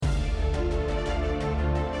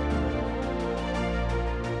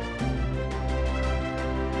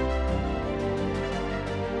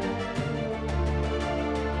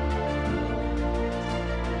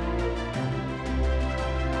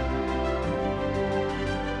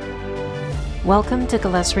Welcome to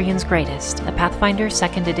Galesrian's Greatest, a Pathfinder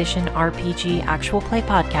 2nd Edition RPG actual play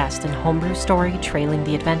podcast and homebrew story trailing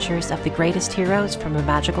the adventures of the greatest heroes from a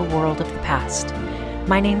magical world of the past.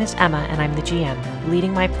 My name is Emma and I'm the GM,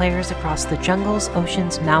 leading my players across the jungles,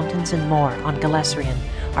 oceans, mountains, and more on Galesrian,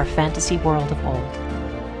 our fantasy world of old.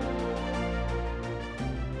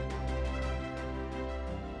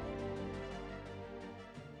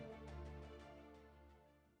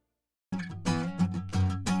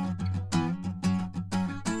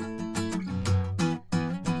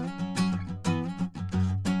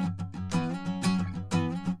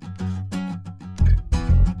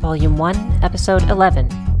 Volume 1, Episode 11,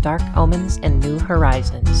 Dark Omens and New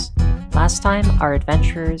Horizons. Last time, our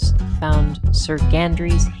adventurers found Sir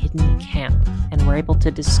Gandry's hidden camp, and were able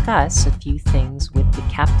to discuss a few things with the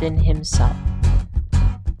captain himself.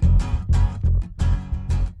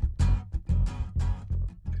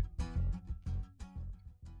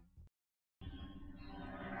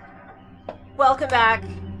 Welcome back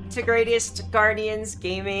to Greatest Guardians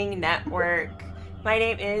Gaming Network. My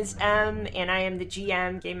name is Em, and I am the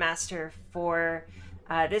GM, Game Master, for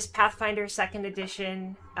this Pathfinder 2nd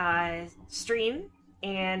Edition stream,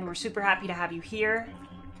 and we're super happy to have you here.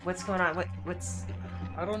 What's going on? What's...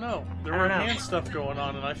 I don't know. There were hand stuff going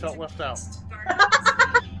on, and I felt left out.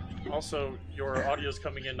 Also, your audio's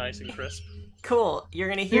coming in nice and crisp. Cool. You're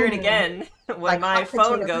going to hear it again when my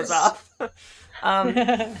phone goes off.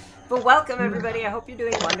 But welcome, everybody. I hope you're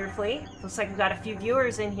doing wonderfully. Looks like we've got a few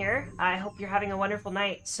viewers in here. I hope you're having a wonderful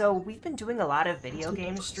night. So we've been doing a lot of video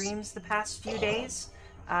game streams the past few days,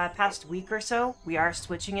 past week or so. We are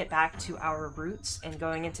switching it back to our roots and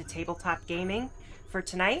going into tabletop gaming for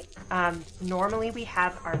tonight. Normally we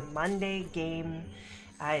have our Monday game.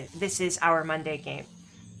 This is our Monday game.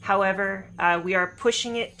 However, we are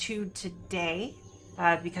pushing it to today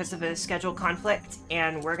because of a schedule conflict,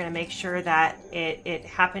 and we're going to make sure that it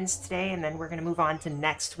happens today, and then we're going to move on to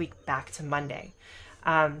next week back to Monday.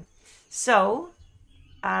 So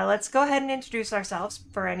let's go ahead and introduce ourselves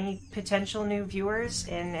for any potential new viewers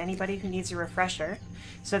and anybody who needs a refresher.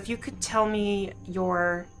 So if you could tell me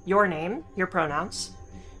your name, your pronouns,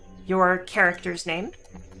 your character's name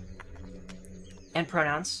and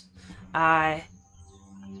pronouns, and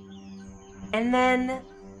then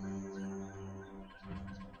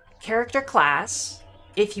character class,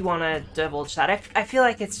 if you want to divulge that. I feel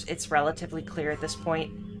like it's relatively clear at this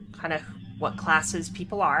point, kind of what classes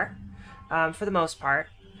people are, for the most part.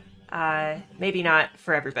 Maybe not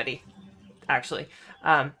for everybody, actually.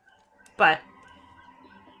 But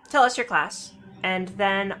tell us your class, and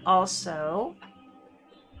then also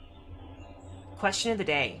question of the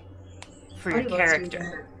day for your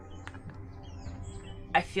character.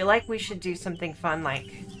 I feel like we should do something fun,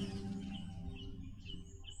 like,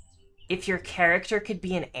 if your character could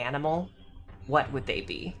be an animal, what would they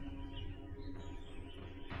be?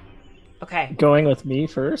 Okay. Going with me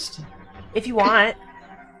first? If you want.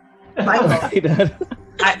 No. I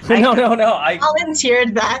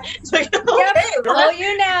volunteered that. It's like, okay, well,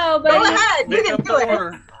 you know, but go ahead, you can do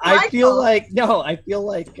it. I feel like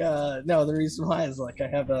the reason why is like I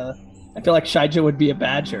feel like Shaija would be a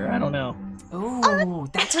badger. I don't know. Ooh,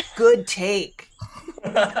 that's a good take.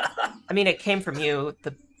 I mean, it came from you,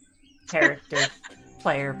 the character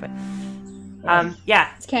player, but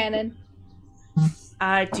yeah, it's canon.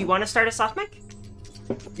 Do you want to start us off, Mike?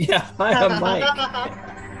 Yeah, I'm Mike.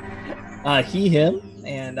 He, him,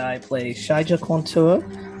 and I play Shaija Quantua,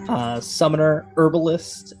 summoner,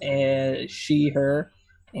 herbalist, and she, her,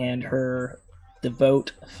 and her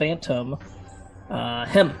devote phantom,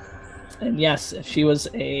 him. And yes, if she was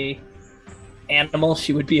a animal,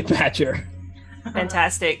 she would be a badger.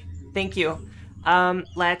 Fantastic. Thank you.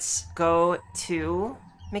 Let's go to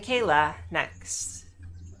Michaela next.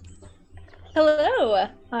 Hello,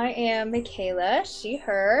 I am Michaela, she,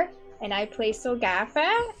 her, and I play Sogafa,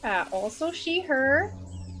 also she, her.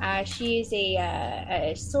 She is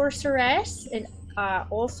a sorceress and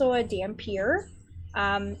also a Dampier.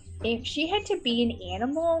 If she had to be an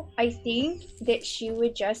animal, I think that she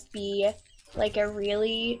would just be like a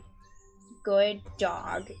really good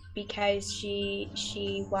dog, because she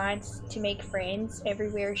wants to make friends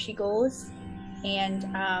everywhere she goes, and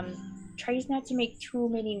tries not to make too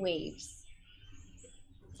many waves.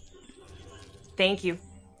 Thank you.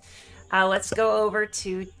 Let's go over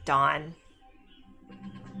to Don.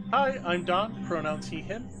 Hi, I'm Don, pronouns he,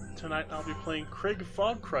 him. Tonight I'll be playing Craig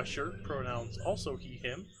Fogcrusher, pronouns also he,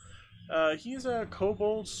 him. He's a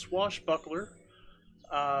kobold swashbuckler,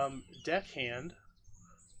 deckhand,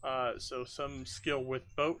 so some skill with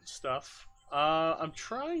boat stuff, I'm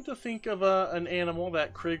trying to think of an animal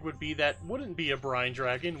that Krieg would be that wouldn't be a brine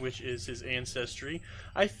dragon, which is his ancestry.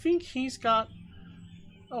 I think he's got.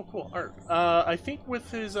 Oh, cool art. I think with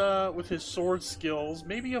his sword skills,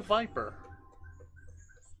 maybe a viper,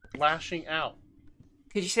 lashing out.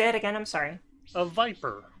 Could you say that again? I'm sorry. A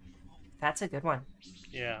viper. That's a good one.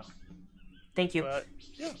 Yeah. Thank you. But,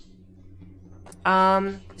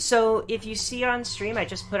 yeah. So if you see on stream, I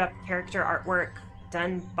just put up character artwork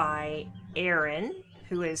done by Aaron,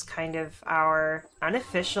 who is kind of our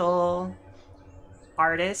unofficial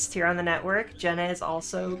artist here on the network. Jenna is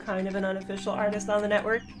also kind of an unofficial artist on the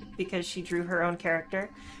network because she drew her own character.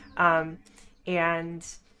 And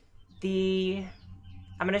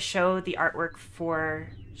I'm going to show the artwork for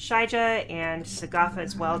Shaija and Sagafa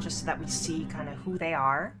as well, just so that we see kind of who they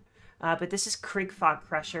are. But this is Krieg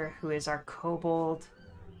Fogcrusher, who is our kobold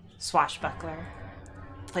swashbuckler,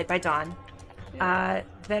 played by Dawn.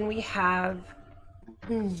 Then we have...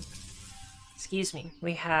 excuse me.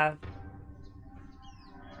 We have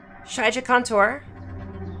Shaija Contour,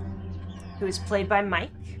 who is played by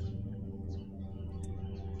Mike.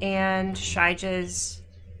 And Shaija's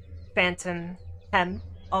Phantom Hem,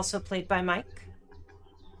 also played by Mike.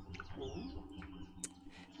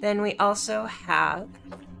 Then we also have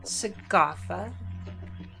Sagafa,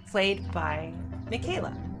 played by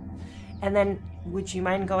Michaela. And then, would you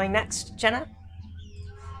mind going next, Jenna?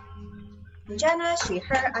 Jenna, she,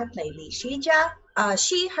 her. I play Li Shija.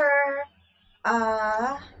 She, her.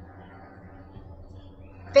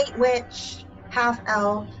 Fate Witch, half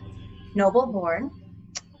elf, noble born.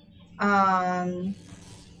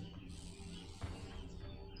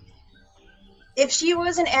 If she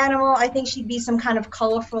was an animal, I think she'd be some kind of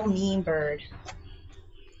colorful mean bird.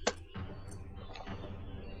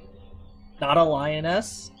 Not a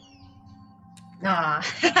lioness? Nah.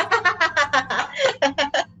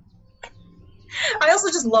 I also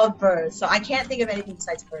just love birds, so I can't think of anything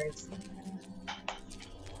besides birds.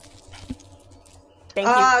 Thank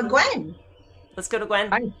you. Gwen. Let's go to Gwen.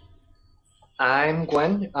 Hi. I'm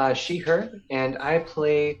Gwen, she, her, and I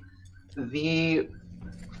play the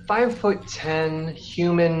 5'10"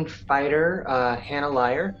 human fighter, Hannah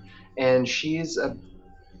Lyer, and she's a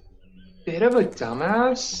bit of a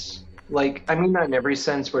dumbass. Like, I mean, not in every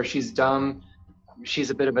sense where she's dumb. She's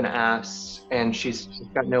a bit of an ass, and she's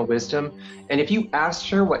got no wisdom. And if you asked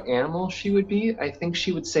her what animal she would be, I think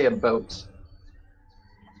she would say a boat.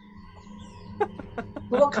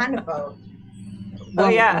 What kind of boat? Oh,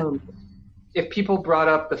 yeah. If people brought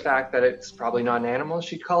up the fact that it's probably not an animal,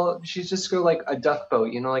 she'd just go like a duck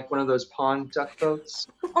boat, like one of those pond duck boats.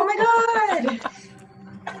 Oh my god!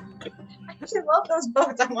 I actually love those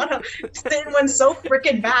boats. I want to sit in one so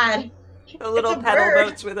freaking bad. The little pedal bird.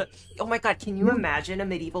 boats with a... Oh my god, can you imagine a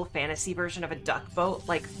medieval fantasy version of a duck boat,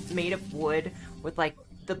 like, made of wood, with, like,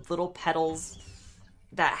 the little pedals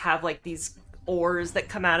that have, like, these oars that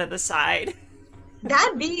come out of the side?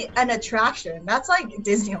 That'd be an attraction. That's like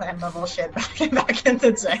Disneyland level shit back in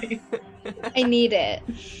the day. I need it.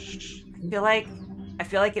 I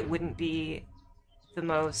feel like it wouldn't be the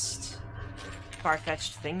most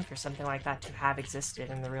far-fetched thing for something like that to have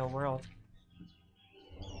existed in the real world.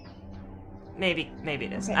 Maybe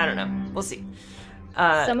it is. I don't know. We'll see.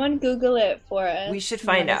 Someone Google it for us. We should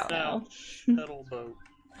find out. Pedal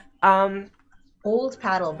boat. Old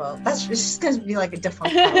paddle boat. That's just gonna be like a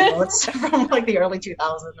defunct paddle boat. It's from like the early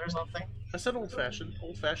 2000s or something. I said old-fashioned.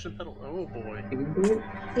 Old-fashioned pedal. Oh boy.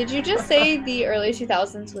 Did you just say the early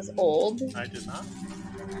 2000s was old? I did not.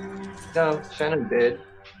 No, Shannon did.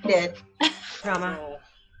 Did. Drama. Oh,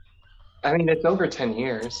 I mean, it's over 10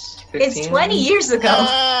 years. 15? It's 20 years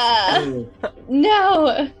ago.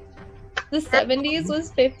 No! The 70s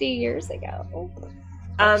was 50 years ago.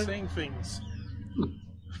 stop saying things.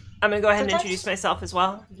 I'm going to go ahead and introduce myself as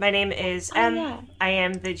well. My name is M. Yeah. I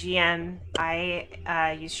am the GM.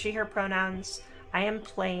 I use she, her pronouns. I am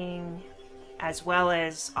playing, as well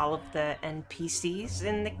as all of the NPCs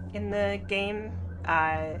in the game,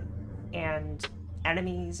 and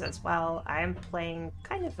enemies as well. I am playing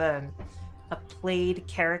kind of a played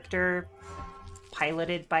character,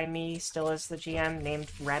 piloted by me, still as the GM,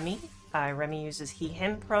 named Remy. Remy uses he,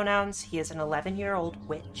 him pronouns. He is an 11-year-old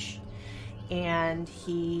witch. And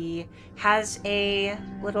he has a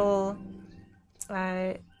little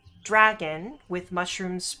dragon with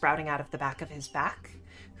mushrooms sprouting out of the back of his back,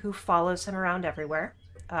 who follows him around everywhere,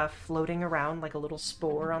 floating around like a little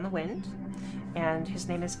spore on the wind. And his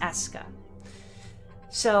name is Eska.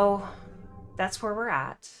 So that's where we're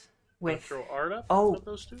at. With Throw art up of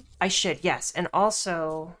those two? I should, yes. And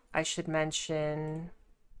also, I should mention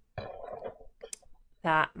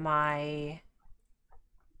that my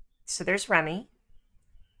So there's Remy.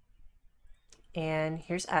 And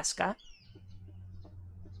here's Eska.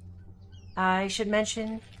 I should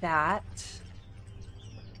mention that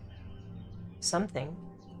something,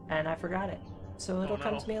 and I forgot it. So it'll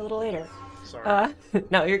come to me a little later. Sorry.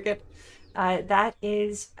 No, you're good. That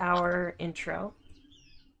is our intro.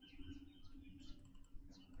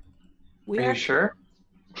 Are you sure?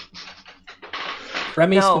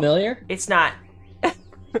 Remy's No, familiar? It's not.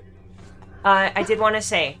 I did want to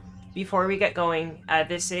say, before we get going,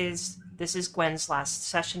 this is Gwen's last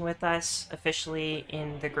session with us, officially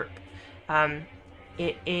in the group.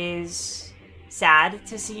 It is sad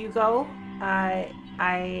to see you go.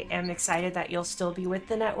 I am excited that you'll still be with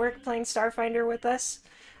the network playing Starfinder with us.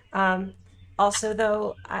 Also,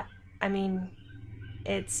 though, I mean,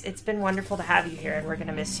 it's been wonderful to have you here, and we're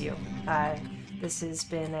gonna miss you. This has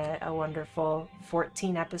been a wonderful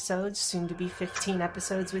 14 episodes, soon to be 15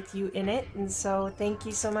 episodes with you in it, and so thank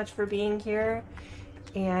you so much for being here,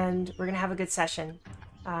 and we're gonna have a good session.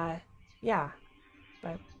 Yeah,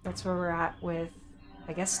 but that's where we're at with,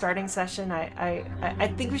 I guess, starting session.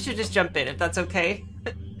 I think we should just jump in, if that's okay.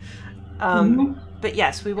 But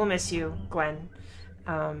yes, we will miss you, Gwen.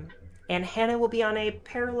 And Hannah will be on a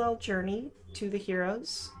parallel journey to the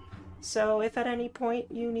heroes. So if at any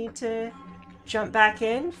point you need to jump back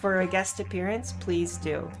in for a guest appearance, please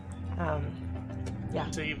do.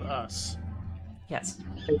 Yeah. Save us. Yes.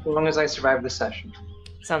 As long as I survive the session.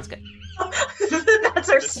 Sounds good. That's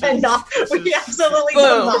our send-off. We absolutely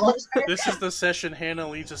Boom. demolished her. This is the session Hannah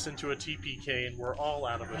leads us into a TPK, and we're all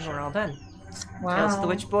out of a And show. we're all done. Wow. Tales of the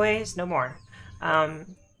Witch Boys, no more.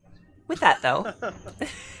 With that, though,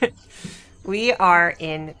 we are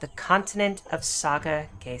in the continent of Saga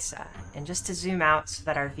Gesa. And just to zoom out so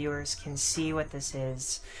that our viewers can see what this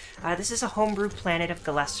is a homebrew planet of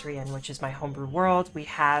Galesrian, which is my homebrew world. We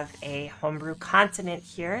have a homebrew continent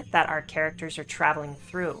here that our characters are traveling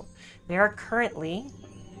through. They are currently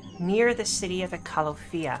near the city of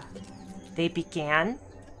Ekalofia. They began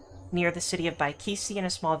near the city of Baikisi in a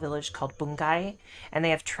small village called Bungai, and they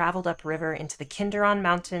have traveled upriver into the Kinderon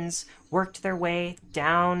Mountains, worked their way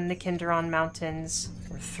down the Kinderon Mountains,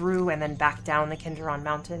 or through and then back down the Kinderon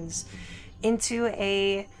Mountains, into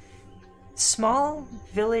a small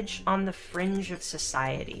village on the fringe of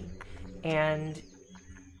society. And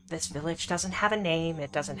this village doesn't have a name,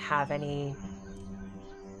 it doesn't have any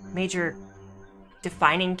major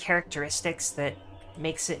defining characteristics that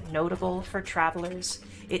makes it notable for travelers.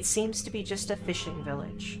 It seems to be just a fishing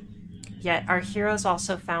village. Yet our heroes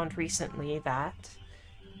also found recently that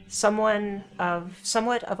somewhat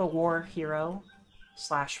of a war hero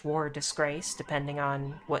 / war disgrace, depending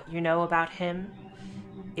on what you know about him,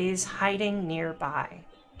 is hiding nearby.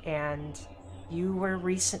 And you were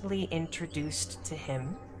recently introduced to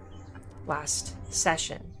him last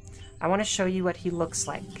session. I want to show you what he looks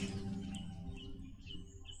like.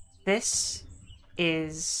 This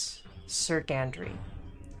is Sir Gandry.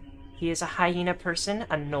 He is a hyena person,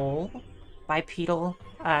 a gnoll, bipedal,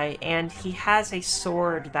 and he has a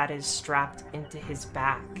sword that is strapped into his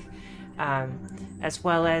back, as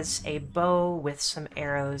well as a bow with some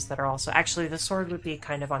arrows that are also... Actually, the sword would be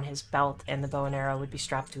kind of on his belt, and the bow and arrow would be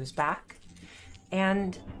strapped to his back.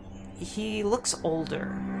 And he looks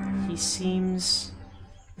older. He seems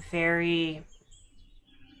he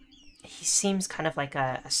seems kind of like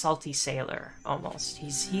a salty sailor, almost.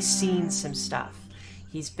 He's seen some stuff.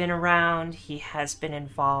 He's been around, he has been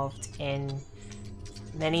involved in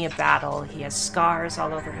many a battle, he has scars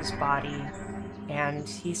all over his body, and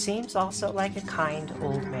he seems also like a kind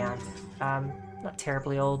old man. Not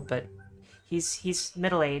terribly old, but he's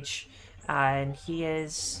middle-aged, and he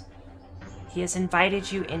has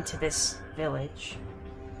invited you into this village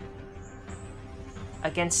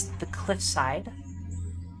against the cliffside,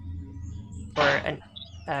 or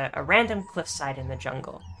a random cliffside in the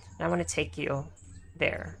jungle. And I want to take you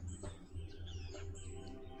there.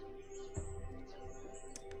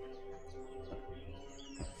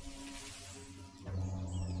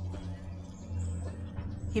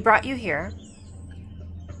 He brought you here.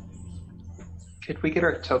 Could we get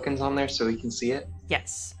our tokens on there so we can see it?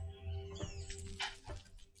 Yes.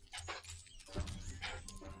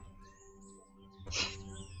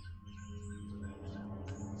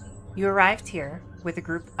 You arrived here with your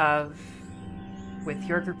group of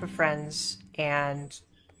friends and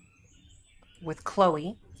with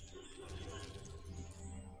Chloe.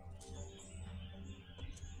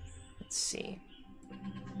 Let's see.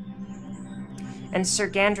 And Sir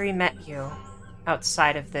Gandry met you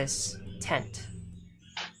outside of this tent.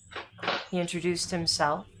 He introduced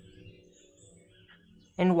himself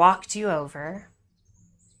and walked you over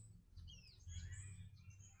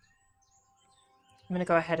I'm going to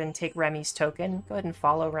go ahead and take Remy's token. Go ahead and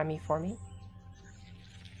follow Remy for me.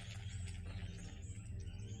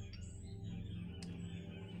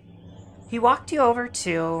 He walked you over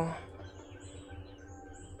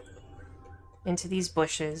into these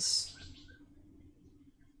bushes.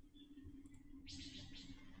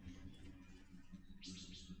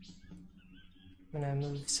 I'm gonna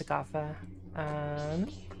move Sagafa. Hang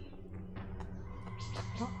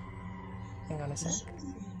on a sec.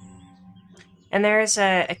 And there's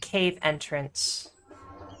a cave entrance.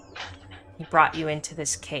 He brought you into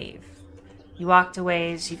this cave. You walked a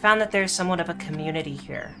ways. You found that there's somewhat of a community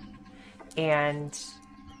here. And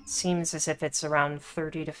it seems as if it's around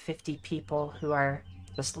 30 to 50 people who are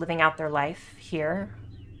just living out their life here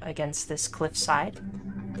against this cliffside.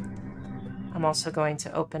 I'm also going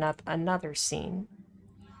to open up another scene.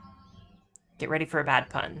 Get ready for a bad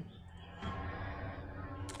pun.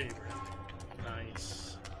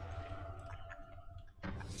 Nice.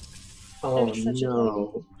 Oh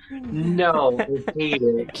no. No, I hate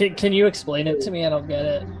it. Can you explain it to me? I don't get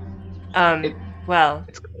it. Well,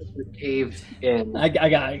 It's called the cave in. I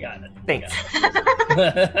got it. thanks.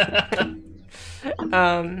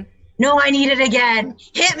 No, I need it again.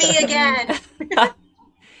 Hit me again.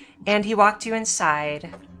 And he walked you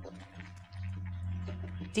inside,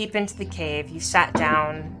 deep into the cave. You sat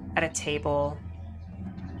down at a table,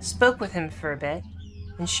 spoke with him for a bit,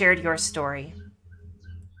 and shared your story.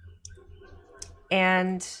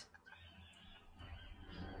 And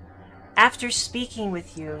after speaking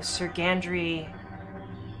with you, Sir Gandry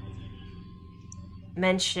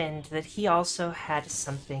mentioned that he also had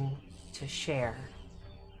something to share.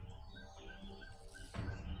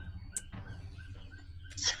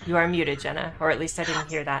 You are muted, Jenna, or at least I didn't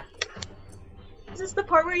hear that. Is this the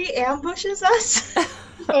part where he ambushes us?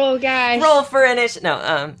 Oh gosh. Roll for initiative.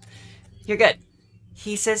 No, you're good.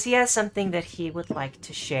 He says he has something that he would like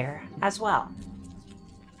to share as well.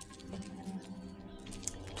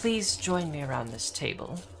 Please join me around this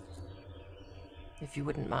table, if you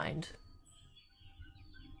wouldn't mind.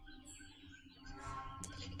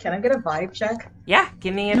 Can I get a vibe check? Yeah,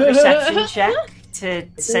 give me a perception check to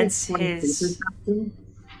sense his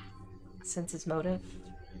motive.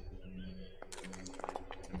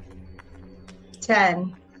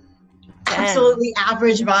 10. Absolutely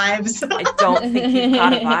average vibes. I don't think you've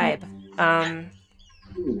got a vibe.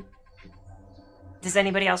 Does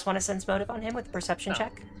anybody else want to sense motive on him with a perception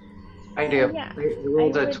check? I do. Yeah, I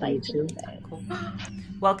rolled I a would like to 22. do that. Cool.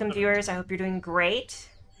 Welcome, viewers. I hope you're doing great.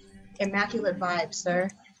 Immaculate vibes, sir.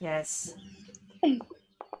 Yes.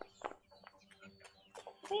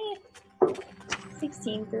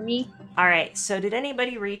 16 for me. All right. So, did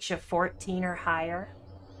anybody reach a 14 or higher?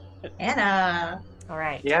 Anna. All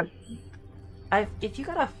right. Yeah. If you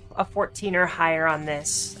got a 14 or higher on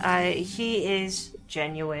this, he is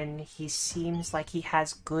genuine. He seems like he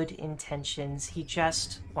has good intentions. He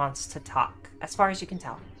just wants to talk, as far as you can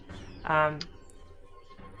tell.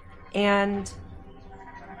 And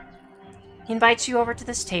he invites you over to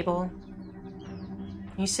this table.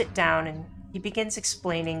 You sit down, and he begins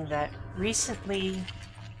explaining that recently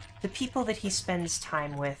the people that he spends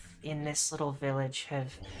time with in this little village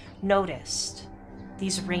have noticed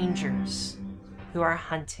these rangers who are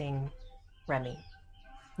hunting Remy.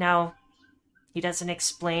 Now, he doesn't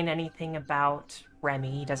explain anything about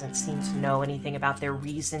Remy. He doesn't seem to know anything about their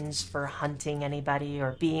reasons for hunting anybody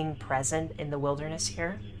or being present in the wilderness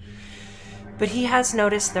here. But he has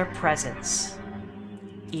noticed their presence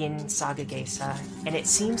in Sagagesa, and it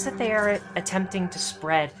seems that they are attempting to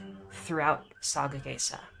spread throughout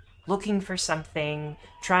Sagagesa, looking for something,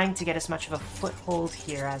 trying to get as much of a foothold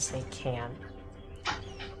here as they can.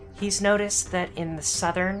 He's noticed that in the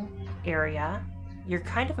southern area, you're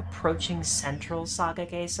kind of approaching central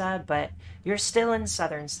Sagagesa, but you're still in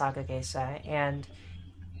southern Sagagesa, and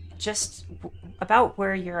just about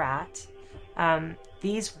where you're at,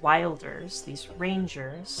 these wilders, these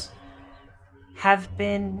rangers, have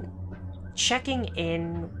been checking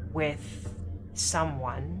in with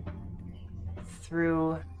someone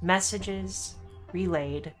through messages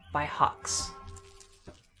relayed by hawks.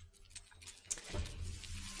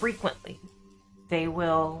 Frequently, they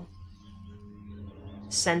will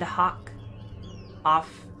send a hawk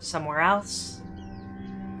off somewhere else,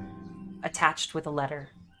 attached with a letter.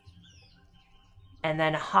 And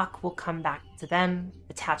then a hawk will come back to them,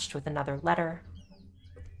 attached with another letter.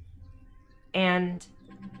 And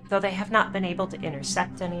though they have not been able to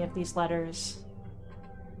intercept any of these letters,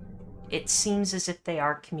 it seems as if they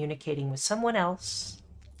are communicating with someone else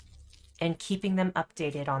and keeping them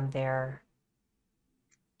updated on their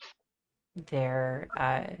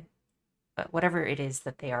whatever it is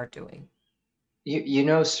that they are doing. You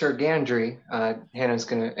know, Sir Gandry, Hannah's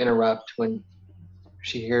going to interrupt when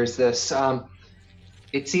she hears this.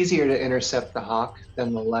 It's easier to intercept the hawk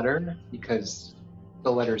than the letter because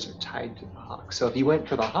the letters are tied to the hawk. So if you went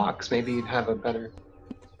for the hawks, maybe you'd have a better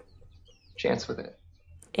chance with it.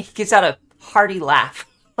 He gives out a hearty laugh.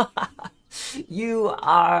 You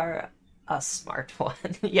are a smart one.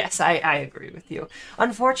 Yes, I agree with you.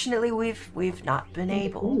 Unfortunately, we've not been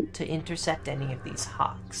able to intercept any of these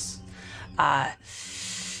hawks.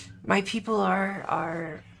 My people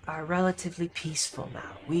are relatively peaceful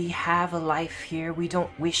now. We have a life here. We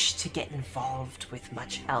don't wish to get involved with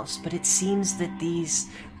much else, but it seems that these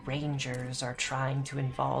rangers are trying to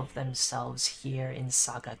involve themselves here in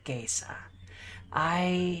Saga Gesa.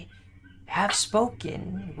 I have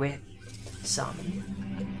spoken with some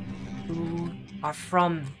who are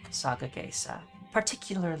from Saga Gesa,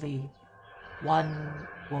 particularly one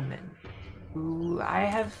woman who I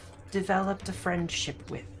have developed a friendship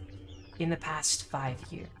with in the past 5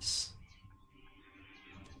 years.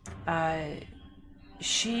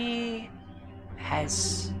 She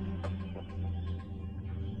has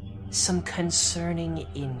some concerning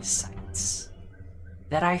insights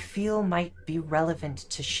that I feel might be relevant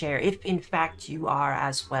to share, if in fact you are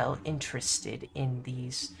as well interested in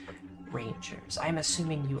these rangers. I'm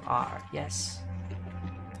assuming you are, yes?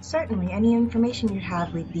 Certainly, any information you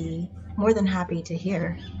have, we'd be more than happy to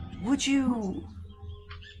hear. Would you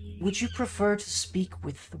prefer to speak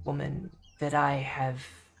with the woman that I have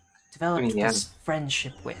developed this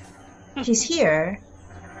friendship with? She's here.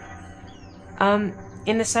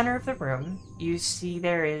 In the center of the room, you see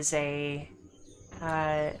there is a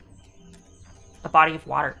body of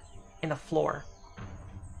water in the floor.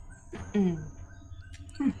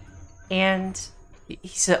 And he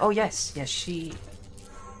said, oh yes, she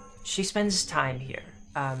spends time here.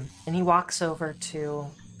 And he walks over to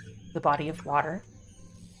the body of water.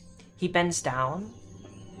 He bends down,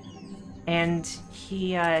 and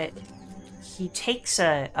he takes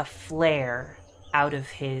a flare out of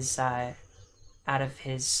his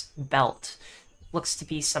belt. Looks to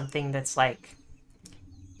be something that's like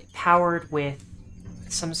powered with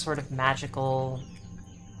some sort of magical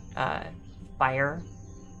fire,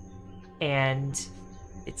 and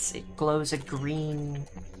it glows a green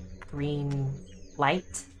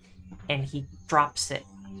light, and he drops it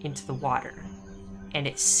into the water, and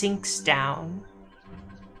it sinks down.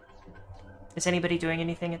 Is anybody doing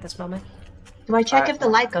anything at this moment? Do I check if the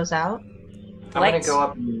light goes out? I'm going to go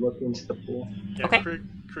up and look into the pool. Yeah, Okay.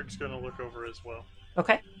 Krig's going to look over as well.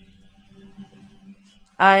 Okay.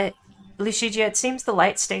 Lucigia, it seems the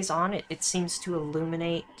light stays on. It seems to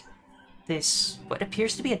illuminate this, what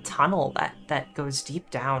appears to be a tunnel that goes deep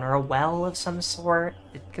down, or a well of some sort.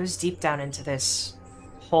 It goes deep down into this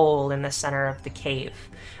hole in the center of the cave.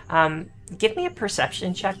 Give me a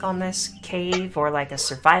perception check on this cave, or like a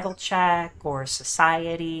survival check, or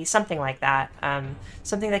society, something like that.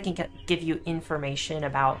 Something that can give you information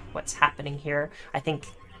about what's happening here. I think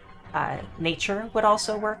nature would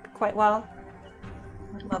also work quite well.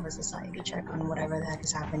 I'd love a society check on whatever the heck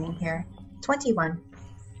is happening here. 21.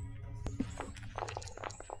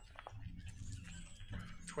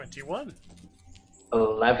 21.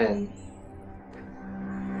 11.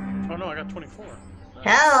 Oh no, I got 24.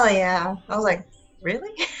 Hell yeah. I was like, really?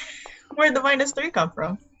 Where'd the -3 come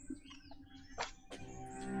from?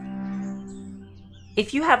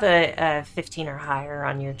 If you have a 15 or higher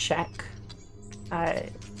on your check,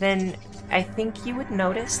 then I think you would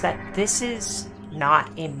notice that this is not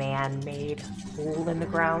a man-made hole in the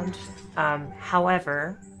ground.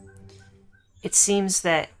 However, it seems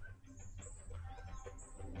that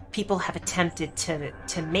people have attempted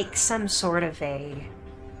to make some sort of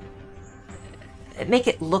make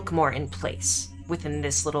it look more in place within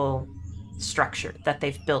this little structure that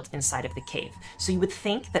they've built inside of the cave. So you would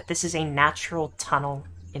think that this is a natural tunnel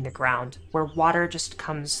in the ground where water just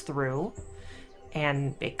comes through,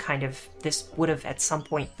 and this would have at some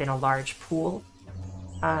point been a large pool.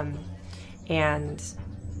 And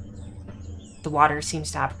the water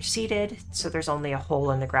seems to have receded, so there's only a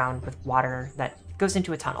hole in the ground with water that goes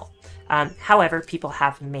into a tunnel. However, people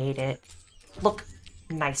have made it look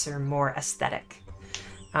nicer, more aesthetic.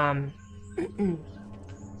 A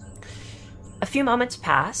few moments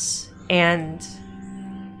pass, and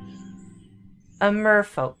a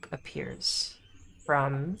merfolk appears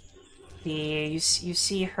from you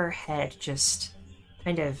see her head just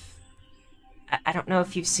kind of... I don't know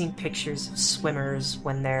if you've seen pictures of swimmers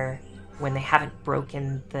when they haven't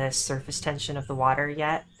broken the surface tension of the water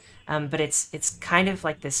yet, but it's kind of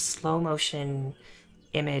like this slow motion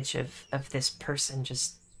image of this person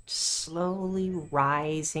just slowly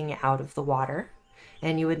rising out of the water.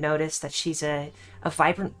 And you would notice that she's a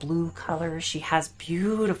vibrant blue color. She has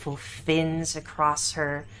beautiful fins across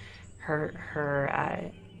her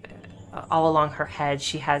all along her head.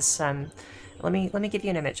 She has some. Let me give you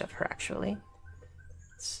an image of her actually.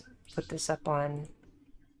 Let's put this up on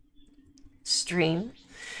stream.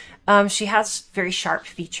 She has very sharp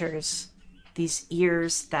features. These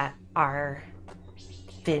ears that are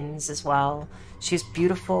fins as well. She has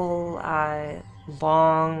beautiful,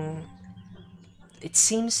 long. It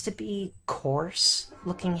seems to be coarse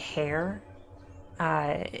looking hair,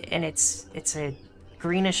 and it's a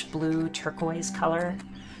greenish blue turquoise color,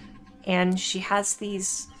 and she has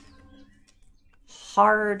these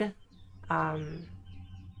hard,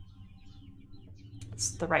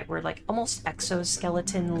 what's the right word, like almost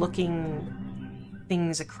exoskeleton looking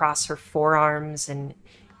things across her forearms and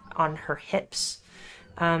on her hips,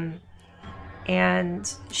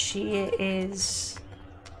 and she is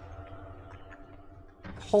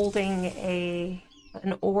holding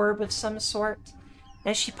an orb of some sort.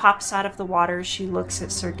 As she pops out of the water, she looks at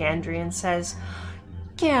Sir Gandry and says,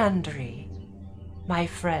 "Gandry, my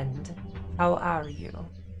friend, how are you?"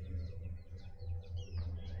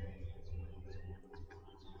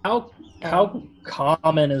 How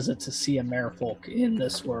common is it to see a merfolk in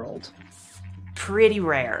this world? Pretty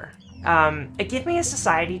rare. Give me a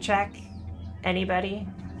society check. Anybody?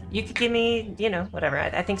 You could give me, whatever.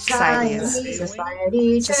 I think society is...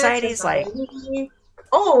 Society's like...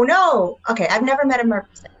 Oh, no! Okay, I've never met a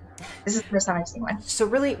merfolk. This is the first time I've seen one. So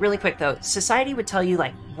really, really quick, though. Society would tell you,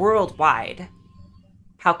 like, worldwide,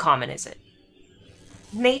 how common is it?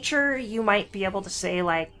 Nature, you might be able to say,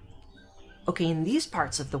 like, okay, in these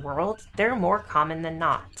parts of the world, they're more common than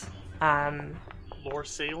not. Lore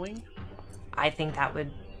sailing? I think that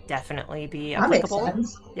would definitely be That makes applicable.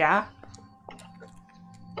 sense. Yeah?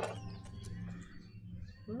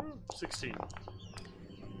 16.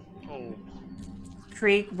 Oh.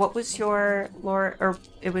 Krieg, what was your lore, or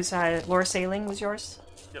it was lore sailing was yours?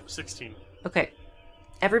 Yep, 16. Okay.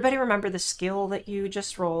 Everybody remember the skill that you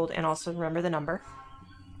just rolled and also remember the number.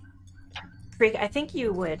 Krieg, I think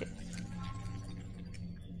you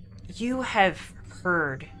have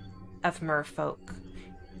heard of merfolk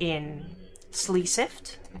in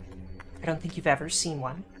Sleesift. I don't think you've ever seen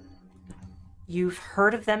one. You've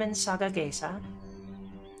heard of them in Saga Gesa.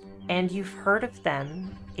 And you've heard of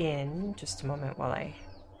them in... Just a moment while I...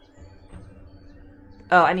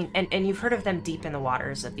 Oh, I mean, and you've heard of them deep in the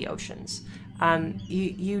waters of the oceans.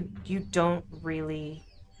 You don't really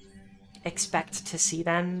expect to see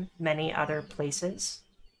them many other places.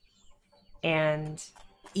 And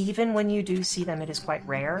even when you do see them, it is quite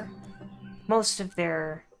rare. Most of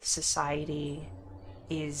their society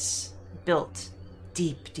is built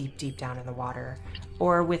deep, deep, deep down in the water,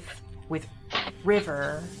 or with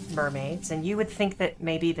river mermaids. And you would think that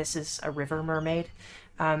maybe this is a river mermaid.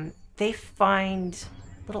 They find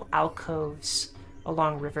little alcoves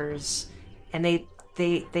along rivers, and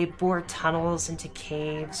they bore tunnels into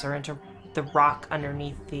caves or into the rock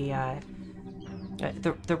underneath the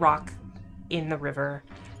rock in the river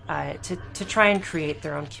to try and create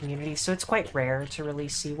their own community. So it's quite rare to really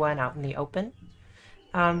see one out in the open.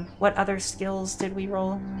 What other skills did we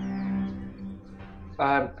roll?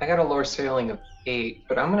 I got a lore sailing of 8,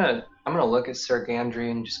 but I'm gonna look at Sir Gandry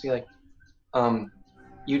and just be like,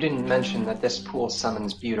 you didn't mention that this pool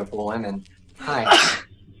summons beautiful women. Hi,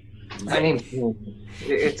 my name's Moon.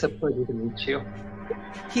 It's a pleasure to meet you.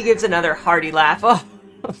 He gives another hearty laugh. Oh,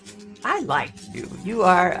 I like you. You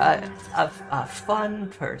are a fun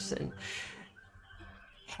person.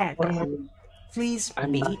 Heck, please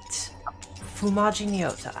meet Fumaji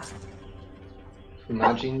Nyota.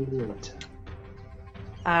 Fumaji Nyota.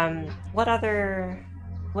 What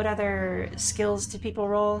other skills do people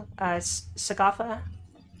roll? Sagafa?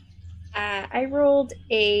 I rolled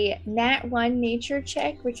a nat 1 nature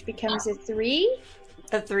check, which becomes a 3.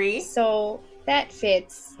 A 3? So that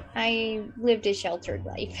fits. I lived a sheltered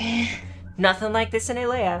life. Nothing like this in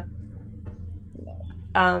Elea.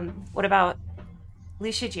 What about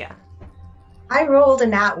Lishijia? I rolled a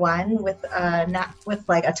nat 1 with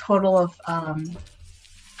like a total of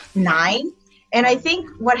 9. And I think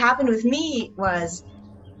what happened with me was,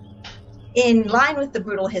 in line with the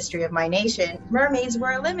brutal history of my nation, mermaids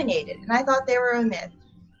were eliminated, and I thought they were a myth.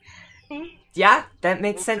 Yeah, that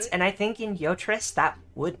makes sense. And I think in Yotris, that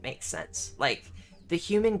would make sense. Like, the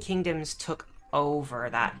human kingdoms took over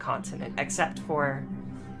that continent, except for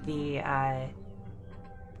the, I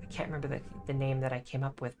can't remember the name that I came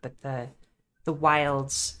up with, but the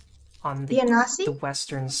wilds on the Anasi?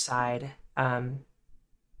 western side.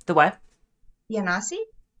 The what? The Anasi?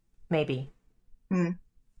 maybe. Hmm.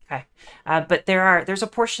 Okay. But there's a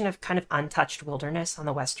portion of kind of untouched wilderness on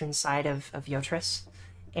the western side of Yotris,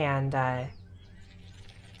 and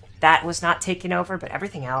that was not taken over, but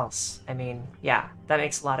everything else, I mean, yeah, that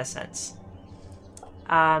makes a lot of sense.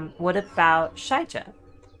 What about Shaija?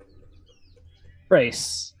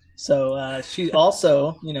 Brace. So she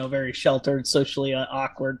also, very sheltered, socially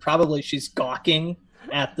awkward. Probably she's gawking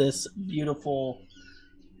at this beautiful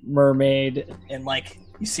mermaid, and like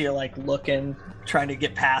you see her like looking, trying to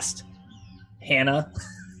get past Hannah.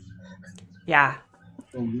 Yeah.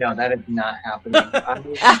 No, that is not happening.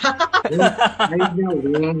 I'm gonna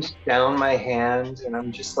range down my hand, and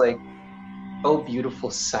I'm just like, oh,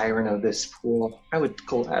 beautiful siren of this pool, I would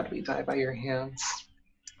gladly die by your hands.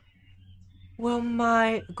 Well,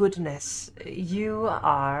 my goodness, you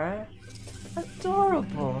are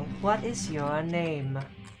adorable. What is your name?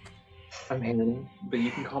 I'm Hannah, but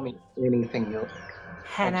you can call me anything you like.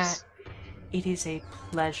 Hannah, it is a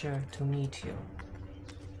pleasure to meet you.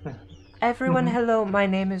 Everyone, hello, my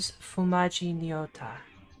name is Fumaji Nyota.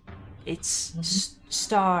 It's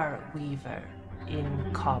Star Weaver in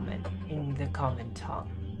the common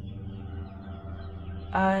tongue.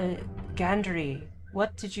 Gandry,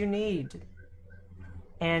 what did you need?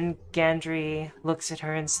 And Gandry looks at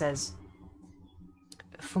her and says,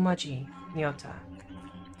 Fumaji Nyota,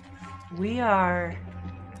 we are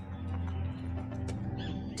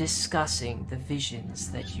discussing the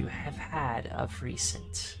visions that you have had of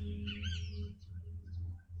recent.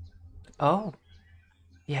 Oh,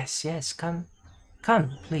 yes, come,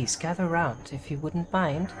 please, gather round, if you wouldn't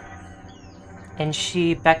mind. And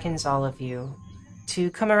she beckons all of you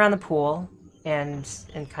to come around the pool and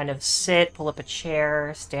kind of sit, pull up a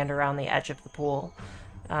chair, stand around the edge of the pool.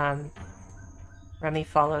 Remy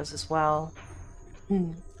follows as well.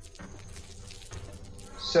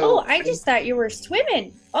 So, I just thought you were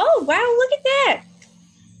swimming. Oh, wow, look at that.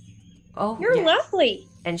 Oh, You're yes. lovely.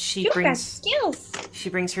 And she You've got brings skills. she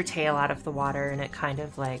brings her tail out of the water, and it kind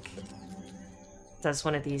of like does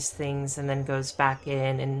one of these things and then goes back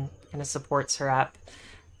in and kind of supports her up.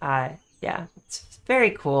 Yeah, it's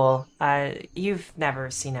very cool. You've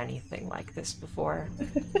never seen anything like this before.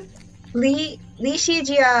 Li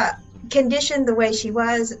Shijia, conditioned the way she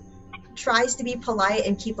was, tries to be polite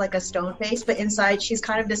and keep like a stone face, but inside she's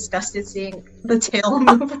kind of disgusted seeing the tail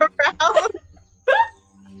move around.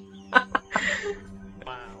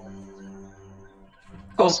 Wow.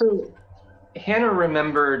 Also, Hannah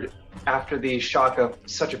remembered after the shock of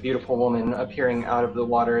such a beautiful woman appearing out of the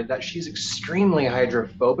water that she's extremely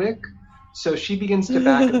hydrophobic, so she begins to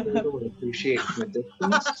back up a little and appreciate from a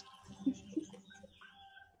distance.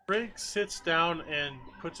 Craig sits down and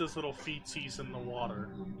puts his little feetsies in the water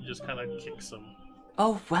and just kind of kicks them.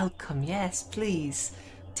 Oh, welcome. Yes, please.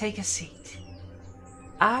 Take a seat.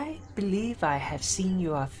 I believe I have seen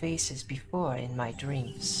your faces before in my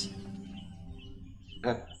dreams.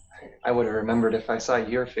 I would have remembered if I saw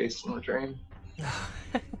your face in the dream.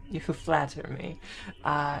 You flatter me.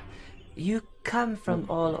 You come from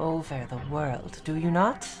all over the world, do you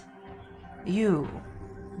not? You,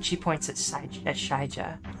 she points at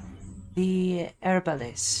Shaija, the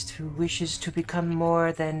herbalist who wishes to become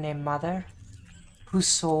more than a mother, whose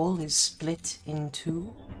soul is split in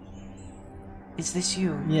two. Is this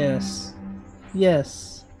you? Yes.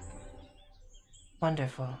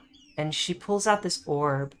 Wonderful. And she pulls out this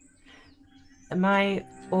orb. My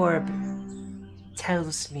orb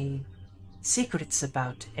tells me secrets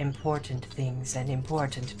about important things and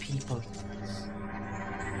important people.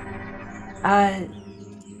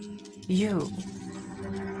 You.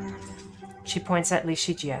 She points at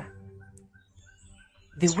Lishijia.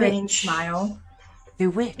 The Strange witch. smile. The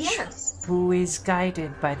witch. Yes. Who is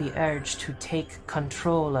guided by the urge to take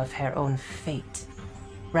control of her own fate,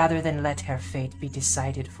 rather than let her fate be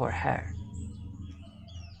decided for her.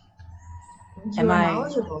 You Am are I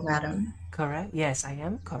knowledgeable, madam. correct? Yes, I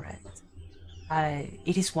am correct.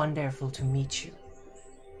 It is wonderful to meet you.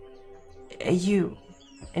 You,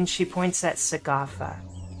 and she points at Sagafa.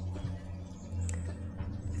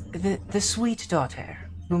 The sweet daughter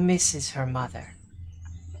who misses her mother,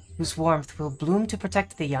 whose warmth will bloom to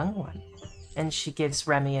protect the young one. And she gives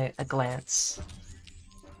Remy a glance.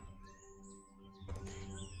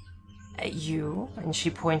 You, and she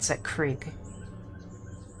points at Krieg.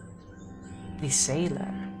 The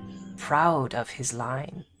sailor, proud of his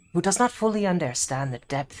line, who does not fully understand the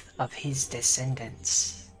depth of his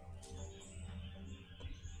descendants.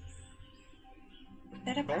 Is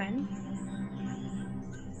that a pun?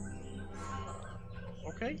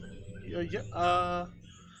 Okay.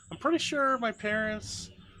 I'm pretty sure my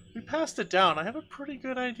parents, we passed it down. I have a pretty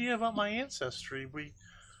good idea about my ancestry.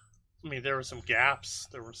 I mean, there were some gaps,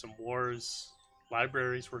 there were some wars,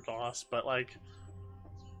 libraries were lost, but like...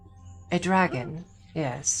 A dragon,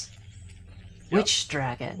 yes. Yep. Which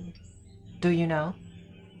dragon? Do you know?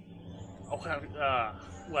 Oh,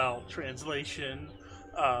 well, translation,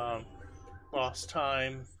 lost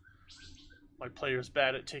time, my player's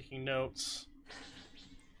bad at taking notes.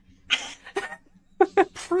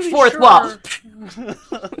 Pretty Fourth sure... wall.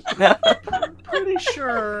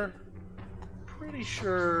 Pretty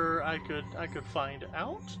sure I could find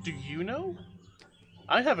out. Do you know?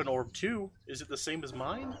 I have an orb too. Is it the same as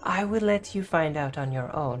mine? I will let you find out on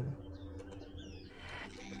your own.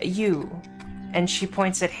 You, and she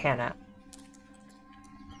points at Hannah,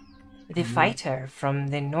 the fighter from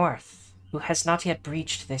the north, who has not yet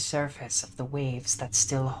breached the surface of the waves that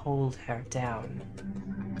still hold her down.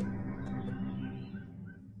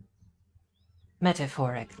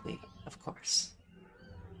 Metaphorically, of course.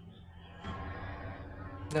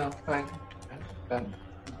 No, fine.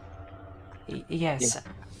 Yes, Yeah.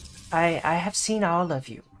 I have seen all of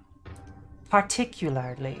you.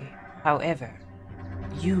 Particularly, however,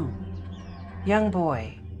 you, young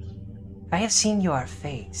boy, I have seen your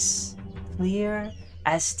face, clear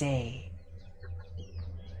as day.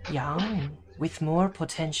 Young, with more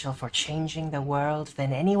potential for changing the world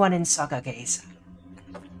than anyone in Sagagesa.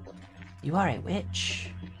 You are a witch,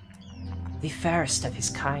 the fairest of his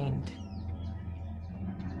kind.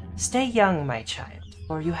 Stay young, my child,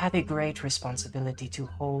 for you have a great responsibility to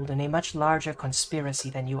hold in a much larger conspiracy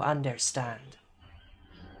than you understand.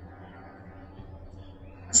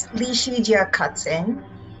 Li Shijia cuts in.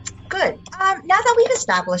 Good. Now that we've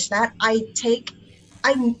established that,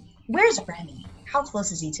 where's Remy? How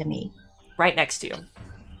close is he to me? Right next to you.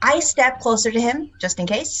 I step closer to him, just in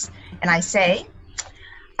case, and I say,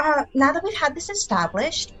 now that we've had this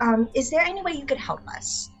established, is there any way you could help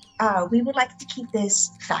us? We would like to keep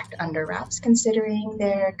this fact under wraps, considering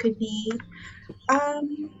there could be a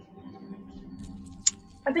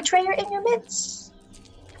betrayer in your midst.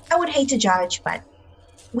 I would hate to judge, but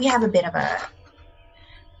we have a bit of a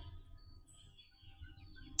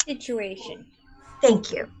situation.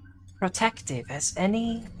 Thank you. Protective as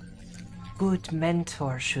any good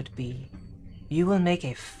mentor should be, you will make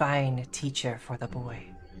a fine teacher for the boy.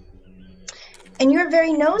 And you're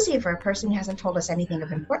very nosy for a person who hasn't told us anything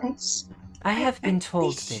of importance. I have been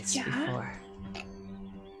told this before.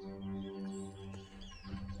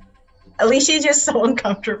 Alicia's just so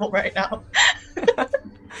uncomfortable right now.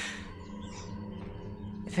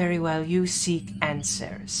 Very well, you seek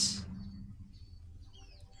answers.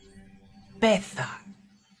 Bethar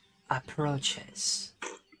approaches.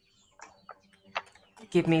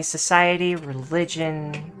 Give me society,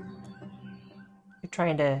 religion. You're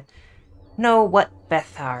trying to know what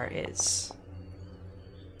Bethar is.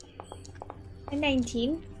 A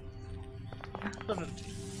 19. 17.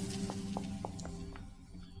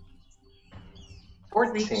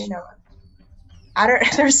 14.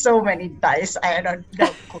 There's so many dice. I don't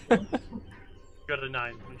know. Got a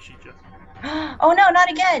 9, Nishija. Oh no, not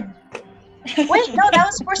again. Wait, no, that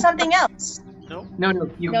was for something else. Nope. No,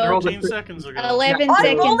 you No. rolled 15 a... seconds ago. 11 Oh, I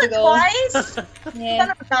seconds rolled it ago. twice? Yeah.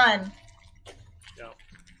 Son of a gun. Yeah.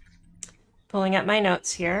 Pulling up my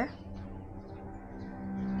notes here.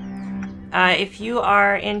 If you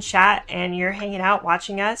are in chat and you're hanging out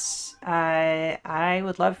watching us, I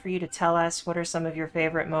would love for you to tell us what are some of your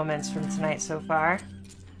favorite moments from tonight so far.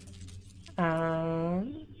 I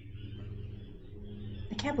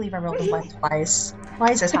can't believe I rolled the one twice.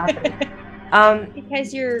 Why is this happening?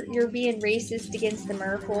 Because you're being racist against the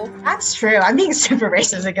merfolk. That's true. I'm being super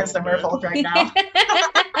racist against the merfolk right now.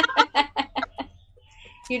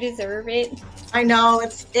 You deserve it. I know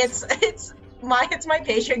it's my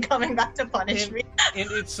patient coming back to punish me. And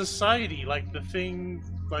it's society, like the thing,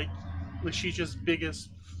 like Lashija's biggest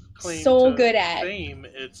claim So to good at. fame,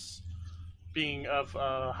 it's being of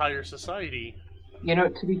higher society. You know,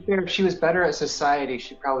 to be fair, if she was better at society,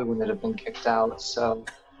 she probably wouldn't have been kicked out, so...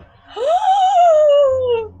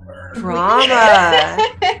 Drama!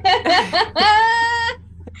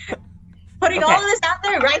 Putting Okay. all of this out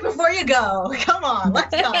there right before you go. Come on, let's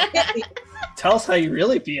go. Hit me. Tell us how you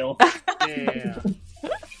really feel. Yeah.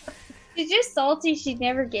 She's just salty she'd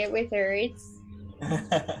never get with her. It's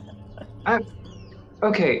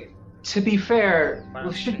Okay, to be fair, Wow.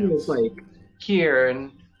 Lashikia is, like, here,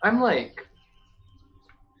 and I'm, like...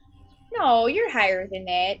 no, you're higher than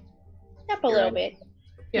that. Up a You're little right. bit.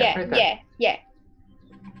 Yeah, right there. yeah.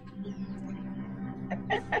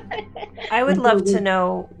 I would love to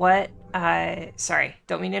know what, sorry,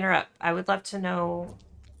 don't mean to interrupt. I would love to know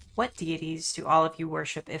what deities do all of you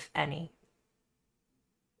worship, if any?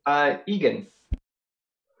 Egan.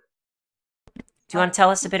 Do you want to tell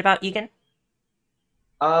us a bit about Egan?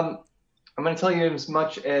 I'm going to tell you as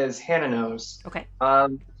much as Hannah knows. Okay.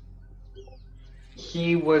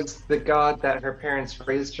 He was the god that her parents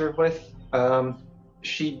raised her with.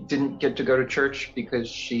 She didn't get to go to church because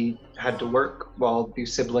she had to work, while the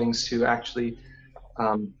siblings who actually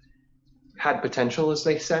had potential, as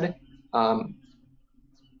they said,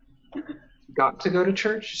 got to go to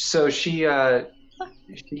church. So she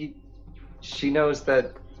knows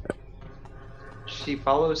that she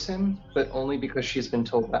follows him, but only because she's been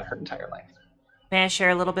told that her entire life. May I share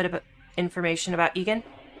a little bit of information about Egan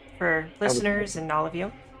for listeners and all of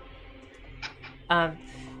you?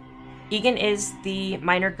 Egan is the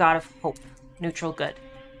minor god of hope, neutral good.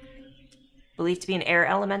 Believed to be an air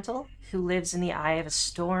elemental who lives in the eye of a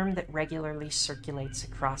storm that regularly circulates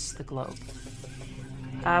across the globe.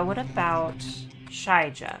 What about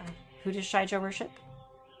Shaija? Who does Shaija worship?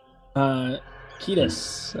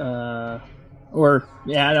 Ketis.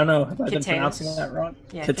 I don't know if I've been pronouncing that wrong.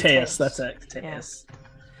 Yeah, Cateus, that's it. Cateus.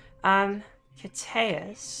 Yeah.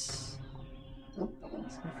 Cateus.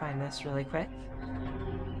 Let's find this really quick.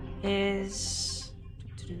 Is.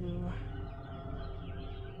 Do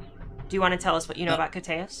you want to tell us what you know about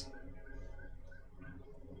Cateus?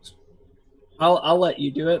 I'll let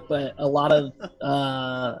you do it, but a lot of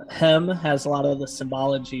him has a lot of the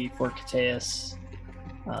symbology for Cateus.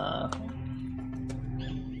 The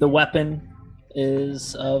weapon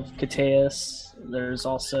is of Cateus. There's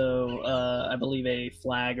also, I believe, a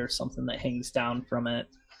flag or something that hangs down from it.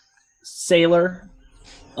 Sailor,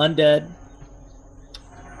 undead,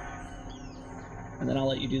 and then I'll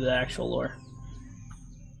let you do the actual lore.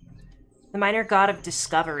 The minor god of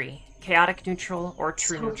discovery, chaotic neutral or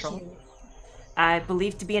true neutral.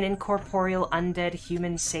 Believed to be an incorporeal undead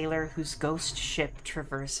human sailor whose ghost ship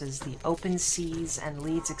traverses the open seas and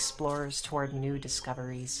leads explorers toward new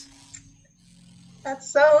discoveries.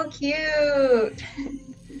 That's so cute.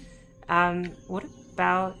 What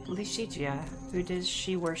about Lishigia? Who does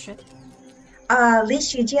she worship?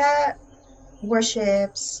 Lishigia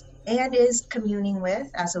worships and is communing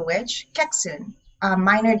with, as a witch, Keksun, a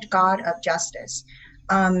minor god of justice,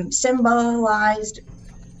 symbolized,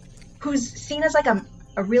 who's seen as like a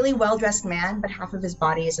really well-dressed man, but half of his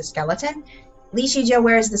body is a skeleton. Lishigia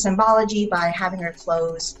wears the symbology by having her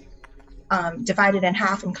clothes divided in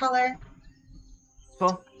half in color.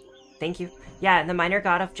 Cool. Thank you. Yeah, the minor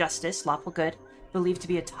god of justice, lawful good, believed to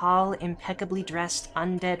be a tall, impeccably dressed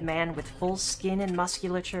undead man with full skin and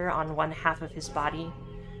musculature on one half of his body,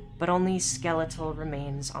 but only skeletal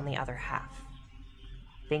remains on the other half.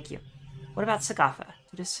 Thank you. What about Sagafa?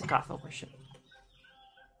 Who does Sagafa worship?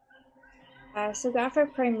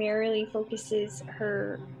 Sagafa primarily focuses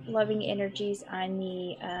her loving energies on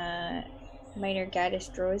the minor goddess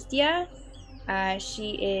Drozdia.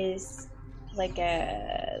 She is like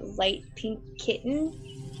a light pink kitten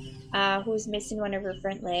who's missing one of her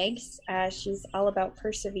front legs. She's all about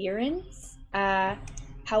perseverance.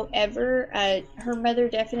 However, her mother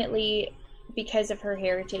definitely, because of her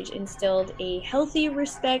heritage, instilled a healthy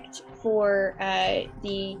respect for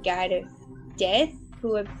the god of death,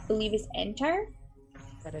 who I believe is Entar.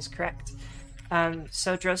 That is correct.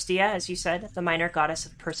 So Drosdia, as you said, the minor goddess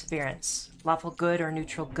of perseverance, lawful good or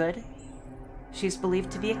neutral good. She's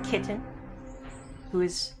believed to be a kitten who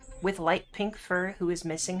is with light pink fur, who is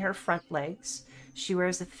missing her front legs. She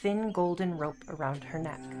wears a thin golden rope around her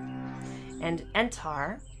neck. And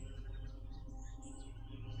Entar,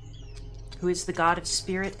 who is the god of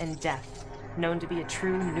spirit and death, known to be a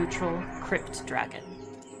true neutral crypt dragon.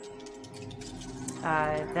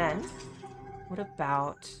 Then, what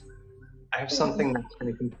about... I have something that's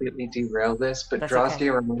going to completely derail this, but That's Drozdia okay.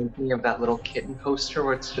 reminds me of that little kitten poster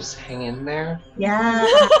where it's just hanging there. Yeah.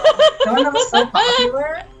 The one that was so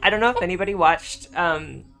popular. I don't know if anybody watched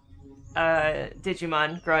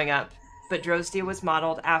Digimon growing up, but Drozdia was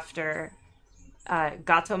modeled after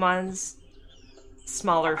Gatomon's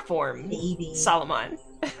smaller form, Baby. Solomon.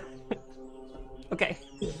 Okay.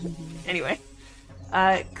 Anyway.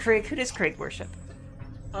 Craig, who does Craig worship?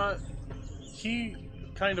 He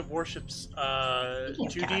kind of worships two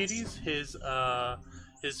cats. deities. His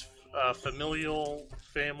familial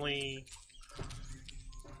family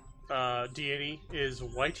deity is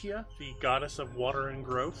Waitia, the goddess of water and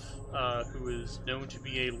growth, who is known to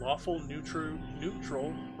be a lawful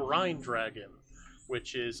neutral brine dragon,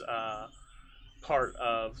 which is part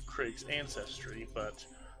of Krieg's ancestry, but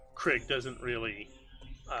Krieg doesn't really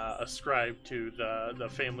ascribe to the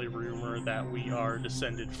family rumor that we are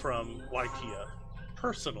descended from Waitia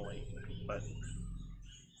personally, but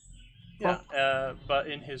yeah. But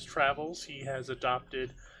in his travels, he has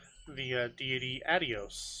adopted the deity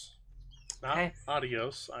Adios. Not Okay.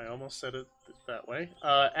 Adios. I almost said it that way.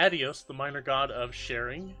 Adios, the minor god of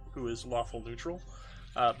sharing, who is lawful neutral.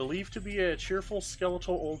 Believed to be a cheerful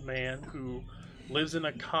skeletal old man who lives in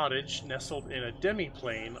a cottage nestled in a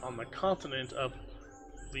demi-plane on the continent of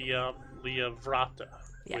Vrata,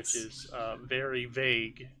 Yes. which is very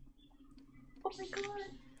vague. Oh my god.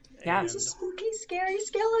 Yeah. He's a spooky, scary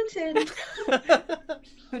skeleton.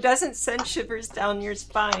 Who doesn't send shivers down your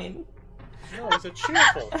spine? No, he's a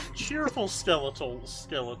cheerful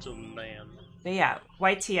skeleton man. But yeah,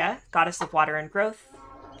 Waitia, goddess of water and growth,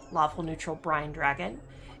 lawful neutral brine dragon,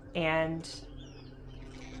 and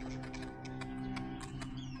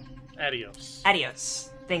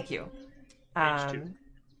Adios. Thank you. Page 2.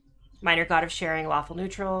 Minor god of sharing, lawful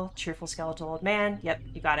neutral, cheerful skeletal old man. Yep,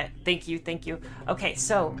 you got it. Thank you. Okay,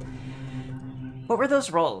 so what were those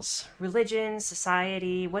roles? Religion,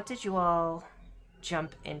 society. What did you all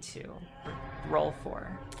jump into? Roll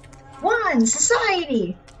for? 1,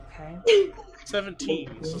 society. Okay.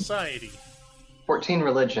 17, society. 14,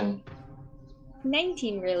 religion.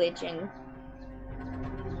 19 religion.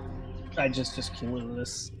 I just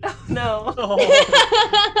clueless. No. Oh,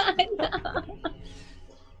 No.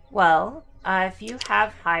 Well, if you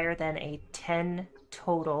have higher than a 10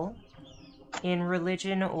 total in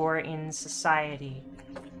religion or in society,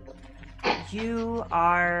 you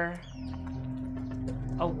are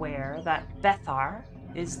aware that Bethar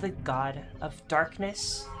is the god of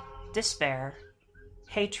darkness, despair,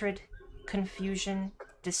 hatred, confusion,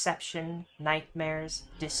 deception, nightmares,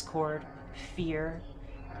 discord, fear,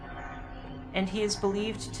 and he is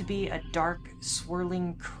believed to be a dark,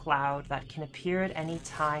 swirling cloud that can appear at any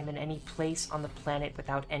time in any place on the planet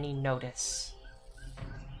without any notice.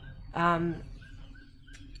 And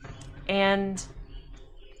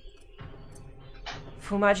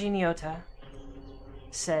Fumaji Nyota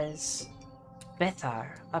says,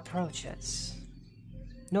 Bethar approaches.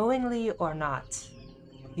 Knowingly or not,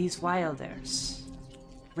 these wilders,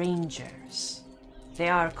 rangers, they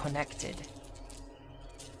are connected.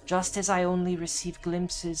 Just as I only receive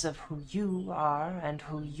glimpses of who you are and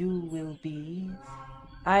who you will be,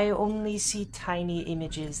 I only see tiny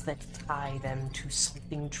images that tie them to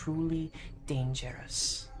something truly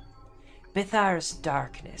dangerous. Bithar's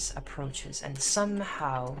darkness approaches, and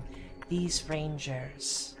somehow these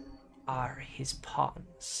rangers are his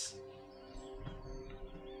pawns.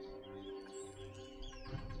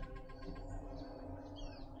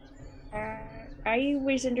 I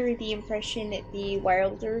was under the impression that the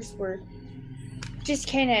Wilders were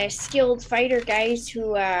just kind of skilled fighter guys who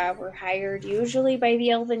were hired usually by the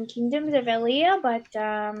Elven Kingdoms of Elia, but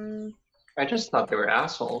I just thought they were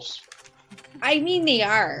assholes. I mean they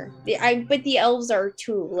are. But the elves are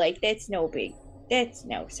too. Like that's no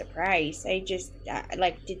surprise. I just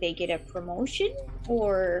did they get a promotion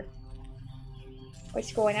or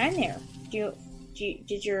what's going on there?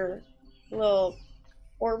 Did your little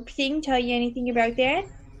orb thing tell you anything about that?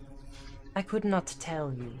 I could not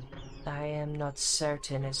tell you. I am not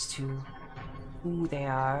certain as to who they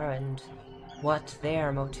are and what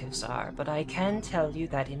their motives are, but I can tell you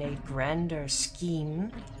that in a grander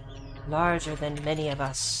scheme, larger than any of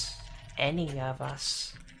us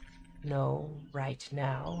know right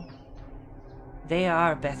now, they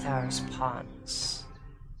are Bethar's pawns.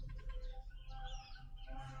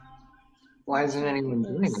 Why isn't anyone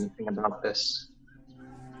doing anything about this?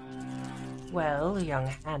 Well, young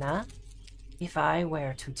Hannah, if I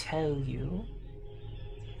were to tell you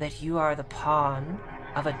that you are the pawn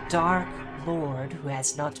of a dark lord who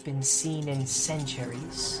has not been seen in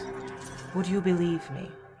centuries, would you believe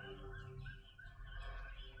me?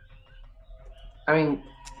 I mean,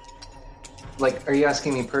 are you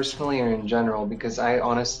asking me personally or in general? Because I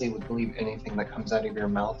honestly would believe anything that comes out of your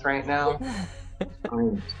mouth right now.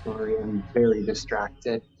 I'm sorry, I'm very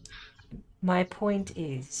distracted. My point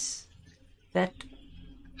is that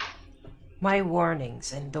my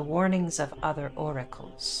warnings and the warnings of other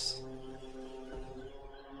oracles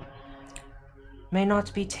may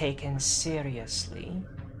not be taken seriously,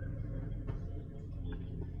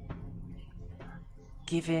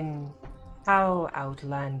 given how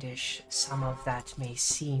outlandish some of that may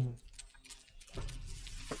seem.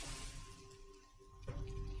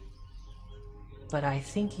 But I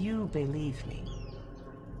think you believe me,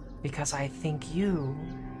 because I think you,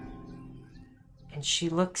 and she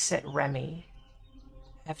looks at Remy,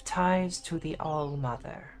 have ties to the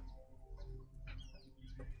All-Mother.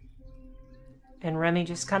 And Remy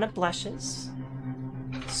just kind of blushes,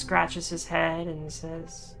 scratches his head, and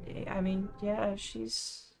says, I mean, yeah,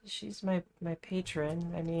 she's my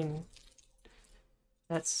patron. I mean,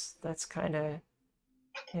 that's kind of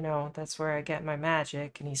You know, that's where I get my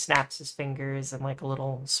magic. And he snaps his fingers and like a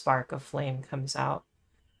little spark of flame comes out.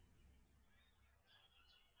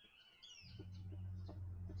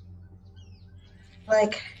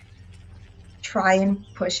 Like, try and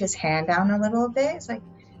push his hand down a little bit. It's like,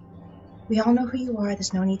 we all know who you are.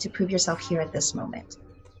 There's no need to prove yourself here at this moment.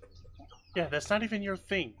 Yeah, that's not even your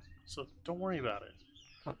thing, so don't worry about it.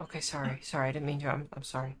 Oh, okay, sorry. I didn't mean to. I'm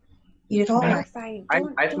sorry. You did all You're right. fine. I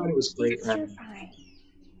thought it was great, You're man. fine.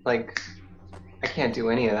 Like, I can't do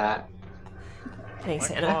any of that. Thanks,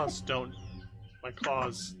 My Hannah. claws don't. My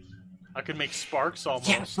claws. I can make sparks almost.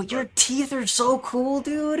 Yeah, but your teeth are so cool,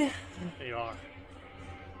 dude. They are.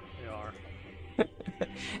 They are.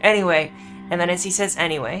 Anyway, and then as he says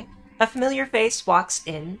anyway, a familiar face walks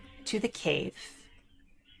in to the cave.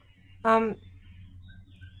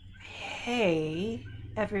 Hey,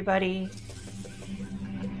 everybody.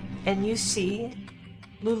 And you see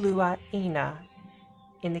Luluaina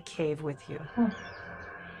in the cave with you.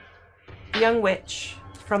 The young witch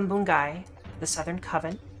from Bungai, the Southern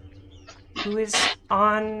Coven, who is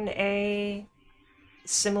on a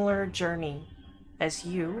similar journey as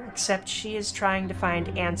you, except she is trying to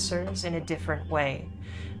find answers in a different way.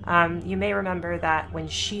 You may remember that when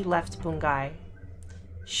she left Bungai,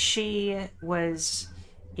 she was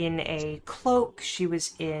in a cloak. She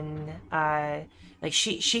was in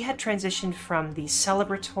she had transitioned from the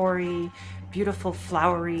celebratory, beautiful,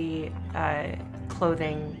 flowery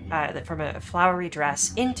clothing, from a flowery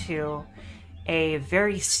dress into a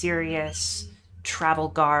very serious travel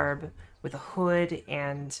garb with a hood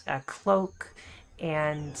and a cloak,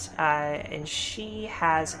 and she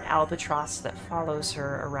has an albatross that follows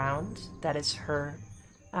her around. That is her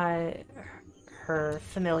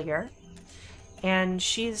familiar, and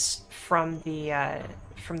she's from the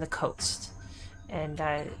coast, and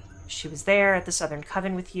she was there at the Southern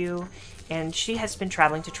Coven with you, and she has been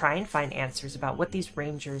traveling to try and find answers about what these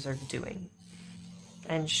rangers are doing.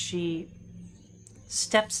 And she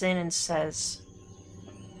steps in and says,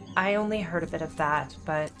 I only heard a bit of that,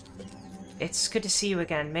 but it's good to see you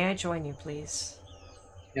again. May I join you, please?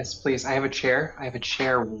 Yes, please. I have a chair. I have a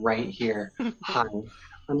chair right here. Hi.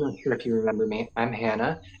 I'm not sure if you remember me. I'm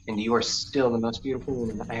Hannah, and you are still the most beautiful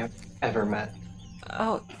woman I have ever met.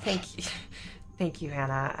 Oh, thank you. Thank you,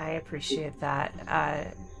 Hannah. I appreciate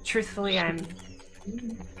that. Truthfully,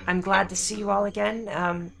 I'm glad to see you all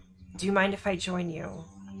again. Do you mind if I join you?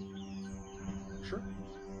 Sure.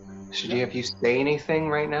 Should you, if you say anything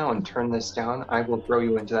right now and turn this down, I will throw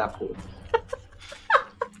you into that pool.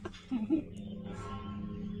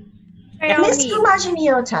 Miss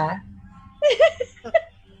Kumajiniota,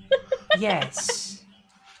 Yes.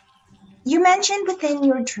 you mentioned within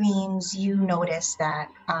your dreams you noticed that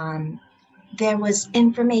there was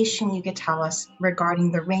information you could tell us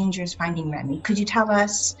regarding the Rangers finding Remy. Could you tell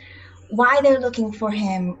us why they're looking for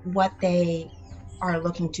him, what they are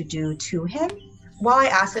looking to do to him? While I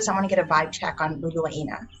ask this, I want to get a vibe check on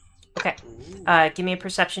Luluaina. Okay. Give me a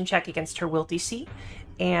perception check against her will DC.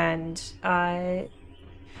 And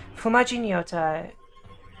Fumaji Nyota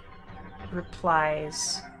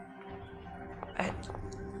replies,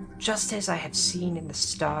 just as I have seen in the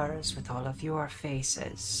stars with all of your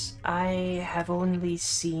faces, I have only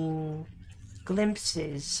seen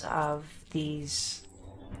glimpses of these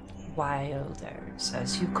wilders,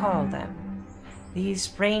 as you call them.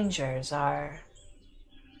 These rangers are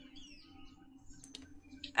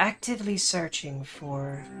actively searching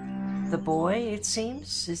for the boy, it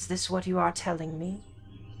seems. Is this what you are telling me?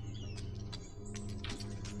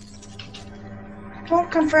 I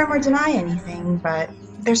won't confirm or deny anything, but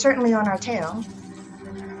they're certainly on our tail.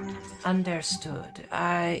 Understood.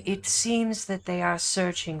 It seems that they are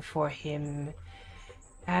searching for him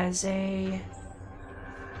as a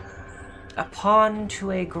pawn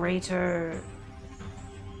to a greater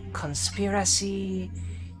conspiracy.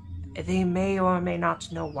 They may or may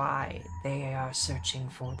not know why they are searching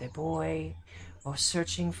for the boy or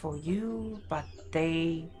searching for you, but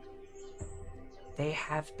they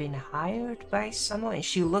have been hired by someone. And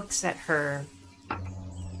she looks at her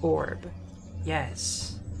orb.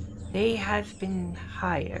 Yes, they have been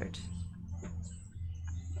hired.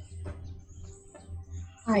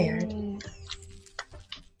 Hired.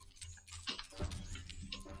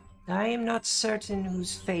 I am not certain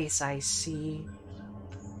whose face I see,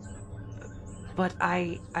 but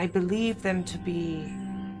I believe them to be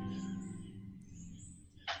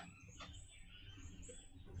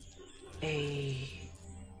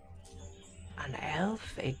an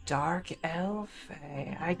elf, a dark elf.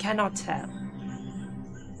 I cannot tell.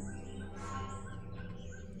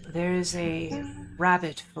 There is a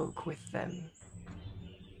rabbit folk with them.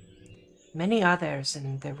 many others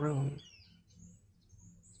in the room.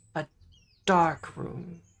 A dark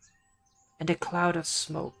room, and a cloud of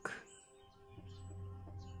smoke.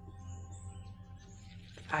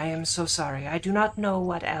 I am so sorry. I do not know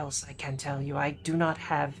what else I can tell you. I do not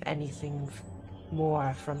have anything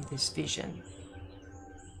more from this vision.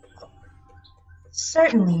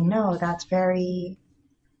 Certainly, no, that's a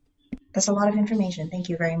lot of information. Thank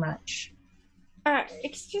you very much.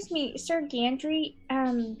 Excuse me, Sir Gandry,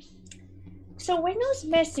 so when those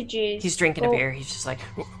messages... He's drinking a beer. He's just like,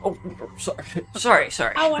 oh, sorry.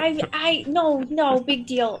 Oh, no, big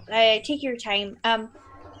deal. Take your time.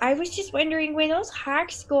 I was just wondering, when those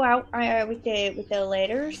hawks go out with the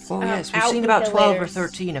letters... Oh, yes, we've seen about 12 or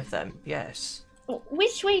 13 of them, yes.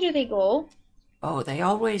 Which way do they go? Oh, they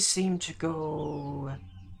always seem to go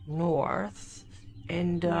north.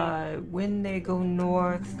 And when they go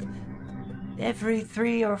north, every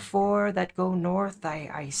 3 or 4 that go north,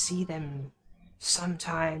 I see them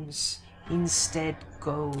sometimes instead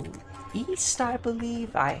go east, I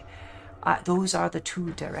believe. Those are the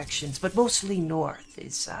 2 directions, but mostly north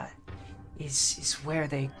is where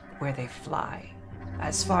they fly.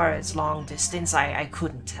 As far as long distance, I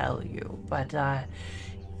couldn't tell you, but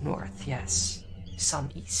north, yes, some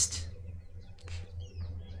east.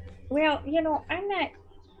 Well,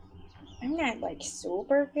 I'm not like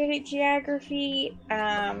super good at geography,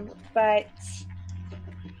 but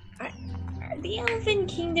the Elven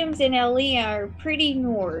Kingdoms in LA are pretty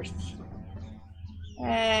north.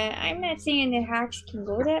 I'm not saying the hawks can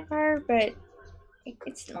go that far, but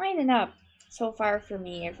it's lining up so far for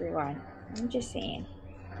me, everyone. I'm just saying.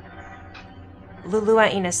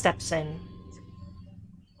 Luluaina steps in.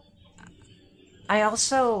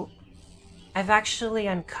 I've actually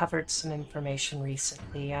uncovered some information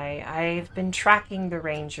recently. I've been tracking the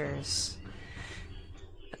Rangers.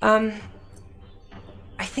 I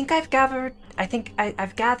think I've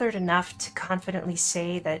gathered enough to confidently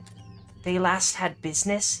say that they last had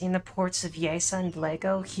business in the ports of Yesa and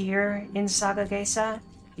Vlego here in Sagagesa.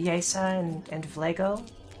 Yesa and Vlego.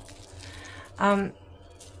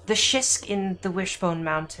 The Shisk in the Wishbone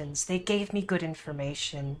Mountains, they gave me good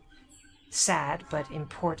information. Sad, but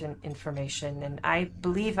important information, and I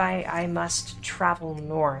believe I must travel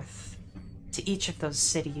north to each of those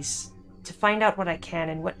cities to find out what I can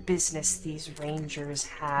and what business these rangers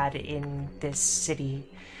had in this city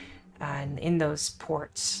and in those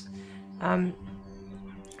ports.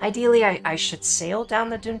 Ideally, I should sail down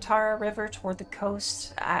the Duntara River toward the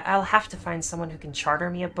coast. I'll have to find someone who can charter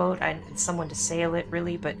me a boat and someone to sail it,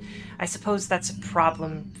 really, but I suppose that's a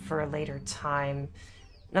problem for a later time.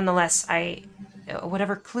 Nonetheless,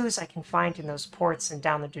 whatever clues I can find in those ports and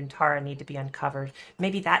down the Duntara need to be uncovered.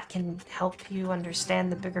 Maybe that can help you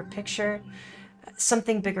understand the bigger picture.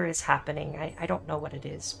 Something bigger is happening. I don't know what it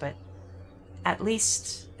is, but at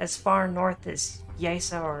least as far north as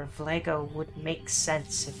Yesa or Vlego would make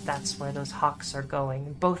sense if that's where those hawks are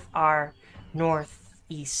going. Both are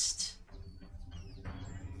northeast.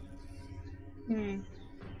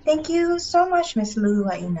 Thank you so much, Miss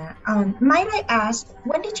Luluaina. Might I ask,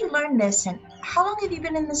 when did you learn this, and how long have you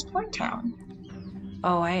been in this port town?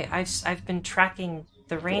 Oh, I've been tracking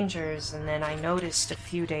the Rangers, and then I noticed a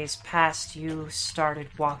few days past you started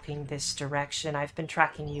walking this direction. I've been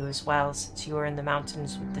tracking you as well since you were in the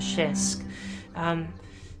mountains with the Shisk.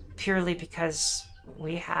 Purely because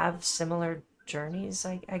we have similar journeys,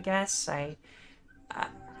 I guess. I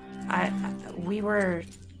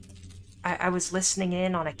was listening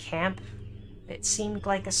in on a camp. It seemed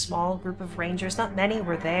like a small group of rangers. Not many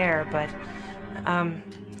were there, but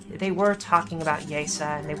they were talking about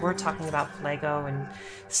Yesa, and they were talking about Vlego, and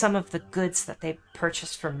some of the goods that they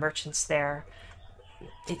purchased from merchants there.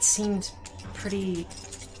 It seemed pretty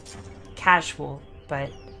casual,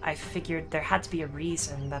 but I figured there had to be a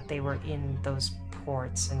reason that they were in those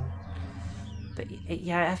ports, but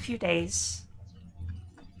yeah, a few days.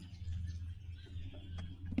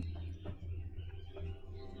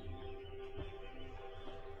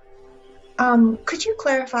 Could you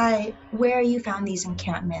clarify where you found these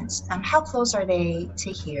encampments? How close are they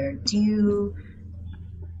to here?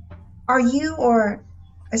 Are you, or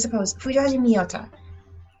I suppose Fujaji Miyota,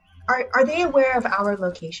 are they aware of our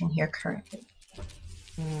location here currently?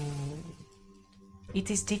 It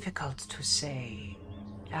is difficult to say.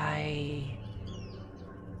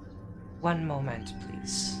 One moment,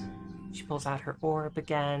 please. She pulls out her orb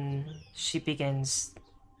again. She begins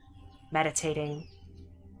meditating.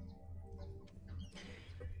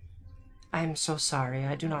 I am so sorry.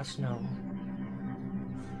 I do not know.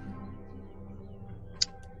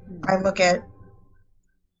 I look at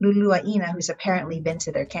Luluaina, who's apparently been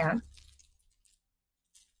to their camp.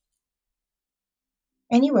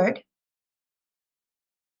 Any word?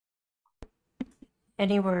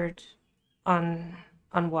 Any word on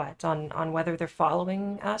what? On whether they're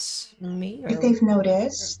following us, me, or If they've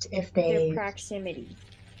noticed, if Their they... proximity.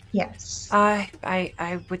 Yes.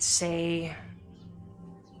 I would say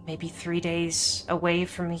maybe 3 days away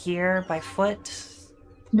from here by foot.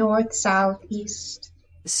 North, south, east.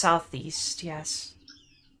 Southeast, yes.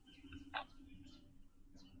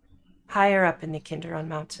 Higher up in the Kinderon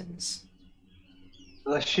Mountains.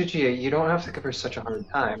 Shigia, you don't have to give her such a hard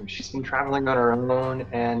time. She's been traveling on her own,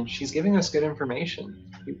 and she's giving us good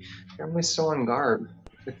information. You're always so on guard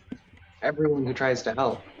with everyone who tries to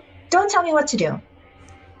help. Don't tell me what to do.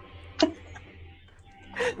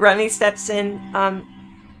 Remy steps in.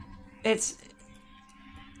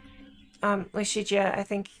 Lashija, I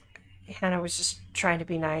think Hannah was just trying to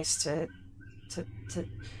be nice to...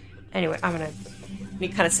 Anyway, he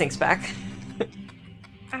kind of sinks back.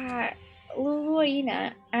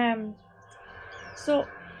 Luluina, so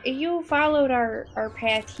you followed our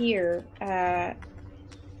path here.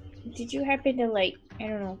 Did you happen to, like, I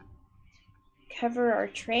don't know, cover our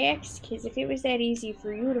tracks? Because if it was that easy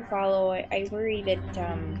for you to follow, I worry that,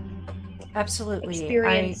 Absolutely.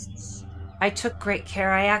 experienced... I took great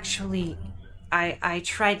care. I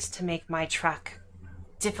tried to make my track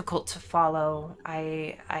difficult to follow.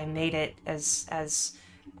 I made it as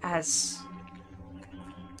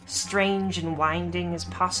strange and winding as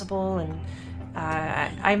possible, and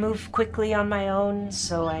I move quickly on my own,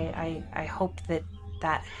 so I hope that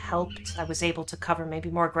helped. I was able to cover maybe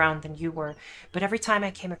more ground than you were, but every time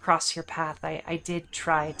I came across your path, I did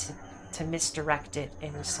try to misdirect it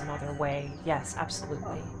in some other way. Yes,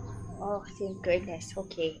 absolutely. Oh, thank goodness.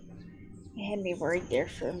 Okay. I had me worried there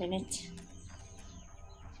for a minute.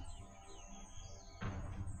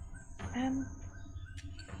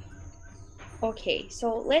 Okay,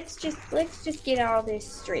 so let's just get all this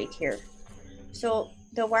straight here. So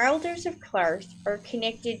the Wilders of Clarth are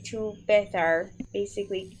connected to Bethar,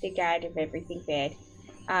 basically the god of everything bad.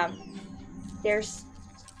 There's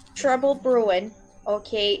trouble brewing,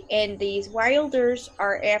 okay, and these Wilders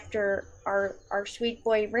are after our sweet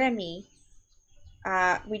boy Remy.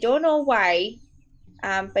 We don't know why,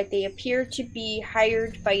 but they appear to be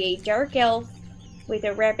hired by a dark elf with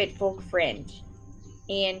a rabbit folk friend,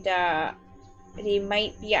 and they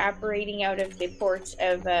might be operating out of the ports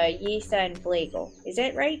of Yesa and Blago. Is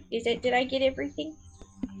that right? Did I get everything?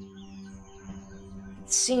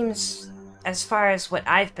 It seems, as far as what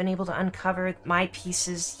I've been able to uncover, my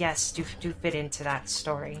pieces, yes, do fit into that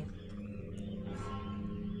story.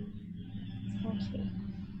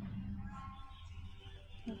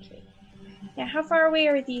 Okay. Now, how far away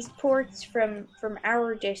are these ports from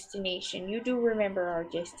our destination? You do remember our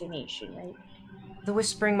destination, right? The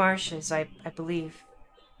Whispering Marshes, I believe.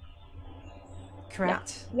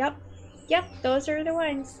 Correct? Yep, those are the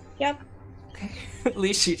ones. Yep. Okay.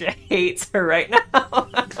 Lishija hates her right now.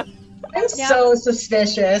 I'm so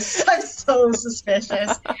suspicious. I'm so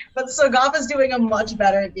suspicious. But Sogava's doing a much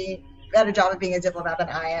better job of being a diplomat than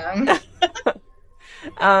I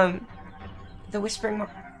am. The Whispering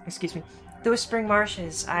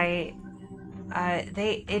Marshes,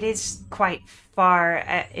 it is quite far.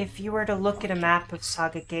 If you were to look at a map of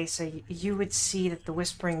Saga Gesa, you would see that the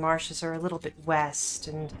Whispering Marshes are a little bit west,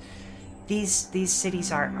 and these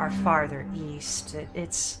cities are farther east.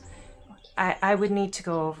 I would need to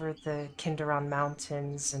go over the Kinderon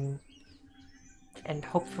Mountains and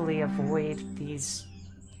hopefully avoid these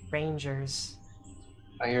rangers.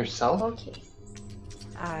 By yourself? Okay.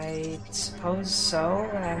 I suppose so.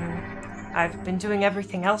 I've been doing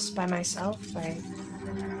everything else by myself.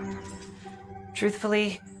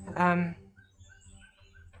 Truthfully, I'm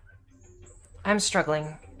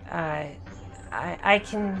struggling. I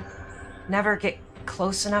can never get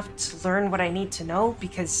close enough to learn what I need to know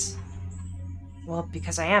because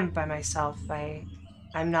I am by myself.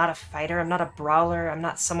 I'm not a fighter, I'm not a brawler, I'm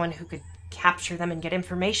not someone who could capture them and get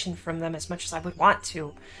information from them as much as I would want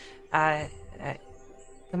to.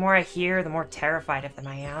 The more I hear, the more terrified of them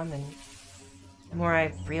I am, and the more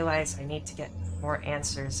I realize I need to get more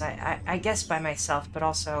answers. I guess by myself, but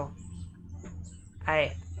also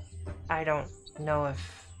I don't know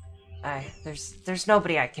if there's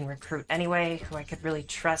nobody I can recruit anyway who I could really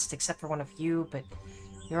trust except for one of you, but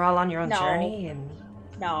you're all on your own journey, and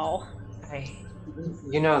no.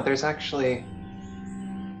 There's actually...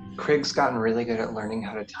 Krieg's gotten really good at learning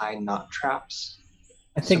how to tie knot traps.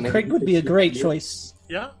 I think Krieg would be a great choice.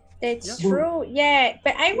 Yeah. That's true. Yeah,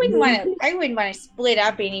 but I wouldn't want to split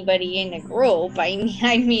up anybody in a group. I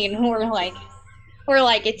mean, we're like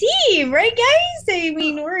a team, right, guys? I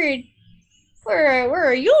mean,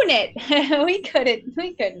 we're a unit. we couldn't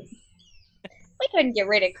get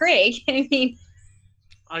rid of Craig. I mean,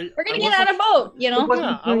 we're gonna get on a boat, you know.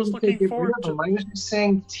 Yeah, I was looking forward to. I was just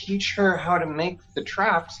saying, teach her how to make the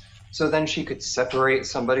traps, so then she could separate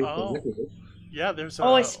somebody from the group. Yeah, there's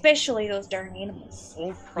especially those darn animals.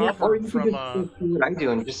 Old proverb from do what I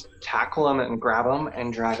do and just tackle them and grab them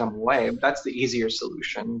and drag them away. That's the easier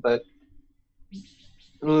solution. But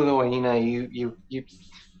Luina,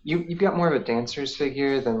 you've got more of a dancer's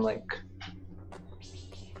figure than like.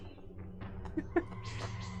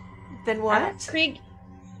 Then what? Craig.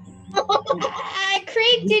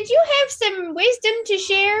 Craig, did you have some wisdom to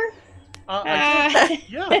share? I did.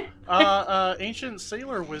 Yeah. Ancient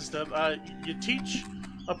sailor wisdom. You teach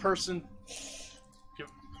a person.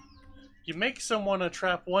 You make someone a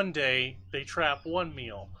trap one day, they trap one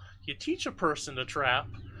meal. You teach a person to trap,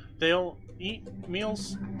 they'll eat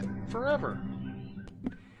meals forever.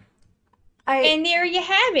 And there you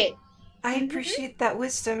have it. I appreciate that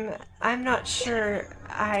wisdom. I'm not sure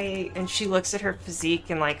and she looks at her physique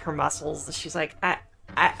and like her muscles. She's like,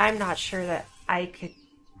 I'm not sure that I could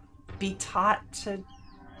be taught to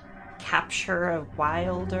capture a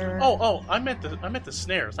wilder. I meant the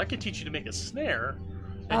snares. I could teach you to make a snare.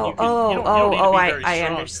 I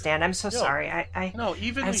understand. I'm so sorry. No,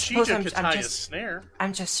 even Nishija could tie a snare.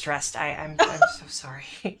 I'm just stressed. I'm so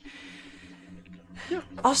sorry. Yeah,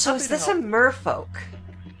 also, is this a merfolk?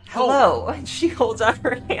 Hello. And she holds out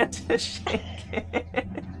her hand to shake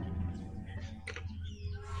it.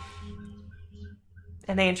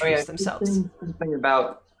 And they introduce themselves. Something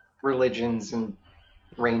about religions and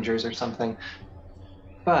rangers or something.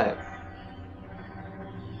 But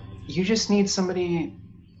you just need somebody.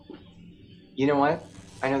 You know what?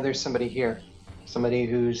 I know there's somebody here. Somebody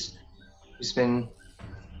who's been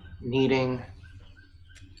needing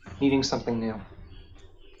something new.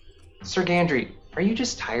 Sir Gandry, are you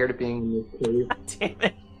just tired of being in this cave? Damn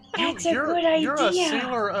it. That's a good idea. You're a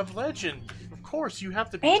sailor of legend. Of course, you have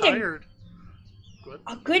to be tired.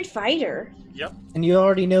 A good fighter. Yep. And you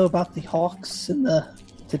already know about the hawks and the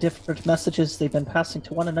different messages they've been passing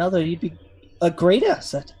to one another. You'd be a great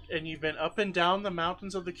asset. And you've been up and down the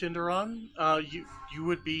mountains of the Kinderon. You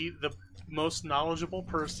would be the most knowledgeable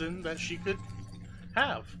person that she could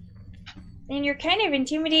have. And you're kind of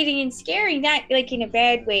intimidating and scary, not like in a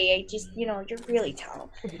bad way. I just, you're really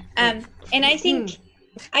tall. And I think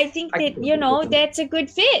that, that's a good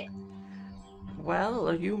fit.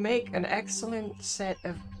 Well, you make an excellent set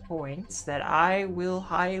of points that I will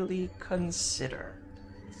highly consider.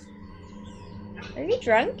 Are you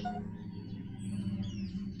drunk?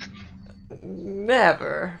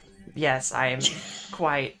 Never. Yes, I am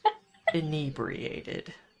quite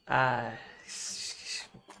inebriated.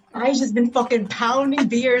 I've just been fucking pounding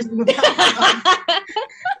beers in the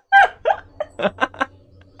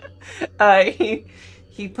background.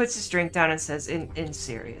 He puts his drink down and says, in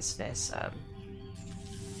seriousness,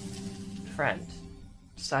 friend,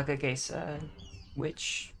 Saga Gesa,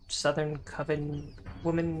 witch, Southern Coven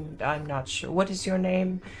woman, I'm not sure. What is your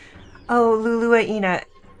name? Oh, Luluina.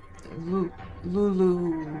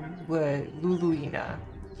 Luluina.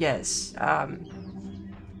 Yes,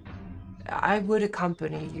 I would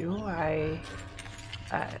accompany you.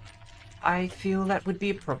 I feel that would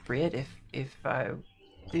be appropriate if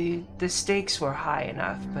the stakes were high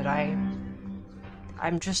enough, but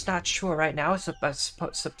I'm just not sure right now. So,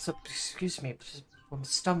 excuse me, I'm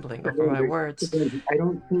stumbling over my words. I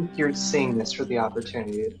don't think you're seeing this for the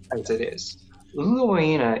opportunity as it is.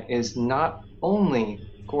 Luluina is not only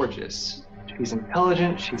gorgeous, she's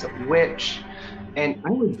intelligent, she's a witch, and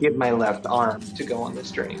I would give my left arm to go on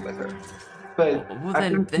this journey with her. But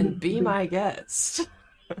well, then be my guest.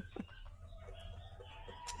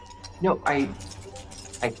 No, I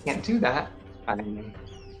can't do that. I'm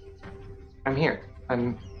here.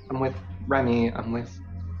 I'm with Remy. I'm with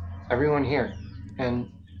everyone here, and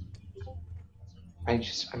I'm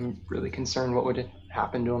really concerned what would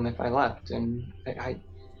happen to him if I left, and I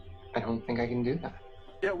don't think I can do that.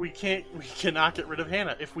 Yeah, we cannot get rid of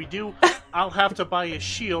Hannah. If we do, I'll have to buy a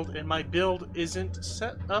shield, and my build isn't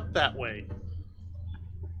set up that way.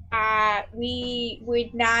 We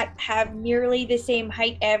would not have nearly the same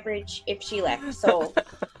height average if she left, so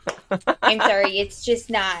I'm sorry, it's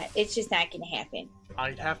just not gonna happen.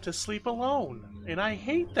 I'd have to sleep alone, and I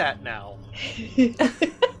hate that now.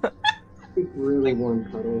 Really warm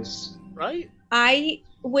cuddles. Right? I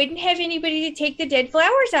wouldn't have anybody to take the dead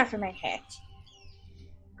flowers off of my hat.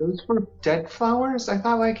 Those were dead flowers? I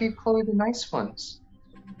thought I gave Chloe the nice ones.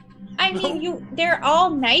 I mean, they're all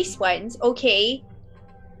nice ones, okay?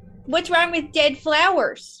 What's wrong with dead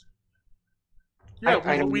flowers?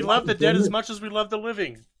 Yeah, we love the dead as much as we love the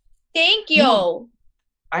living. Thank you.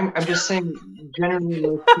 I'm just saying, generally,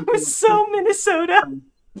 most That people- was so Minnesota.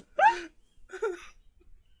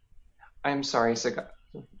 I'm sorry, Saga.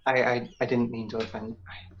 I didn't mean to offend.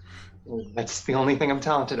 That's the only thing I'm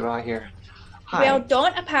talented about here. Hi. Well,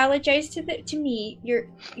 don't apologize to me.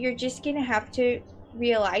 You're just gonna have to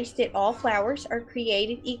realize that all flowers are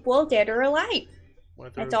created equal, dead or alive.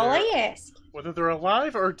 That's all I ask. Whether they're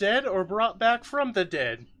alive or dead or brought back from the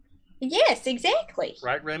dead. Yes, exactly.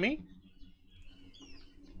 Right, Remy?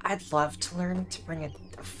 I'd love to learn to bring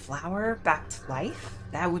a flower back to life.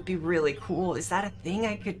 That would be really cool. Is that a thing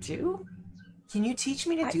I could do? Can you teach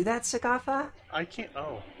me to do that, Sagafa? I can't.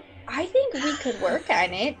 Oh. I think we could work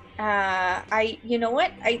on it. You know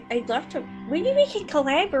what? I'd love to. Maybe we can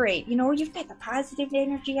collaborate. You know, you've got the positive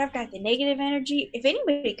energy, I've got the negative energy. If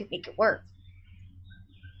anybody could make it work.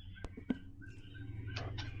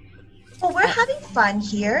 Well, we're having fun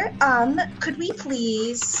here. Could we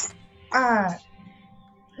please,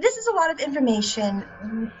 this is a lot of information.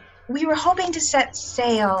 We were hoping to set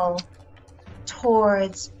sail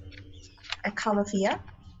towards Ecolofia.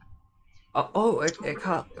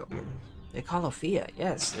 Ecolofia,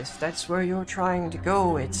 yes. If that's where you're trying to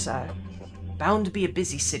go, it's bound to be a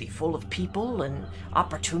busy city full of people and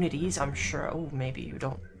opportunities, I'm sure. Oh, maybe you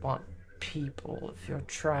don't want people if you're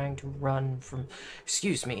trying to run from...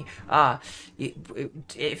 Excuse me.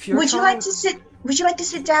 If you're Would you like to sit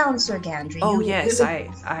down, Sir Gandry? Oh, yes,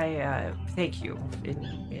 I thank you.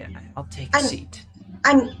 Yeah, I'll take a seat.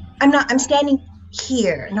 I'm standing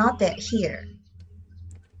here, not there, here.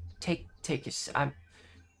 Take your...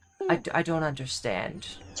 I don't understand.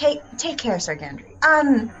 Take care, Sir Gandry.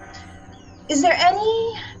 Is there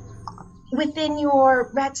any within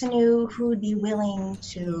your retinue who would be willing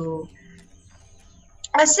to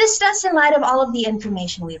assist us in light of all of the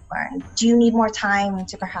information we've learned? Do you need more time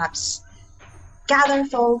to perhaps gather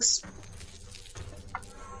folks?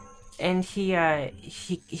 And he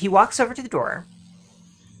walks over to the door.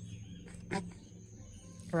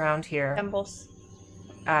 Around here. Symbols.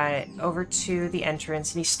 Over to the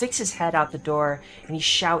entrance, and he sticks his head out the door, and he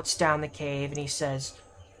shouts down the cave, and he says,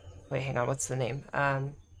 wait, hang on, what's the name?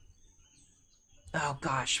 Oh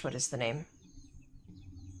gosh, what is the name?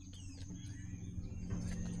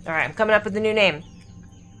 Alright, I'm coming up with a new name.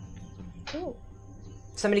 Ooh.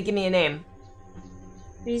 Somebody give me a name.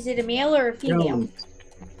 Is it a male or a female?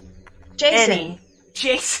 Jason. Annie.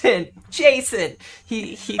 Jason!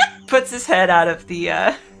 He puts his head out of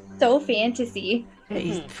the, So fantasy.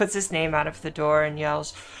 He puts his name out of the door and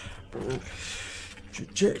yells,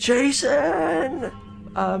 Jason!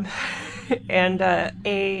 And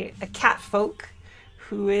a cat folk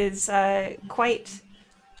who is quite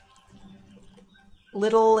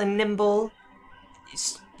little and nimble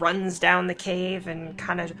runs down the cave and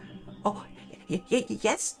kind of,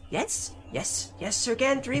 yes, Sir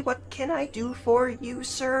Gandry, what can I do for you,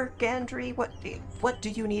 Sir Gandry? What do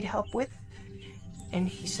you need help with? And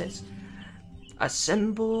he says,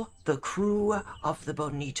 assemble the crew of the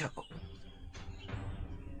Bonito.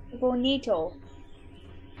 Bonito.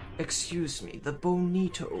 Excuse me, the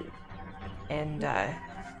Bonito. And,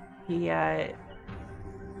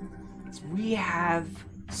 we have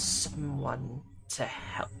someone to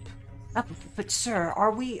help. But sir,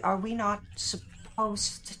 are we not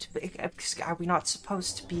supposed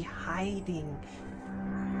to be hiding?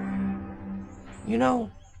 You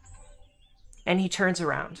know? And he turns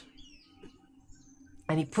around.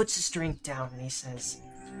 And he puts his drink down and he says...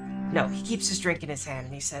 No, he keeps his drink in his hand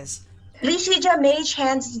and he says... Lishija mage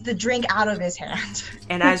hands the drink out of his hand.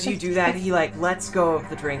 And as you do that, he, lets go of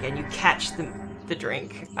the drink and you catch the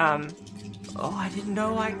drink. I didn't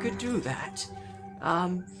know I could do that.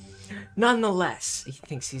 Nonetheless, he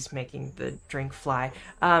thinks he's making the drink fly.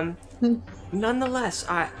 Nonetheless,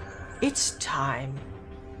 it's time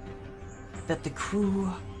that the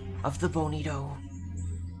crew of the Bonito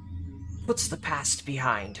puts the past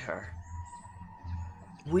behind her.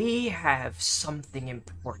 We have something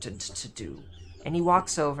important to do. And he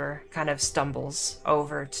walks over, kind of stumbles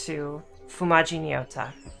over to Fumaji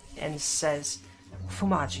Nyota and says,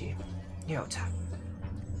 Fumaji Nyota,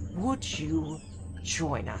 would you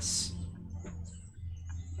join us?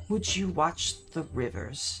 Would you watch the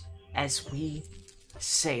rivers as we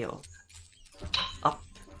sail up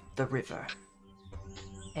the river?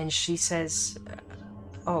 And she says,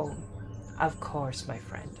 oh, of course, my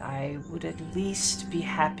friend. I would at least be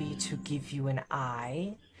happy to give you an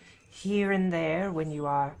eye here and there when you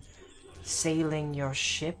are sailing your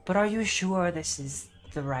ship. But are you sure this is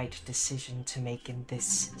the right decision to make in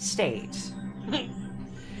this state?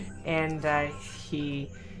 And he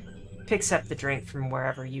picks up the drink from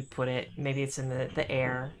wherever you put it. Maybe it's in the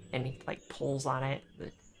air, and he like pulls on it.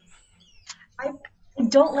 I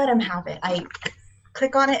don't let him have it. I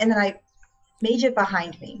click on it and then I mage it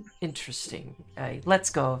behind me. Interesting. Let's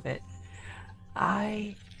go of it.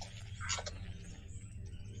 I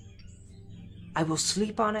will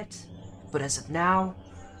sleep on it, but as of now,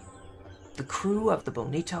 the crew of the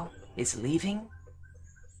Bonito is leaving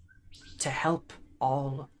to help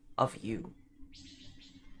all of you.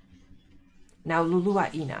 Now,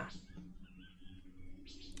 Luluaina.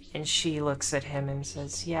 And she looks at him and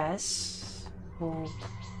says, yes, well,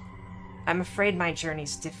 I'm afraid my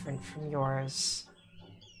journey's different from yours.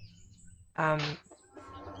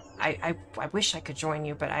 I wish I could join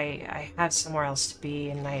you, but I have somewhere else to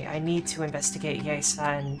be, and I need to investigate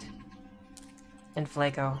Yesa and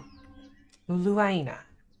Flago. Luluaina.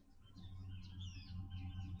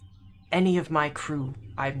 Any of my crew,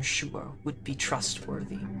 I'm sure, would be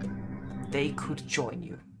trustworthy. They could join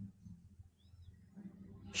you.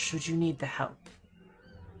 Should you need the help.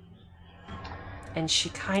 And she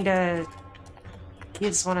kinda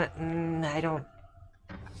gives one a, I don't...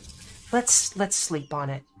 Let's sleep on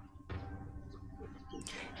it.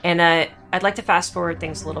 And I'd like to fast forward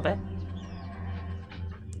things a little bit.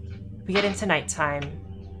 We get into nighttime.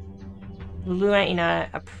 Luluaina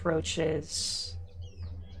approaches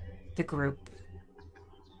the group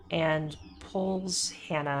and pulls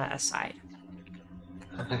Hannah aside.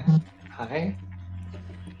 Hi.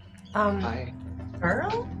 Hi.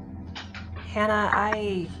 Earl?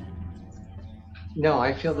 Hannah, No,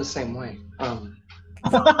 I feel the same way.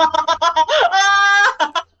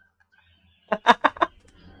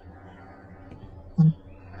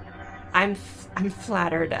 I'm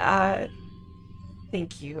flattered.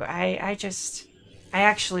 Thank you. I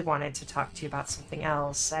actually wanted to talk to you about something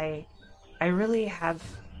else. I really have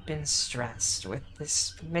been stressed with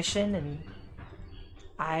this mission, and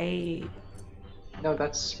No,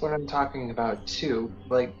 that's what I'm talking about too.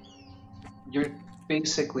 Like, you're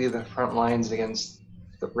basically the front lines against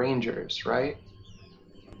the Rangers, right?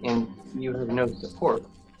 And you have no support.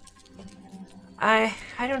 I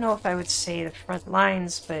don't know if I would say the front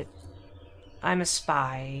lines, but I'm a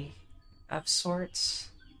spy of sorts.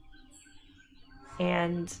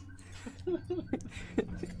 And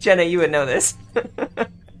Jenna, you would know this.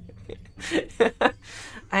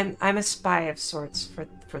 I'm a spy of sorts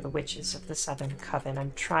for the witches of the Southern Coven.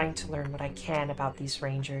 I'm trying to learn what I can about these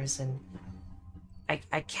rangers, and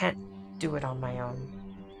I can't do it on my own.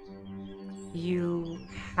 You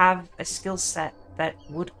have a skill set that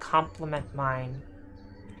would complement mine.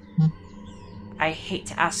 I hate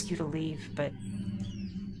to ask you to leave, but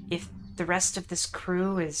if the rest of this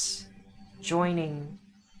crew is joining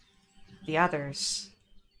the others,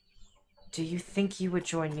 do you think you would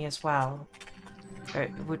join me as well? Or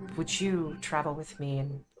would you travel with me,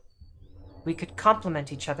 and we could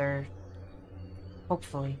complement each other,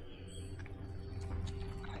 hopefully?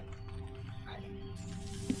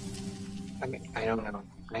 I mean, I don't know.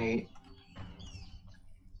 I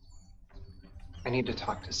need to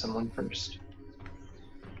talk to someone first.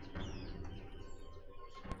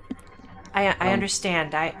 I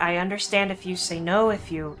understand. I understand if you say no, if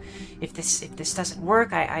this doesn't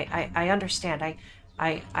work. I understand.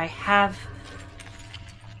 I have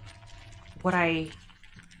what I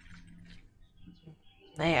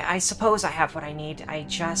suppose I have what I need. I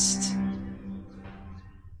just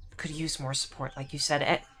could use more support, like you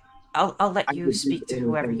said. I'll let you speak to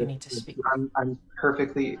whoever you need to speak. I'm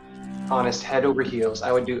perfectly honest, head over heels.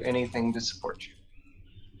 I would do anything to support you.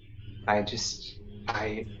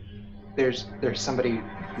 There's somebody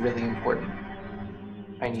really important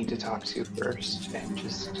I need to talk to first, and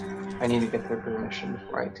I need to get their permission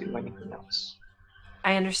before I do anything else.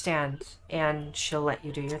 I understand, and she'll let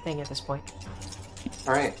you do your thing at this point.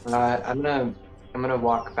 All right, I'm gonna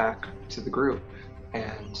walk back to the group,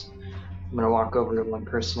 and I'm gonna walk over to one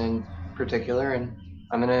person in particular, and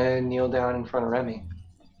I'm gonna kneel down in front of Remy.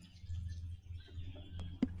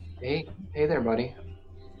 Hey there, buddy.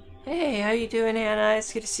 Hey, how you doing, Hannah?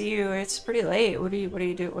 It's good to see you. It's pretty late. What are you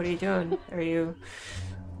doing? What are you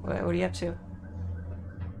up to?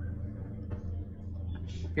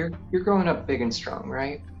 You're growing up big and strong,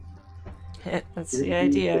 right? That's the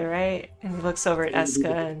idea, right? And he looks over at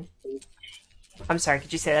Eska and... I'm sorry,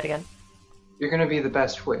 could you say that again? You're gonna be the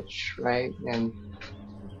best witch, right? And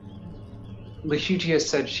Lishigia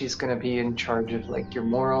said she's gonna be in charge of like your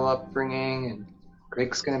moral upbringing, and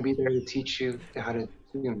Greg's gonna be there to teach you how to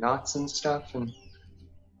do knots and stuff, and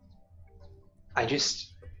I just...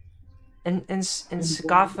 And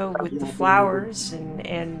Sagafa with the flowers, and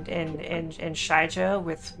Shaija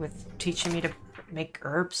with teaching me to make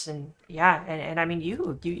herbs, and yeah, and I mean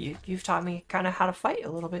you've taught me kind of how to fight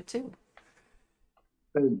a little bit too.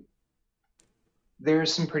 But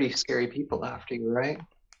there's some pretty scary people after you, right?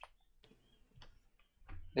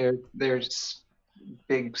 There's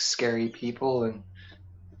big scary people, and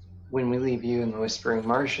when we leave you in the Whispering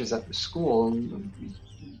Marshes at the school,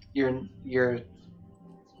 you're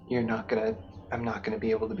not gonna. I'm not gonna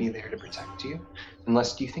be able to be there to protect you,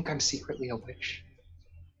 unless do you think I'm secretly a witch?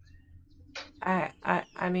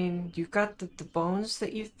 I mean, you've got the bones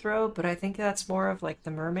that you throw, but I think that's more of like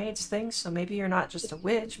the mermaids thing. So maybe you're not just a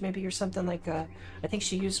witch. Maybe you're something like a. I think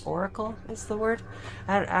she used oracle is the word.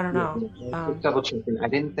 I don't know. Just double checking. I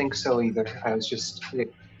didn't think so either. I was just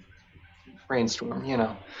brainstorm, you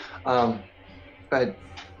know. But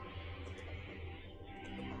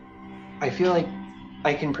I feel like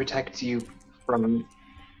I can protect you from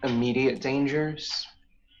immediate dangers,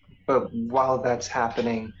 but while that's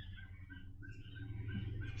happening,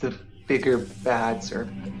 the bigger bads are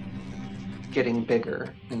getting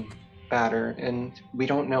bigger and badder, and we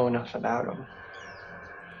don't know enough about them.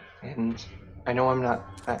 And I know I'm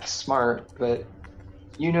not that smart, but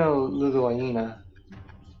you know Luluaina,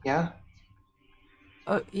 yeah?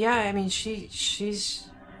 Oh yeah, I mean she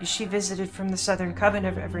visited from the Southern Coven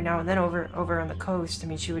every now and then over on the coast. I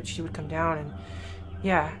mean she would come down and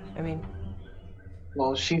yeah, I mean.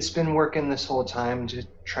 Well, she's been working this whole time to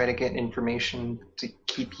try to get information to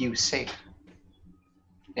keep you safe.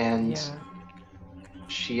 And Yeah.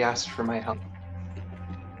 she asked for my help.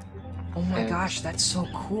 Oh my And- gosh, that's so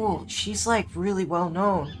cool. She's like really well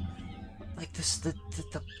known. Like the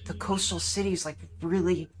coastal cities, like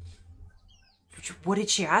really. What did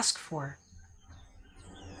she ask for?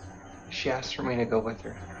 She asked for me to go with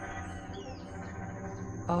her.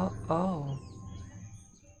 Oh.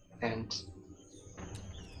 And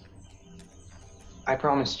I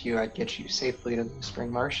promised you I'd get you safely to the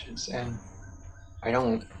Spring Marshes, and I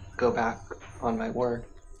don't go back on my word.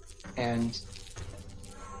 And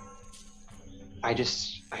I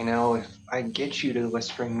know if I get you to the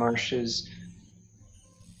Whispering Marshes,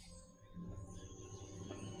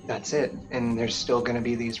 that's it. And there's still going to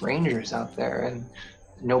be these rangers out there, and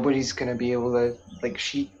nobody's going to be able to, like,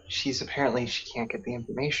 she's apparently, she can't get the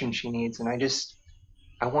information she needs, and I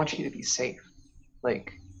want you to be safe.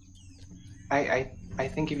 Like, I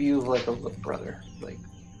think of you like a little brother, like,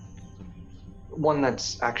 one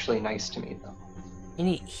that's actually nice to me, though. And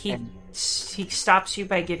he stops you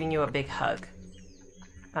by giving you a big hug.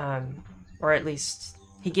 Or at least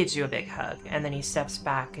he gives you a big hug, and then he steps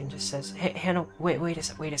back and just says, "Hey, Hannah, wait a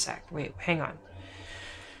sec, hang on.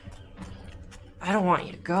 I don't want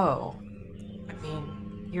you to go. I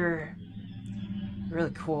mean, you're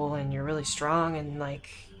really cool and you're really strong and like,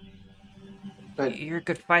 But you're a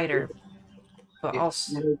good fighter. But if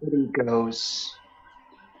also, nobody goes,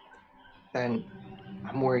 then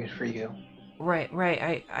I'm worried for you.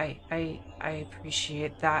 right. I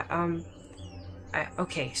appreciate that.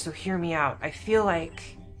 Okay, so hear me out. I feel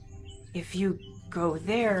like if you go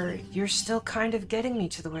there, you're still kind of getting me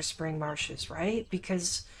to the Whispering Marshes, right?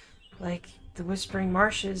 Because, like, the Whispering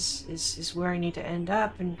Marshes is where I need to end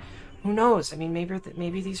up, and who knows? I mean,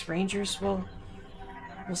 maybe these rangers will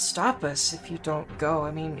stop us if you don't go.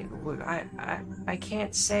 I mean, I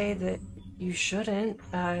can't say that you shouldn't.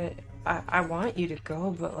 I want you to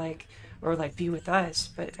go, but or be with us.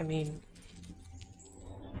 But I mean,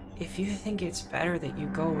 if you think it's better that you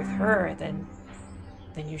go with her, then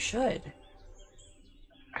you should.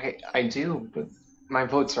 I do, but my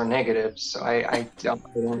votes are negative, so I don't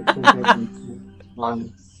think I can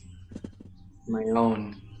on my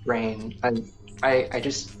own brain. I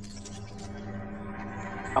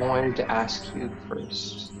wanted to ask you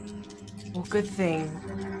first. Well, good thing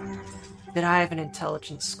that I have an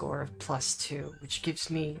intelligence score of +2, which gives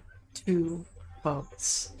me 2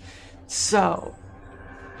 votes. So,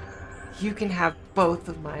 you can have both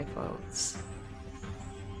of my votes.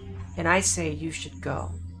 And I say you should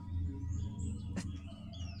go.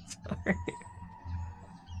 Sorry.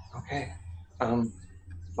 Okay. Well,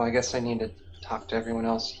 I guess I need to talk to everyone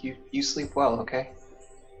else. You sleep well, okay?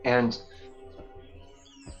 And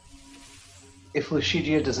if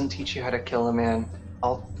Lucidia doesn't teach you how to kill a man,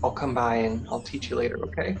 I'll come by and I'll teach you later,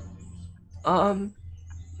 okay? Good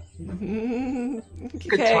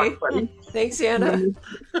Okay. talk, buddy. Thanks, Anna.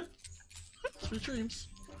 Sweet dreams.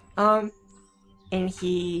 And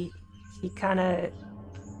he kind of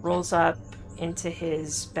rolls up into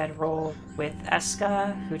his bedroll with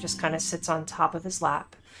Eska, who just kind of sits on top of his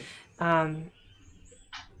lap. And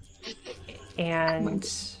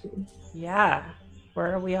yeah,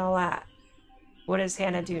 where are we all at? What does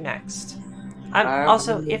Hannah do next?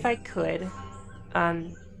 Also, if I could,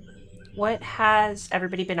 What has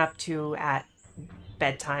everybody been up to at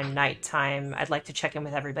bedtime, nighttime? I'd like to check in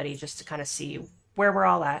with everybody just to kind of see where we're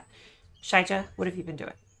all at. Shaija, what have you been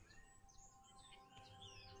doing?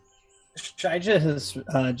 Shaija has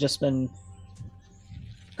just been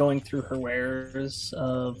going through her wares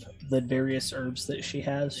of the various herbs that she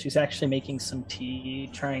has. She's actually making some tea,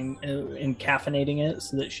 trying and caffeinating it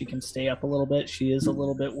so that she can stay up a little bit. She is a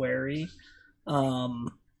little bit wary.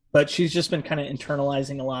 But she's just been kind of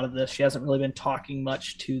internalizing a lot of this. She hasn't really been talking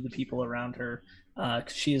much to the people around her.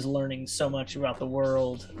 She is learning so much about the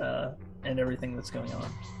world and everything that's going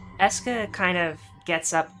on. Eska kind of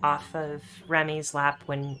gets up off of Remy's lap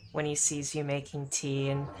when he sees you making tea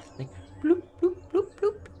and like bloop bloop bloop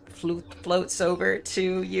bloop floats over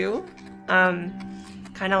to you,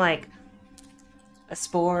 kind of like a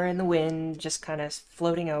spore in the wind, just kind of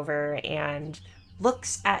floating over, and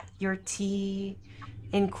looks at your tea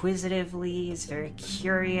inquisitively. Is very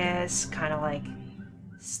curious, kind of like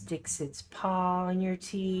sticks its paw in your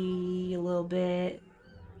tea a little bit,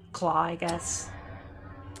 claw, I guess.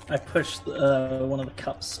 I pushed one of the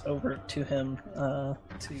cups over to him to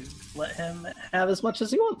let him have as much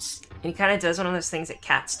as he wants. And he kind of does one of those things that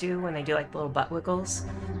cats do when they do like little butt wiggles,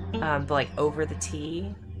 but like over the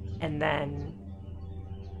tea, and then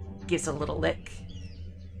gives a little lick,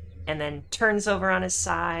 and then turns over on his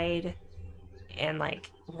side and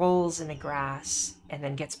like rolls in the grass, and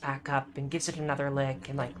then gets back up and gives it another lick,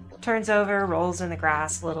 and like turns over, rolls in the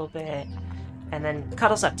grass a little bit, and then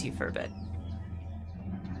cuddles up to you for a bit.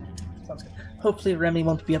 Sounds good. Hopefully Remy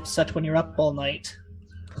won't be upset when you're up all night.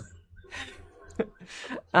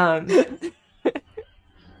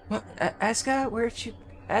 Eska, where'd you...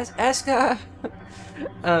 Eska!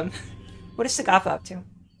 What is Sagafa up to?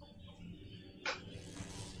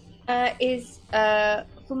 Is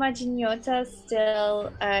Fumajinyota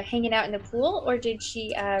still hanging out in the pool, or did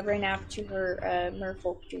she run off to her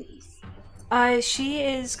merfolk duties? She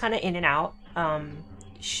is kind of in and out.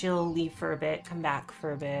 She'll leave for a bit, come back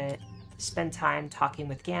for a bit, spend time talking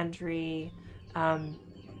with Gandry,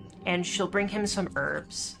 and she'll bring him some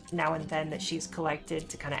herbs now and then that she's collected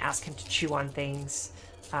to kind of ask him to chew on things,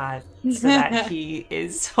 so that he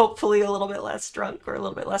is hopefully a little bit less drunk or a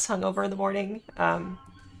little bit less hungover in the morning.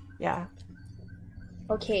 Yeah.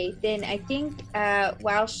 Okay, then I think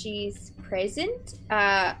while she's present,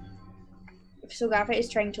 Sagafa is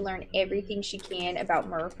trying to learn everything she can about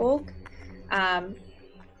merfolk,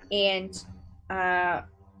 and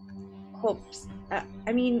hopes.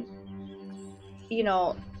 I mean, you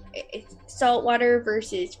know, it's saltwater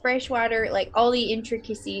versus freshwater, like all the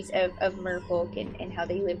intricacies of merfolk and how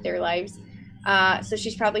they live their lives. So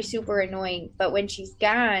she's probably super annoying, but when she's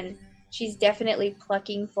gone, she's definitely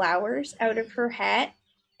plucking flowers out of her hat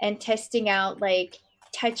and testing out like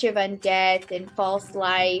touch of undeath and false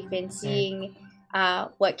life and seeing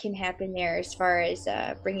what can happen there as far as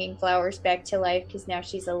bringing flowers back to life, because now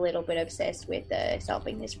she's a little bit obsessed with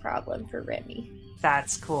solving this problem for Remy.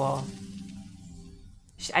 That's cool.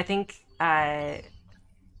 I think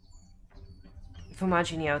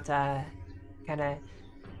Fumajinyota kind of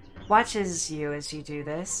watches you as you do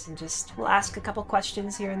this and just will ask a couple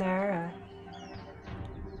questions here and there.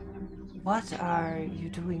 What are you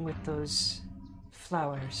doing with those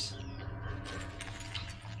flowers?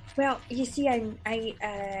 Well, you see, I'm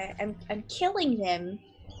killing them,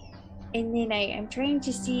 and then I'm trying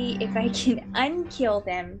to see if I can unkill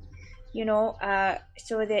them. You know,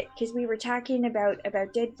 so that, because we were talking about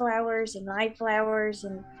dead flowers and live flowers,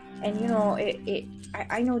 and you know,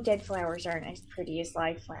 I know dead flowers aren't as pretty as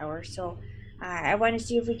live flowers, so I want to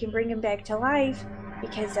see if we can bring them back to life,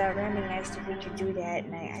 because Remy asked if we could do that,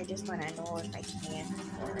 and I just want to know if I can.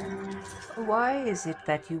 Why is it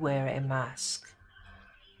that you wear a mask?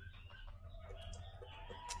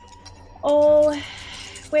 Oh,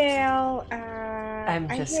 well, I'm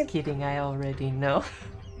just kidding, I already know.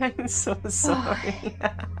 I'm so sorry.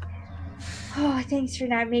 Oh, thanks for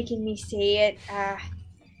not making me say it.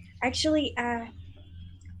 Actually,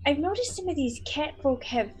 I've noticed some of these cat folk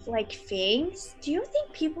have, like, fangs. Do you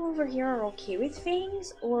think people over here are okay with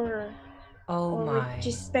fangs, or my.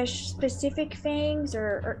 Just specific fangs,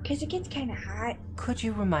 or because it gets kind of hot? Could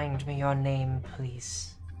you remind me your name,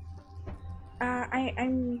 please?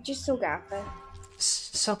 I'm just Sagafa.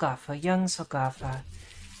 Sagafa, young Sagafa.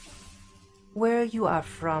 Where you are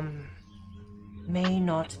from may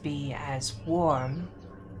not be as warm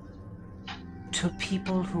to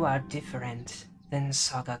people who are different than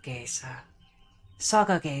Sagagesa.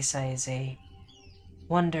 Sagagesa is a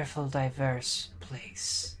wonderful, diverse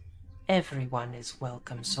place. Everyone is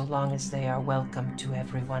welcome so long as they are welcome to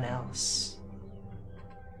everyone else.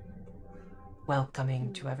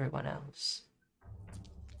 welcoming to everyone else.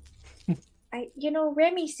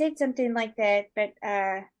 Remy said something like that, but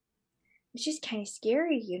it's just kind of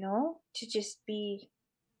scary, to just be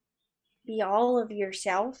all of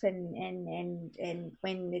yourself, and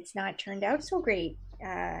when it's not turned out so great.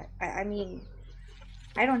 I mean,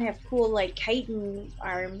 I don't have cool like chitin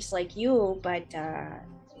arms like you, but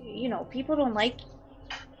people don't like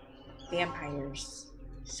vampires.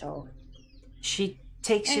 So she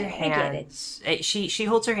takes your hand. I get it. She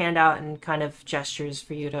holds her hand out and kind of gestures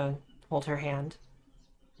for you to hold her hand.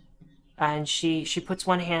 And she puts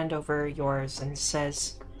one hand over yours and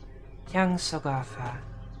says, "Young Sogafa,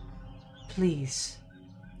 please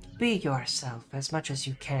be yourself as much as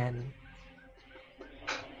you can."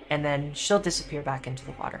 And then she'll disappear back into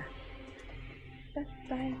the water.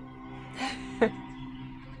 Bye.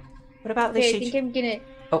 What about Okay, Lishi? I think I'm gonna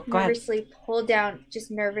nervously pull down,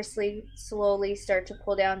 just nervously, slowly start to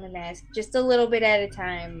pull down the mask, just a little bit at a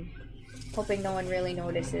time, hoping no one really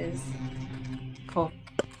notices. Cool.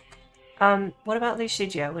 What about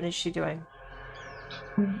Lucigia? What is she doing?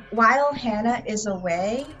 While Hannah is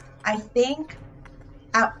away, I think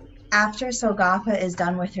after Sogafa is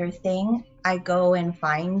done with her thing, I go and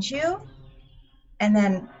find you, and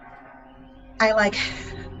then I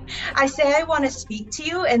say I want to speak to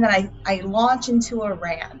you, and then I launch into a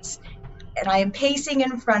rant, and I am pacing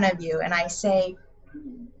in front of you, and I say,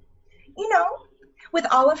 with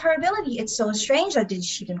all of her ability, it's so strange that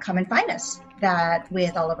she didn't come and find us. That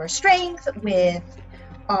with all of her strength, with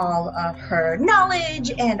all of her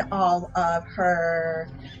knowledge, and all of her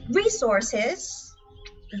resources,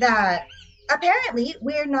 that apparently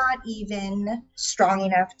we're not even strong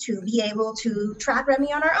enough to be able to track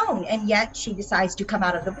Remy on our own. And yet she decides to come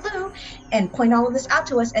out of the blue and point all of this out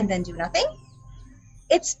to us and then do nothing.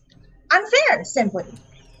 It's unfair, simply.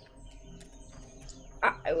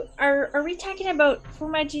 Are we talking about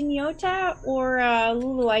Fumajiniota or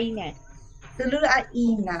Luluaina?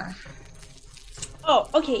 Luluaina. Oh,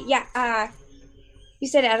 okay, yeah. You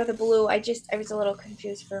said out of the blue. I was a little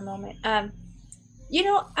confused for a moment.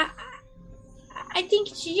 I think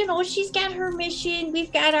she's got her mission.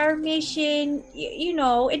 We've got our mission.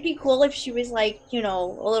 It'd be cool if she was a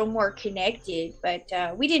little more connected. But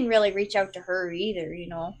we didn't really reach out to her either.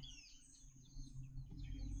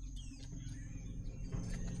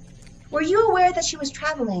 Were you aware that she was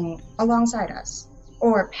traveling alongside us?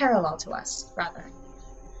 Or parallel to us, rather?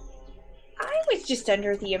 I was just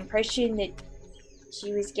under the impression that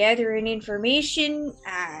she was gathering information.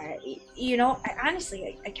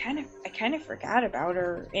 Honestly, I kind of forgot about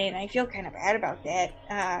her, and I feel kind of bad about that.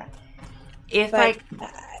 If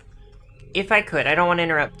I could, I don't want to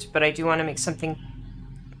interrupt, but I do want to make something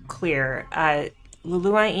clear.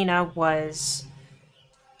 Luluaina was,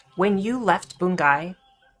 when you left Bungai,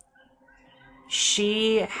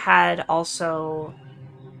 she had also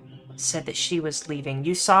said that she was leaving.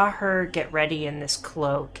 You saw her get ready in this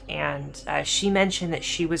cloak, and she mentioned that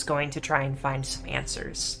she was going to try and find some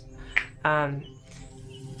answers.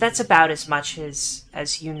 That's about as much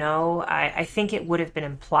as you know. I think it would have been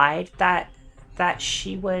implied that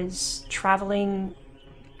she was traveling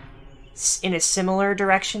in a similar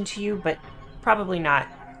direction to you, but probably not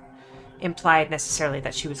implied necessarily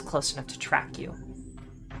that she was close enough to track you.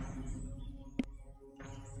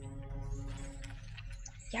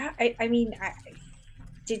 Yeah, I mean,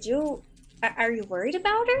 are you worried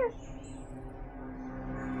about her?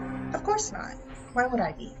 Of course not. Why would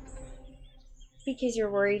I be? Because you're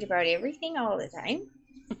worried about everything all the time?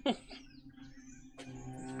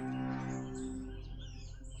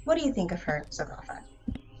 What do you think of her, Sogafa?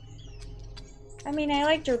 I mean, I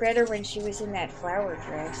liked her better when she was in that flower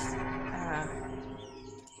dress.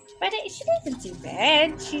 But she doesn't seem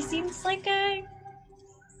bad. She seems like a...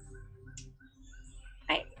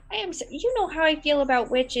 You know how I feel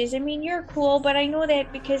about witches. I mean, you're cool, but I know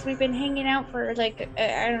that because we've been hanging out for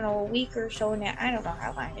a week or so now. I don't know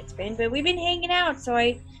how long it's been, but we've been hanging out. So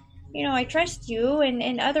I trust you,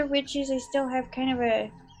 and other witches I still have kind of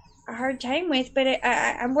a hard time with. But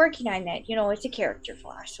I'm working on that. It's a character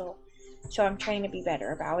flaw. So I'm trying to be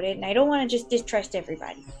better about it, and I don't want to just distrust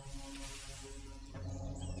everybody.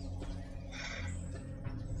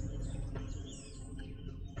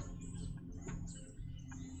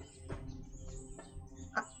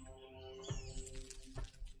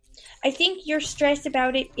 I think your stress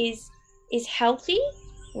about it is healthy.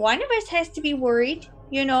 One of us has to be worried,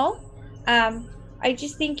 I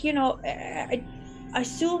just think,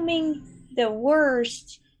 assuming the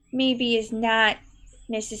worst maybe is not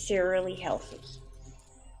necessarily healthy.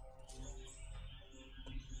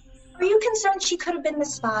 Are you concerned she could have been the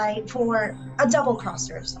spy for a double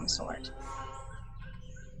crosser of some sort?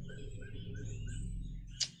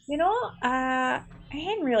 I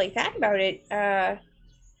hadn't really thought about it.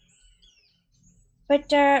 What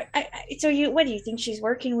do you think she's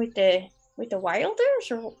working with the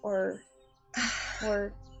Wilders or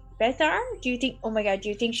Bethar? Do you think? Oh my God! Do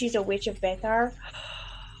you think she's a witch of Bethar?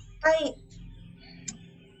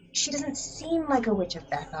 She doesn't seem like a witch of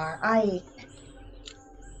Bethar.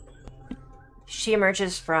 She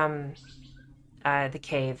emerges from the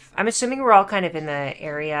cave. I'm assuming we're all kind of in the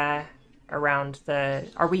area around the...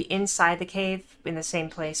 Are we inside the cave in the same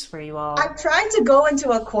place where you all... I'm trying to go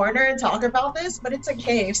into a corner and talk about this, but it's a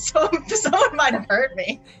cave, so someone might have heard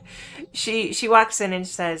me. She walks in and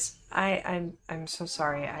says, I'm so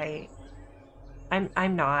sorry.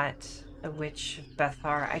 I'm not a witch of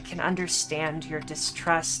Bethar. I can understand your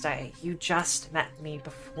distrust. You just met me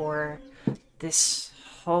before this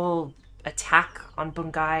whole attack on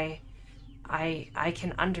Bungai. I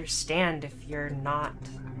can understand if you're not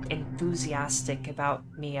enthusiastic about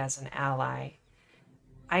me as an ally.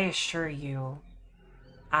 I assure you,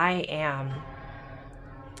 I am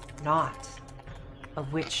not a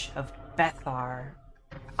witch of Bethar.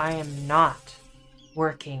 I am not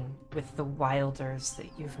working with the Wilders that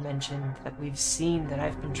you've mentioned, that we've seen, that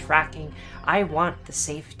I've been tracking. I want the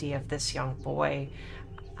safety of this young boy.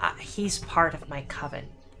 He's part of my coven.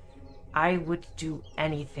 I would do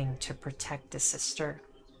anything to protect a sister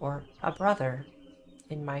or a brother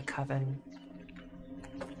in my coven.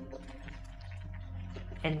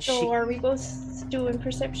 And so are we both doing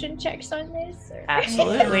perception checks on this? Or?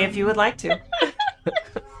 Absolutely, if you would like to. Gosh,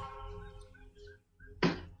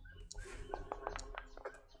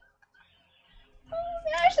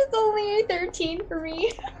 it's only a 13 for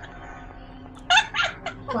me.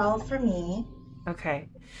 12 for me. Okay.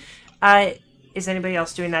 Is anybody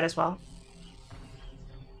else doing that as well?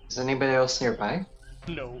 Is anybody else nearby?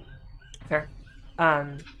 No. Fair.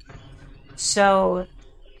 So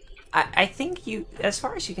I think you, as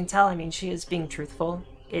far as you can tell, I mean, she is being truthful.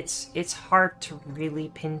 It's hard to really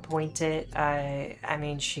pinpoint it. I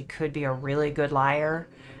mean, she could be a really good liar.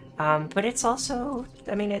 But it's also,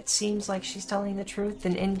 I mean, it seems like she's telling the truth,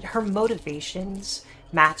 and her motivations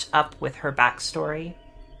match up with her backstory,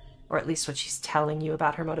 or at least what she's telling you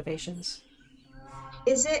about her motivations.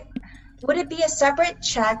 Would it be a separate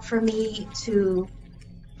check for me to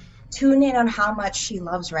tune in on how much she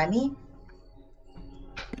loves Remy?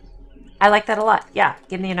 I like that a lot. Yeah,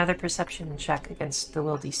 give me another perception check against the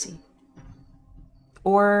will DC.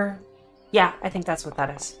 Or, yeah, I think that's what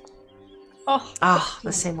that is. Oh,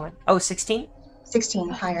 the same one. Oh, 16? 16,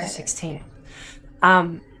 higher. 16.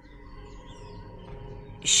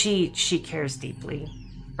 She cares deeply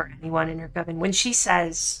for anyone in her coven. When she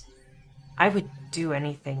says, I would do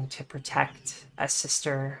anything to protect a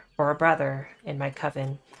sister or a brother in my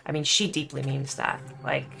coven, I mean, she deeply means that.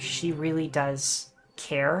 Like, she really does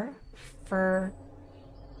care for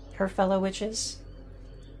her fellow witches.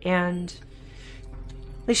 And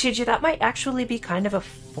Lishiji, that might actually be kind of a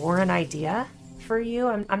foreign idea for you.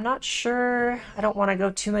 I'm not sure. I don't want to go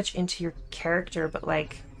too much into your character, but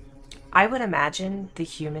like, I would imagine the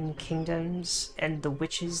human kingdoms and the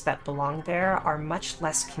witches that belong there are much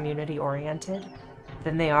less community-oriented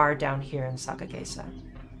than they are down here in Sakagesa.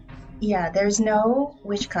 Yeah, there's no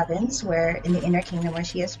witch covens in the inner kingdom where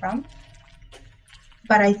she is from.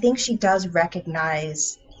 But I think she does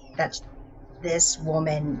recognize that this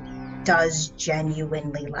woman does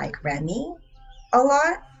genuinely like Remy a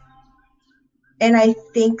lot. And I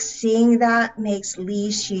think seeing that makes Lee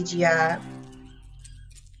Shijia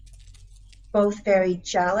both very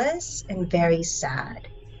jealous and very sad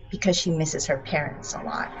because she misses her parents a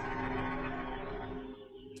lot.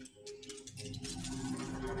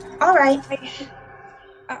 All right.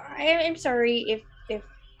 I'm sorry if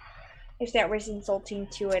that was insulting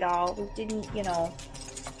to it all. We didn't,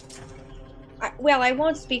 I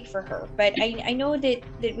won't speak for her, but I know that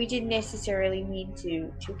we didn't necessarily mean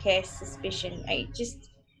to cast suspicion.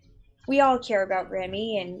 We all care about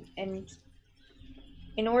Remy, and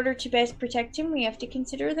in order to best protect him, we have to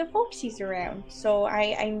consider the folks he's around. So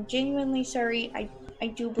I'm genuinely sorry. I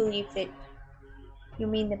do believe that you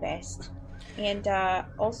mean the best. And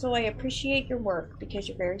also, I appreciate your work because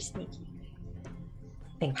you're very sneaky.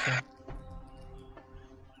 Thank you.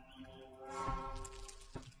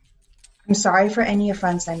 I'm sorry for any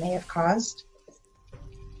offense I may have caused.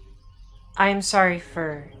 I am sorry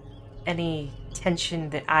for any tension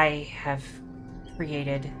that I have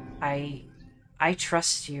created. I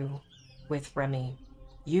trust you with Remy.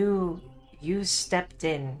 You stepped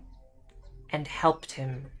in and helped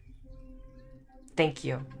him. Thank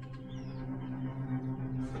you.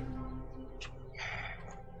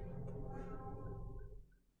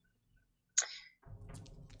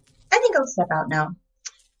 think I'll step out now.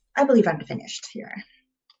 I believe I'm finished here.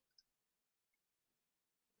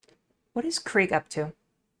 What is Krieg up to?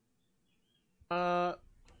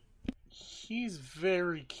 He's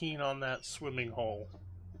very keen on that swimming hole.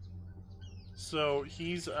 So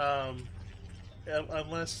he's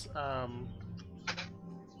unless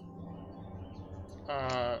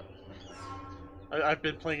I've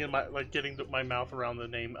been playing in my getting my mouth around the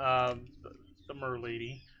name the mer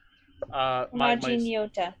lady.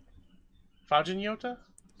 Fumajinyota. Fajinota?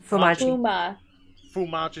 Fumaji.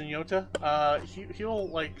 Fumajinota. He'll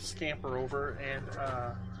like scamper over, and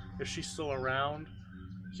if she's still around,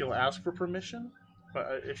 he'll ask for permission.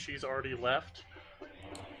 But if she's already left,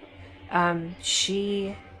 I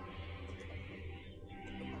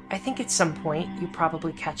think at some point you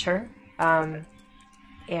probably catch her,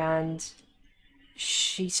 and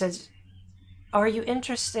she says, "Are you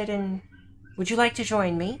interested in? Would you like to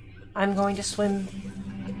join me? I'm going to swim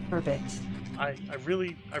for a bit." I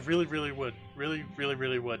really would.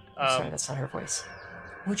 Really would. Sorry, that's not her voice.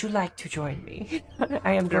 Would you like to join me?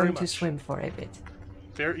 I am going to swim for a bit.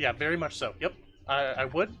 Very much so. Yep, I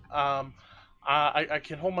would. I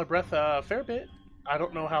can hold my breath a fair bit. I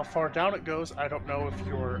don't know how far down it goes. I don't know if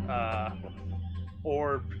your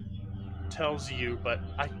orb tells you, but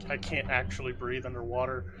I can't actually breathe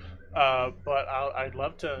underwater. But I'd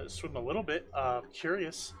love to swim a little bit.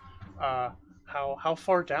 Curious how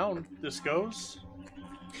far down this goes.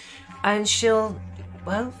 And she'll,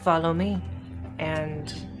 follow me.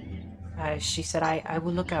 And she said, I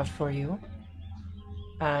will look out for you.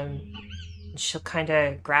 She'll kind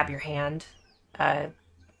of grab your hand,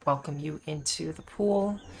 welcome you into the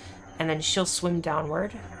pool, and then she'll swim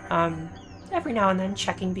downward, every now and then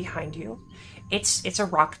checking behind you. It's a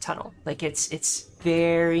rock tunnel. Like, it's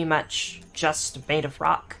very much just made of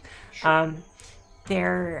rock.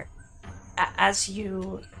 There, as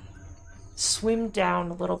you swim down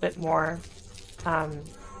a little bit more,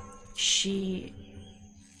 she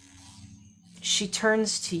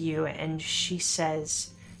turns to you and she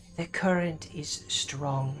says, "The current is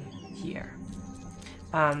strong here.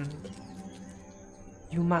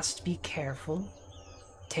 You must be careful.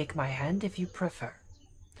 Take my hand if you prefer."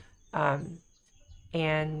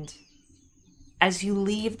 And as you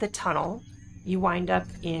leave the tunnel, you wind up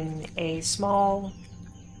in a small,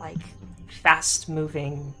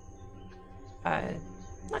 fast-moving,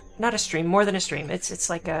 not a stream, more than a stream. It's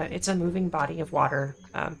like it's a moving body of water.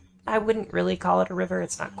 I wouldn't really call it a river.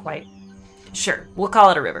 It's not quite. Sure, we'll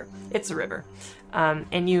call it a river. It's a river.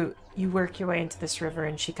 And you work your way into this river,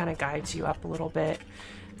 and she kind of guides you up a little bit.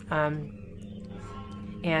 And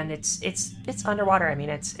it's underwater. I mean,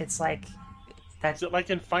 it's like that. Is it like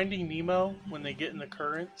in Finding Nemo when they get in the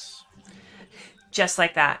currents? Just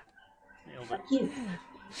like that. Nailed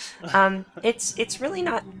it. It's really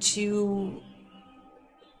not too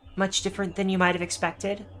much different than you might have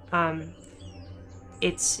expected.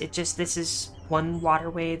 This is one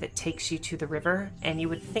waterway that takes you to the river, and you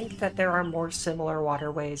would think that there are more similar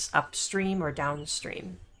waterways upstream or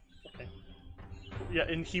downstream. Okay. Yeah,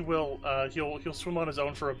 and he'll swim on his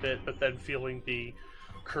own for a bit, but then feeling the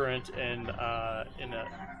current and in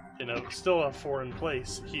a still a foreign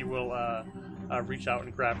place, he will reach out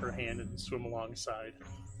and grab her hand and swim alongside.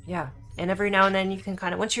 Yeah, and every now and then you can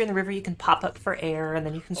once you're in the river, you can pop up for air, and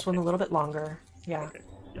then you can swim a little bit longer. Yeah. Okay.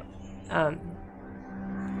 Yeah.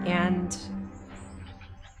 And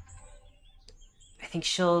I think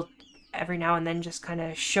she'll every now and then just kind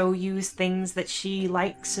of show you things that she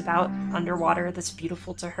likes about underwater that's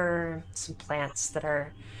beautiful to her. Some plants that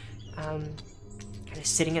are kind of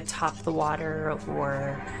sitting atop the water,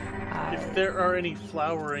 or if there are any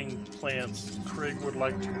flowering plants, Craig would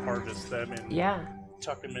like to harvest them and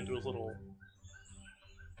tuck them into his little,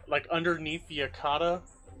 underneath the Akata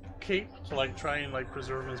cape to try and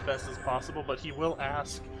preserve them as best as possible. But he will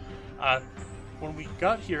ask, when we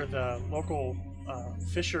got here, the local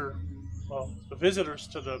the visitors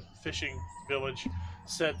to the fishing village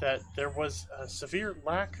said that there was a severe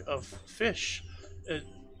lack of fish.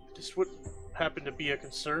 This would happen to be a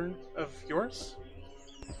concern of yours?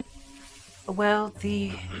 Well,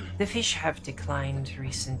 the fish have declined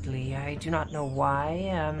recently. I do not know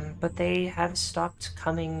why, but they have stopped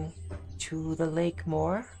coming to the lake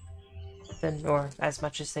more or as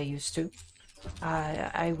much as they used to.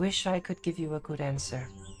 I wish I could give you a good answer.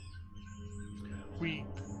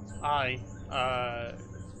 I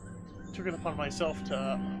took it upon myself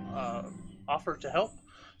to offer to help.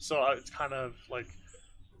 So it's kind of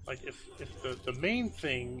if the main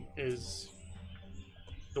thing is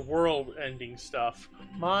the world-ending stuff,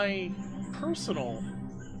 my personal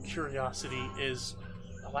curiosity is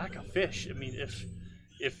a lack of fish. I mean, if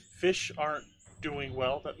if fish aren't doing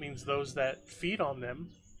well, that means those that feed on them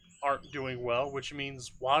aren't doing well, which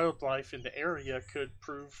means wildlife in the area could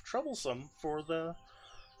prove troublesome for the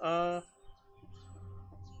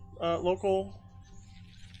local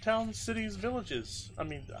towns, cities, villages. I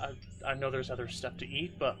mean, I know there's other stuff to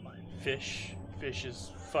eat, but like fish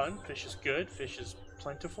is fun, fish is good, fish is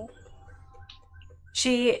plentiful.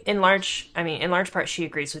 She, in large part, she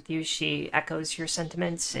agrees with you. She echoes your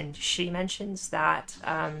sentiments, and she mentions that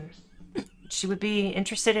she would be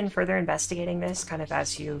interested in further investigating this, kind of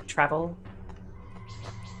as you travel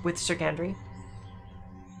with Sir Gandry.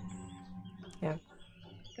 Yeah.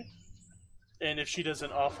 And if she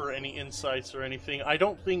doesn't offer any insights or anything, I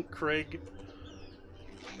don't think Craig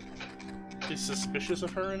is suspicious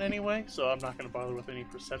of her in any way, so I'm not going to bother with any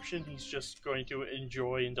perception. He's just going to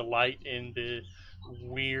enjoy and delight in the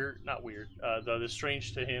the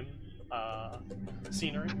strange to him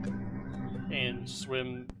scenery, and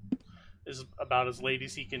swim is about as late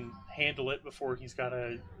as he can handle it before he's got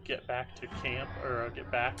to get back to camp, or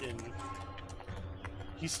get back, and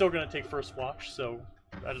he's still going to take first watch, so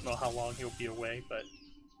I don't know how long he'll be away, but...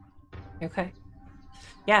 Okay.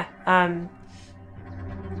 Yeah,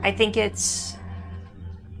 I think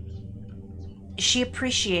she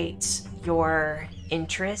appreciates your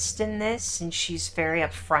interest in this, and she's very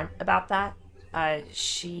upfront about that.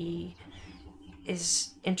 She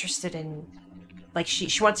is interested in, like,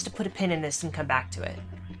 she wants to put a pin in this and come back to it.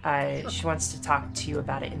 She wants to talk to you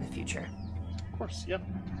about it in the future. Of course, yep.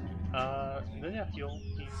 Then yeah,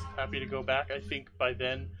 he's happy to go back. I think by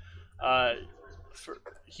then,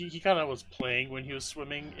 he kind of was playing when he was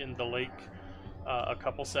swimming in the lake a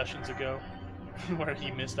couple sessions ago, where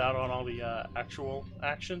he missed out on all the actual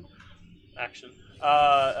action,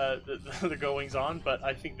 the goings on. But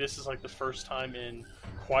I think this is like the first time in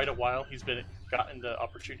quite a while he's gotten the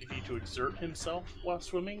opportunity to exert himself while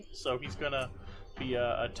swimming. So he's gonna be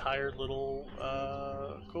a tired little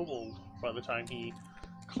kobold by the time he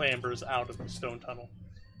clambers out of the stone tunnel.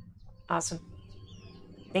 Awesome.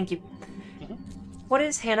 Thank you. Mm-hmm. What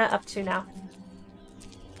is Hannah up to now?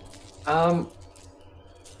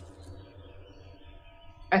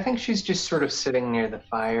 I think she's just sort of sitting near the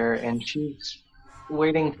fire, and she's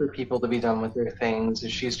waiting for people to be done with their things.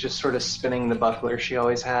 She's just sort of spinning the buckler she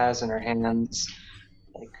always has in her hands,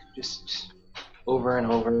 like just over and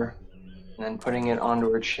over, and then putting it onto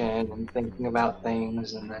her chin and thinking about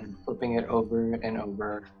things, and then flipping it over and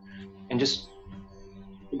over, and just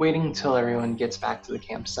waiting until everyone gets back to the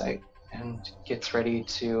campsite and gets ready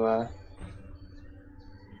to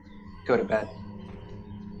go to bed.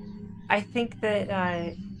 I think that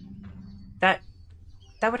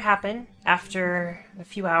that would happen after a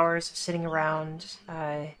few hours of sitting around.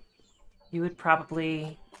 You would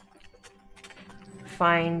probably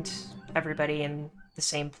find everybody in the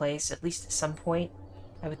same place, at least at some point,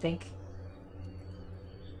 I would think.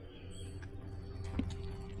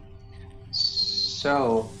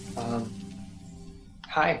 So,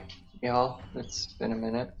 hi, y'all. It's been a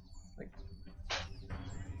minute.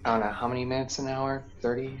 I don't know, how many minutes an hour?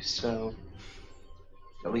 30, so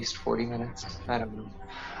at least 40 minutes. I don't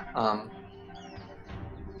know.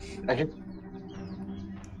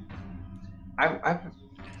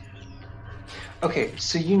 Okay,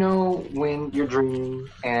 so you know when you're dreaming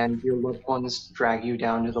and your loved ones drag you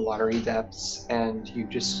down to the watery depths and you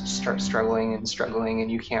just start struggling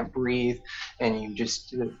and you can't breathe and you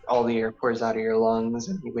just, all the air pours out of your lungs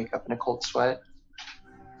and you wake up in a cold sweat?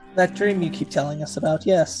 That dream you keep telling us about,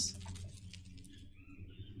 yes.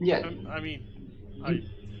 Yeah.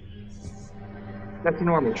 That's a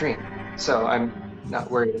normal dream, so I'm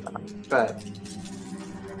not worried about it. But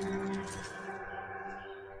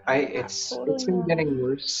it's been getting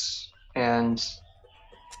worse, and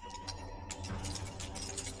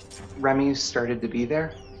Remy's started to be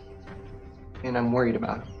there, and I'm worried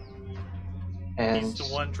about him. And he's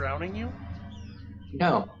the one drowning you?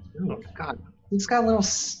 No, God. He's got little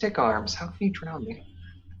stick arms. How can he drown me?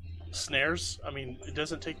 Snares? I mean, it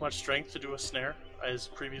doesn't take much strength to do a snare, as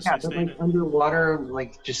previously but stated. like underwater,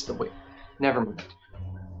 like just the way. Never mind.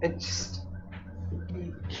 It just.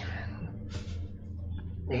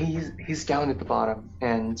 He's down at the bottom,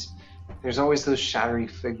 and there's always those shadowy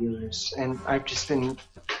figures, and I've been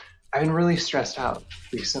really stressed out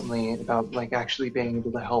recently about like actually being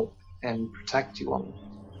able to help and protect you all.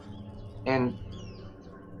 And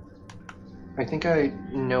I think I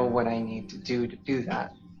know what I need to do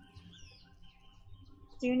that.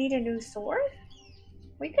 Do you need a new sword?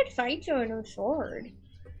 We could find you a new sword.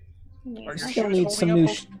 Are you Still sure need it's some holding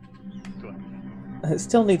new. up? Go ahead. It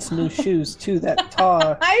still needs some new shoes too. That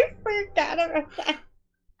tar. I forgot about that.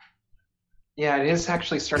 Yeah, it is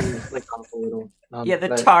actually starting to flick off a little. Yeah, the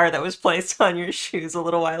but tar that was placed on your shoes a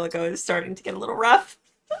little while ago is starting to get a little rough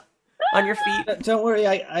on your feet. Don't worry,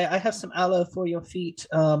 I have some aloe for your feet.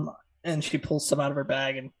 And she pulls some out of her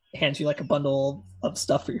bag and hands you like a bundle of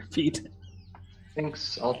stuff for your feet.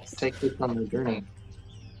 thanks. I'll take this on the journey.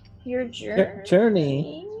 Your journey.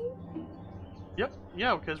 Journey. Yep,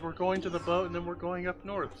 yeah, because we're going to the boat and then we're going up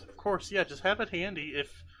north. Of course, yeah, just have it handy.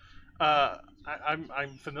 If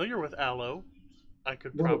I'm familiar with aloe, I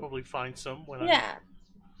could Whoa. probably find some when Yeah,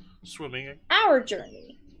 I'm swimming. our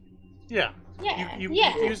journey. Yeah, Yeah, you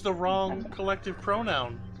yeah. used the wrong collective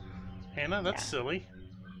pronoun, Hannah. That's silly.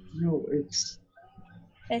 No, it's.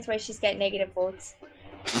 That's why she's got negative votes.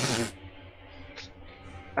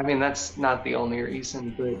 I mean, that's not the only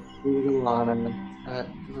reason, but Luluana,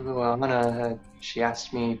 she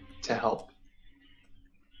asked me to help.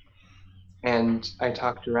 And I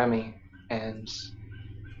talked to Remy, and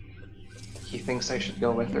he thinks I should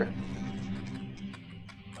go with her.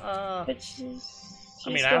 But she's I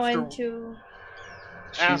mean, going after- to.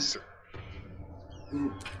 She's.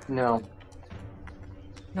 No.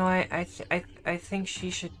 No, I think she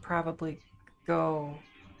should probably go.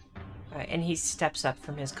 And he steps up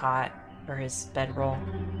from his cot or his bedroll.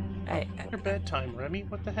 Your bedtime, Remy.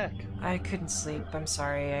 What the heck? I couldn't sleep. I'm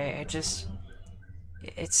sorry. I just.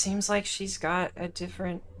 It seems like she's got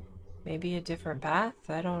maybe a different path.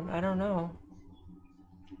 I don't know.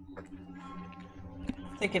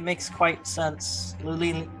 I think it makes quite sense.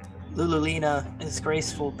 Lululina is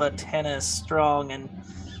graceful, but Hannah is strong, and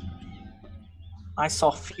I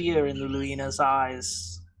saw fear in Lululina's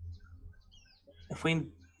eyes. If we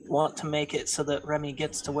want to make it so that Remy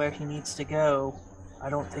gets to where he needs to go, I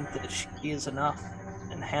don't think that she is enough,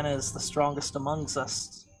 and Hannah is the strongest amongst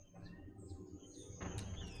us.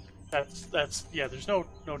 That's yeah. There's no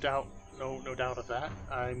doubt of that.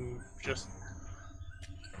 I'm just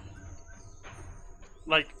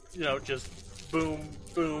like just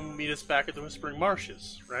boom, meet us back at the Whispering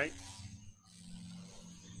Marshes, right?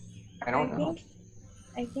 I don't know.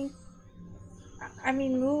 I think. I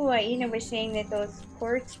mean, Ina was saying that those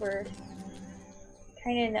ports were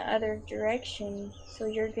kind of in the other direction. So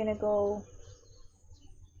you're gonna go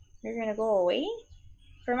away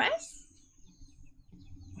from us?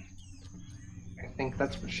 I think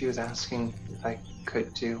that's what she was asking if I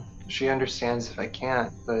could do. She understands if I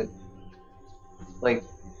can't, but like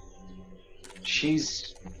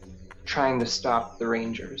she's trying to stop the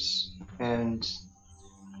Rangers, and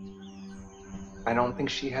I don't think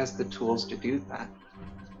she has the tools to do that.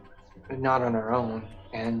 Not on her own.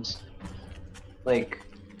 And like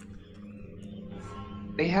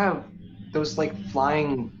they have those like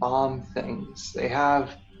flying bomb things. They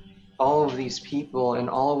have all of these people, and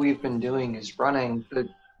all we've been doing is running. But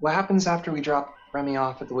what happens after we drop Remy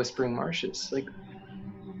off at the Whispering Marshes? Like,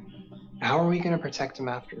 how are we going to protect him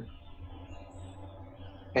after?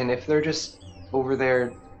 And if they're just over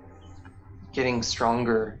there getting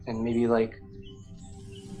stronger and maybe like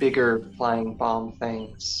bigger flying bomb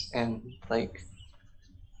things and like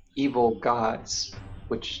evil gods,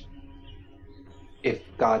 which if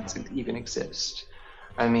gods even exist,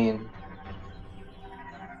 I mean,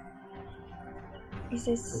 Is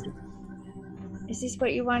this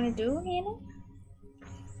what you want to do, Hannah?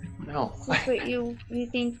 no. Is this what you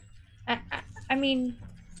think? I mean,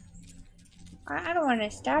 I don't want to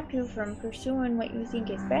stop you from pursuing what you think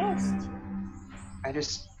is best. I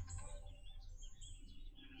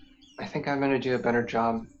think I'm gonna do a better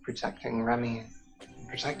job protecting Remy,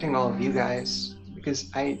 protecting all of you guys, because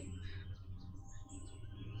I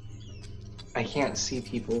can't see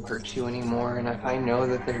people hurt you anymore, and if I know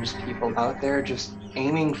that there's people out there just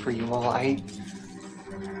aiming for you all, I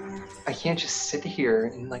can't just sit here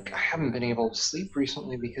and like I haven't been able to sleep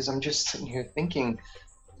recently because I'm just sitting here thinking,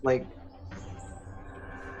 like,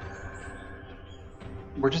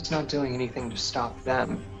 we're just not doing anything to stop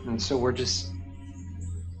them, and so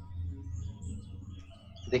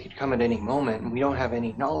they could come at any moment, and we don't have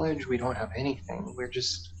any knowledge, we don't have anything, we're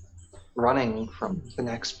just running from the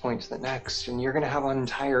next point to the next, and you're going to have an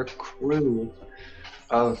entire crew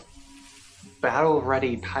of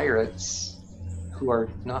battle-ready pirates who are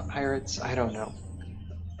not pirates, I don't know.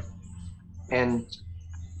 And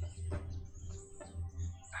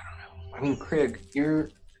I don't know. I mean, Krieg,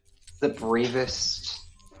 you're the bravest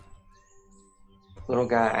little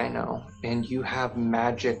guy I know, and you have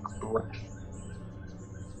magic breath.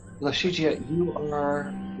 Lashigia, you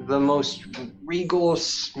are the most regal,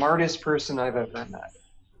 smartest person I've ever met.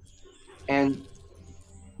 And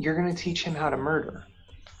you're going to teach him how to murder.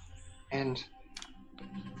 And,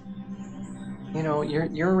 you know,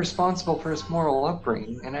 you're responsible for his moral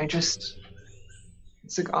upbringing. And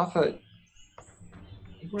Zagafa,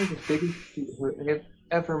 you are the biggest sweetheart I have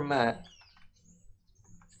ever met.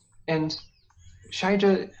 And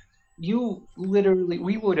Shaija, you literally,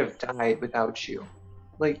 we would have died without you.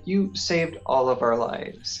 Like, you saved all of our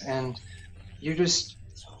lives, and you're just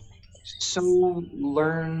so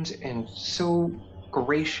learned and so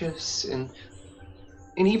gracious, and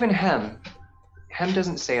even Hem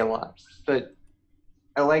doesn't say a lot, but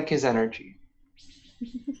I like his energy.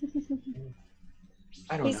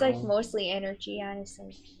 I don't know. He's like mostly energy,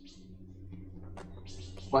 honestly.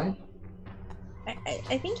 What?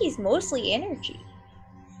 I think he's mostly energy.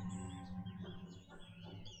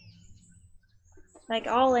 Like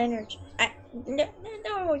all energy.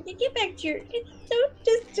 No, you get back to your.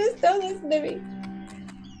 Just don't listen to me.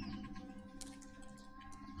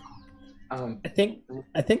 I think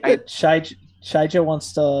that Shaija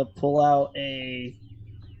wants to pull out a.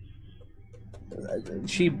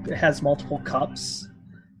 She has multiple cups,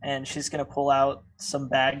 and she's gonna pull out some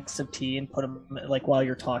bags of tea and put them like while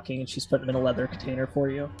you're talking, and she's putting them in a leather container for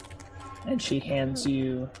you, and she hands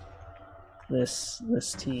you this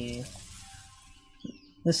tea.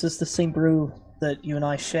 This is the same brew that you and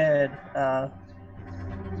I shared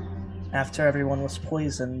after everyone was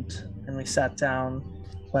poisoned and we sat down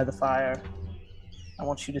by the fire. I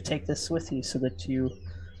want you to take this with you so that you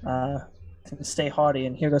can stay hardy.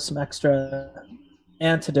 And here goes some extra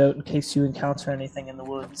antidote in case you encounter anything in the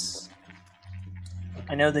woods.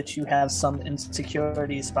 I know that you have some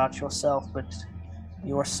insecurities about yourself, but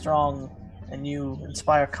you are strong and you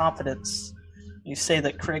inspire confidence. You say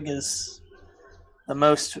that Krieg is the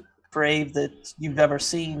most brave that you've ever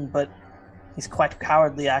seen, but he's quite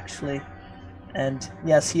cowardly, actually. And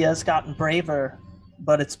yes, he has gotten braver,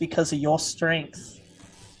 but it's because of your strength.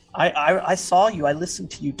 I saw you. I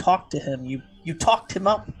listened to you talk to him. You talked him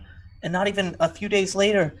up, and not even a few days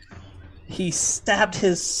later, he stabbed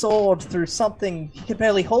his sword through something. He could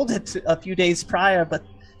barely hold it a few days prior, but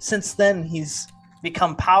since then he's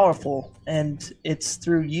become powerful, and it's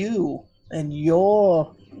through you and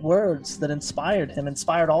your words that inspired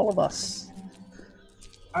all of us.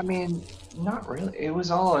 I mean, not really. It was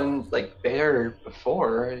all in there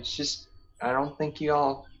before. It's just I don't think you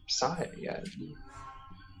all saw it yet.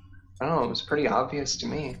 I don't know. It was pretty obvious to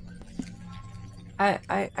me. I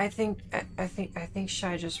think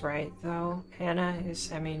Shaija's right though. Hannah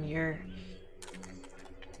is. I mean, you're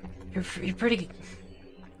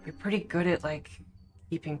pretty good at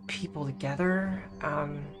keeping people together.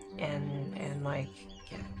 And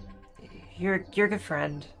you're a good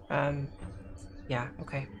friend. Yeah.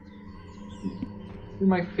 Okay. You're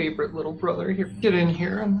my favorite little brother. Here, get in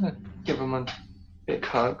here. I'm gonna give him a big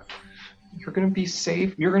hug. You're gonna be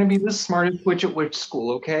safe. You're gonna be the smartest witch at witch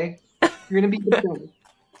school, okay? You're gonna be the best.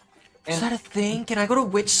 Is that a thing? Can I go to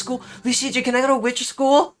witch school? Lucia, can I go to witch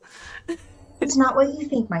school? It's not what you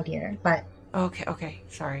think, my dear, but... Okay.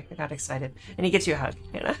 Sorry, I got excited. And he gets you a hug,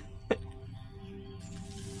 Hannah.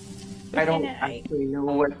 I don't actually know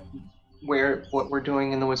what we're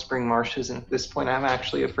doing in the Whispering Marshes, and at this point I'm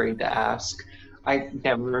actually afraid to ask. I've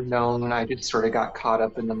never known. I just sort of got caught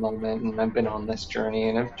up in the moment, and I've been on this journey,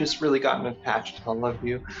 and I've just really gotten attached to all of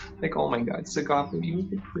you. Oh my god, Zagafa, you have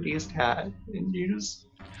the prettiest hat, and you're just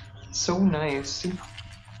so nice. And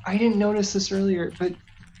I didn't notice this earlier, but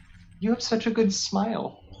you have such a good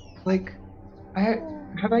smile.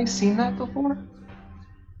 Have I seen that before?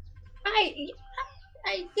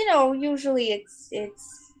 Usually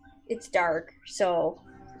it's dark, so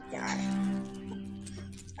yeah.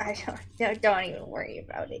 I don't even worry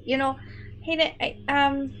about it. Hey,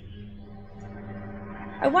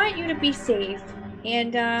 I want you to be safe,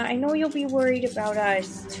 and I know you'll be worried about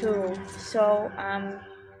us too. So I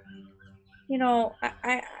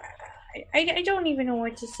don't even know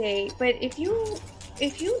what to say. But if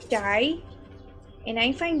you die, and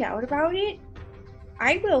I find out about it,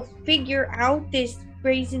 I will figure out this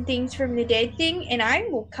raising things from the dead thing, and I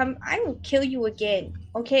will kill you again,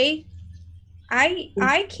 okay?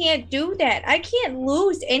 I can't do that. I can't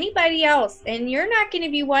lose anybody else, and you're not going to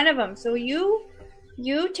be one of them. So you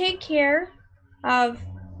take care of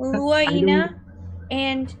Luaina,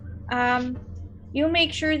 and you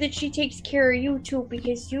make sure that she takes care of you too,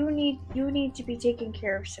 because you need to be taken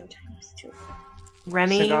care of sometimes too.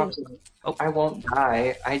 Remy, I won't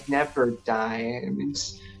die. I'd never die. I mean,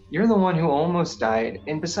 you're the one who almost died,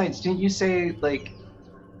 and besides, didn't you say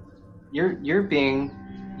you're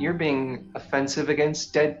being offensive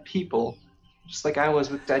against dead people, just like I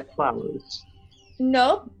was with dead flowers?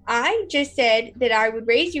 Nope, I just said that I would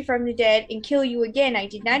raise you from the dead and kill you again. I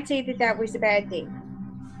did not say that was a bad thing.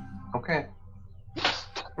 Okay.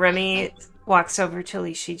 Remy walks over to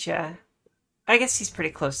Lishija. I guess he's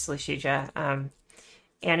pretty close to Lishija.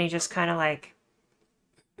 And he just kind of like.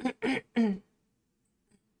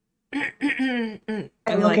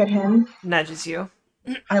 I look at him. Nudges you.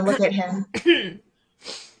 I look at him.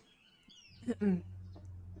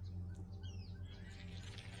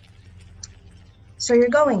 So you're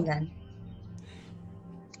going then?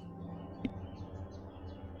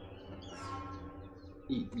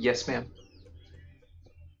 Yes, ma'am.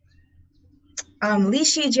 Li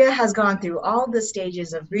Shijia has gone through all the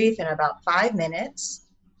stages of grief in about 5 minutes.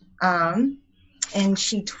 And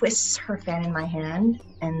she twists her fan in my hand,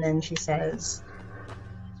 and then she says,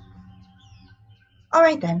 "All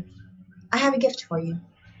right then, I have a gift for you."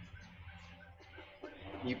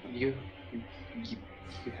 You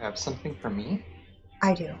have something for me?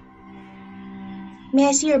 I do. May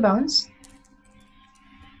I see your bones?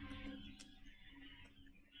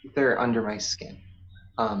 They're under my skin.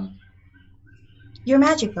 Your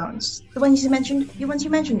magic bones, the ones you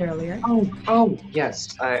mentioned earlier. Oh,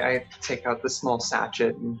 yes. I take out the small sachet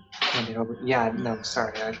and hand it over. Yeah, no,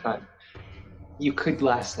 sorry. I thought you could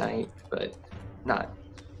last night, but not.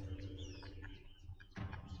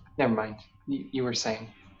 Never mind. You were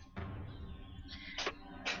saying.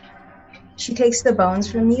 She takes the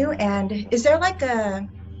bones from you, and is there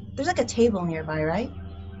there's like a table nearby, right?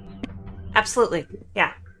 Absolutely,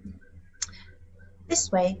 yeah.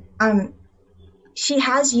 This way. She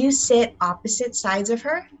has you sit opposite sides of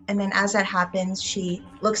her, and then as that happens, she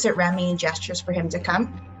looks at Remy and gestures for him to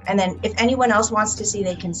come. And then if anyone else wants to see,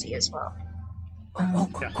 they can see as well.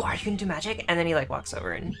 Cool. Are you gonna do magic? And then he like walks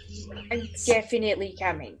over and. I'm definitely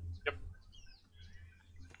coming. Yep.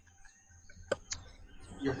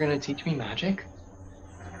 You're gonna teach me magic?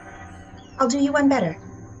 I'll do you one better.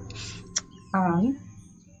 I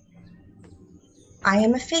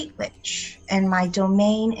am a Fate Witch, and my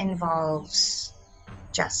domain involves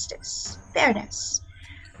justice, fairness.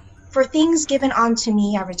 For things given unto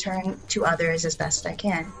me, I return to others as best I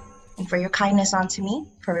can. And for your kindness unto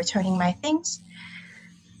me, for returning my things,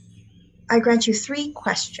 I grant you 3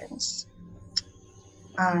 questions.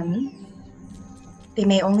 They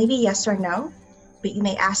may only be yes or no, but you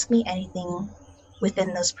may ask me anything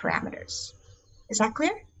within those parameters. Is that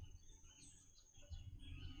clear?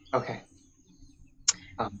 Okay.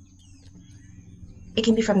 It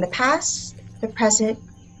can be from the past, the present,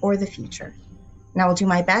 or the future. And I will do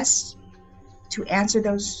my best to answer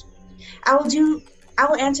those. I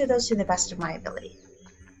will answer those to the best of my ability.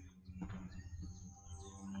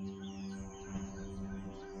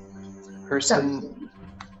 Person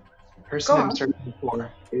I'm searching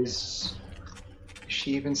for, is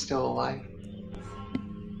she even still alive?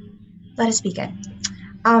 Let us begin.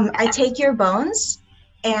 I take your bones,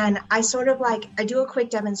 and I sort of I do a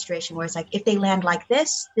quick demonstration where it's like, if they land like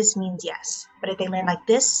this means yes. But if they land like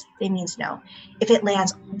this, it means no. If it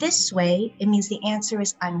lands this way, it means the answer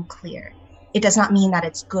is unclear. It does not mean that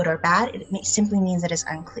it's good or bad. It simply means that it's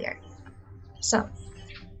unclear. So,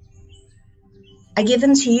 I give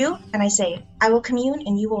them to you, and I say, I will commune,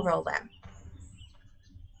 and you will roll them.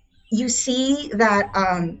 You see that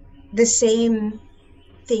the same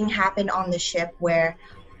thing happened on the ship where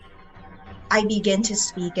I begin to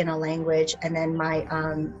speak in a language, and then my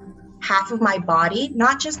half of my body,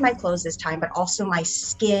 not just my clothes this time, but also my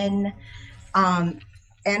skin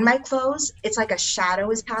and my clothes, it's like a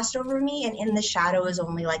shadow is passed over me, and in the shadow is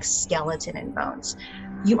only like skeleton and bones.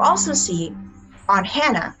 You also see on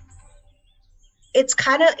Hannah, it's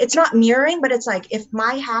not mirroring, but it's like if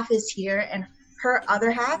my half is here and her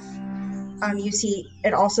other half, you see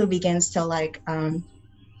it also begins to like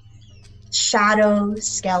shadow,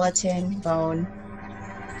 skeleton, bone.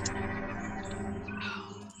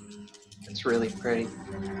 It's really pretty.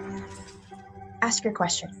 Ask your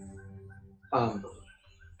question.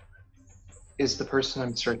 Is the person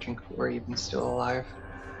I'm searching for even still alive?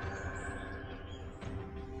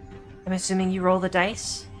 I'm assuming you roll the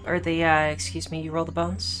dice? Or you roll the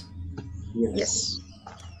bones? Yes.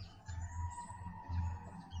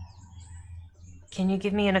 Can you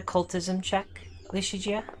give me an occultism check,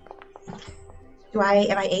 Lishijia? Am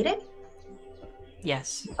I aided?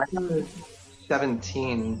 Yes. I have a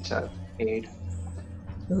 17 to aid.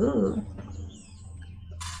 Ooh.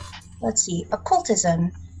 Let's see.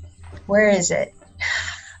 Occultism. Where is it?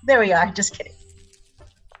 There we are. Just kidding.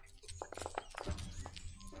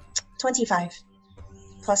 25.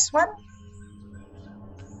 Plus 1?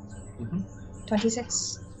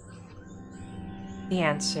 26. The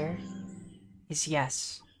answer is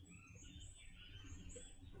yes.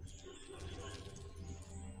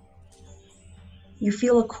 You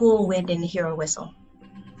feel a cool wind and hear a whistle.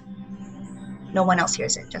 No one else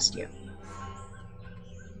hears it, just you.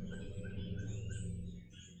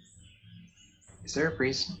 Is there a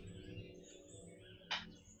reason?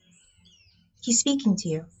 He's speaking to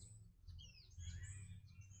you.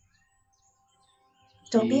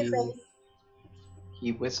 Don't be afraid.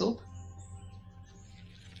 He whistled?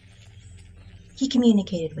 He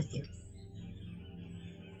communicated with you.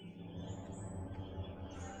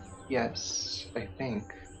 Yes, I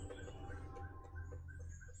think.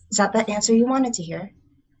 Is that the answer you wanted to hear?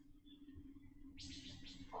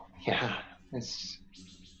 Yeah,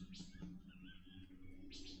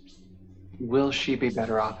 Will she be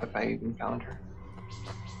better off if I even found her?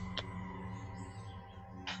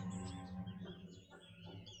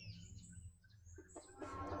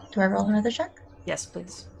 Do I roll another check? Yes,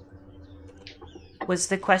 please. Was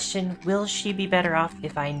the question, will she be better off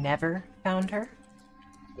if I never found her?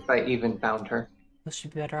 If I even found her. Will she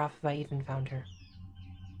be better off if I even found her?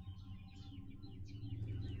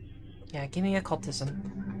 Yeah, give me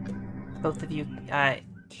occultism. Both of you,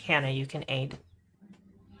 Hannah, you can aid.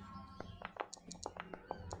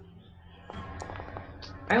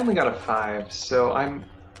 I only got a 5, so I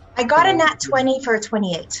got a nat 20 for a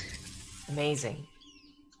 28. Amazing.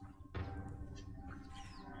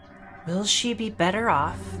 Will she be better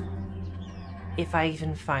off if I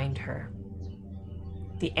even find her?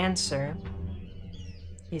 The answer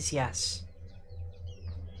is yes.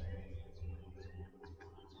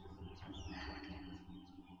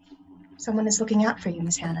 Someone is looking out for you,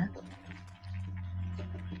 Miss Hannah.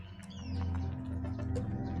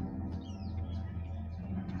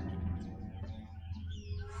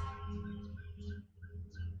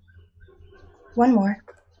 One more.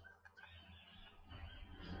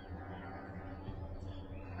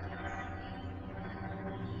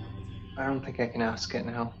 I don't think I can ask it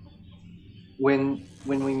now. When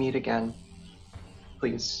we meet again,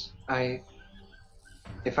 please.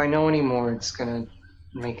 If I know any more, it's gonna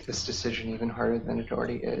make this decision even harder than it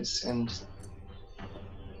already is. And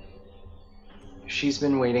she's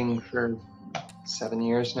been waiting for 7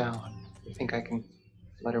 years now. I think I can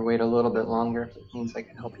let her wait a little bit longer if it means I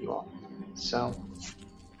can help you all. So,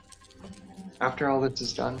 after all this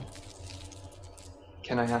is done,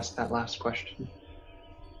 can I ask that last question?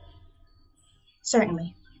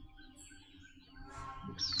 Certainly.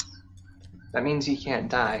 That means you can't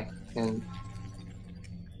die, and,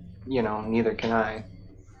 neither can I.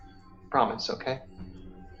 Promise, okay?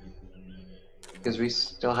 Because we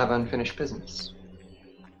still have unfinished business.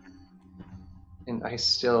 And I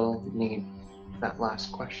still need that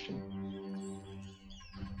last question.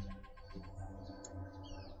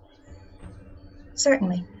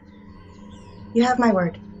 Certainly. You have my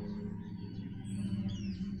word.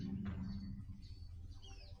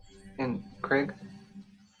 And Craig?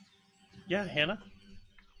 Yeah, Hannah?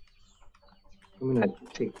 I'm gonna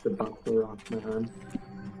take the buckler off my arm.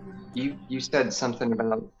 You said something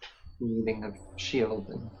about needing a shield,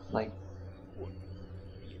 and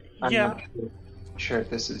I'm Yeah. not sure if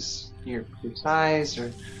this is your size,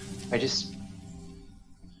 or I just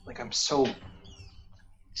I'm so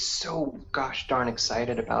gosh darn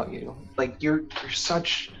excited about you. You're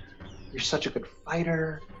such a good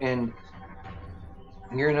fighter, and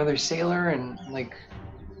you're another sailor, and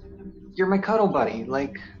you're my cuddle buddy.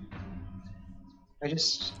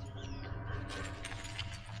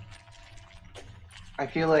 I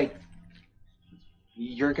feel like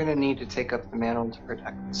you're gonna need to take up the mantle to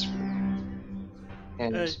protect this room.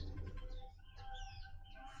 And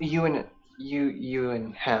you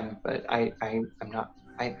and him, but I'm not.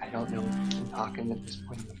 I don't know if I'm talking at this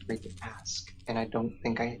point. I'm afraid to ask, and I don't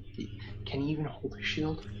think can he even hold a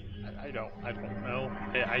shield? I don't know.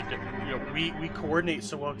 We coordinate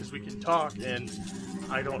so well because we can talk, and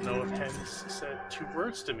I don't know if Hen's said 2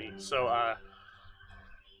 words to me. So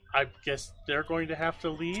I guess they're going to have to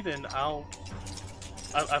lead, and I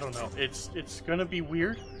don't know. It's gonna be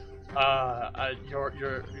weird.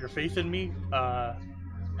 Your faith in me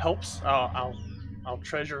helps. I'll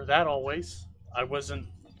treasure that always. I was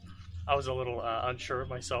a little unsure of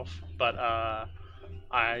myself, but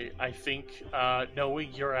I think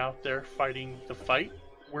knowing you're out there fighting the fight,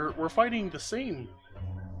 we're fighting the same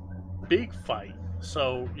big fight.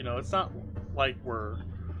 So it's not like we're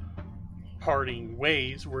parting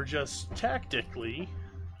ways. We're just tactically,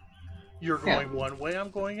 you're going one way,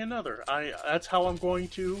 I'm going another. That's how I'm going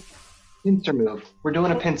to. Pincer move. We're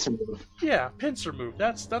doing a pincer move. Yeah, pincer move.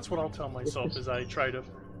 That's what I'll tell myself as I try to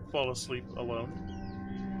fall asleep alone.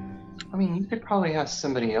 I mean, you could probably ask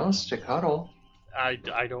somebody else to cuddle. I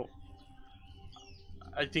don't.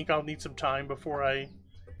 I think I'll need some time before I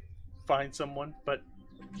find someone. But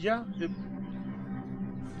yeah,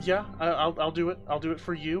 I'll do it. I'll do it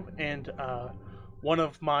for you. And one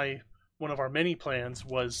of our many plans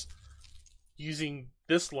was using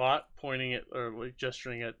this lot, pointing at or like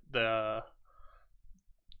gesturing at the.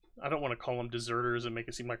 I don't want to call them deserters and make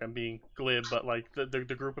it seem like I'm being glib, but like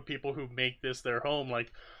the group of people who make this their home,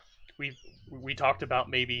 like we talked about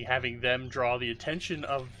maybe having them draw the attention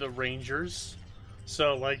of the Rangers.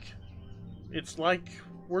 So like, it's like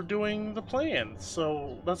we're doing the plan.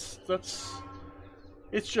 So that's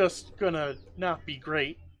it's just gonna not be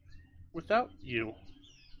great without you.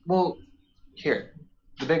 Well, here,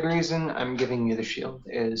 the big reason I'm giving you the shield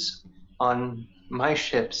is on my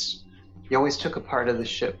ships, you always took a part of the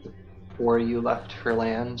ship before you left for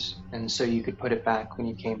land, and so you could put it back when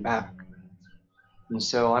you came back. And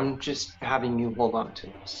so I'm just having you hold on to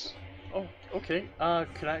this. Oh, okay.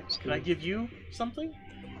 Can I give you something?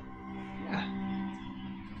 Yeah.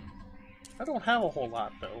 I don't have a whole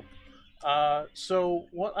lot though. So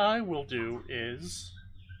what I will do is.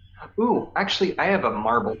 Ooh, actually, I have a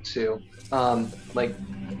marble too. Like.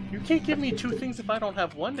 You can't give me two things if I don't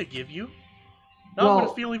have one to give you. Now Well, I'm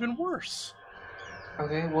gonna feel even worse.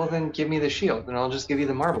 Okay, well then give me the shield, and I'll just give you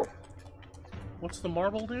the marble. What's the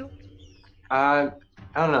marble do? I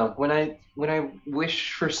don't know. When I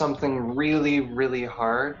wish for something really, really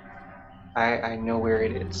hard, I know where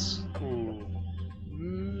it is. Ooh.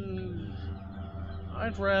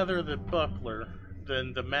 I'd rather the buckler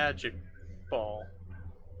than the magic ball.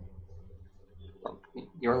 Well,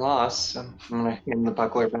 your loss. I'm gonna hand the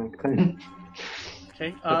buckler back then.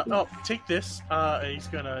 Okay. Take this. He's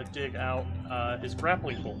gonna dig out his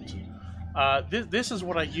grappling bolt. This is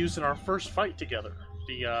what I used in our first fight together.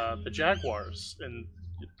 The Jaguars and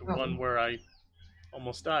the one where I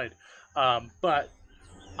almost died. But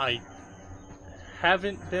I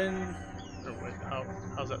haven't been. Oh wait,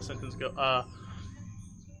 how's that sentence go?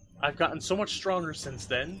 I've gotten so much stronger since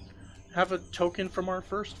then. Have a token from our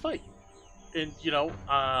first fight, and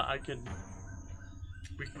I can.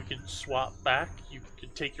 We could swap back. You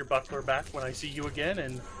could take your buckler back when I see you again,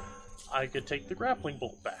 and I could take the grappling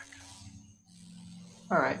bolt back.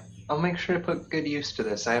 All right, I'll make sure to put good use to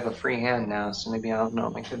this. I have a free hand now, so maybe I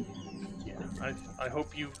could. Yeah, I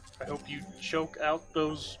hope you choke out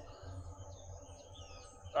those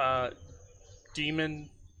demon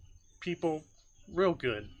people real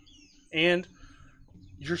good, and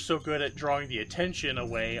you're so good at drawing the attention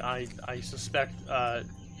away. I suspect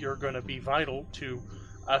you're going to be vital to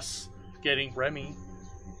us getting Remy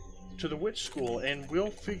to the witch school, and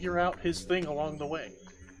we'll figure out his thing along the way.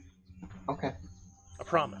 Okay. I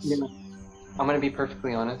promise. Yeah. I'm gonna be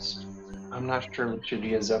perfectly honest. I'm not sure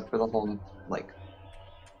Luigi is up for the whole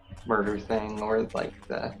murder thing or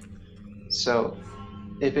the. So,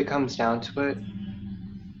 if it comes down to it,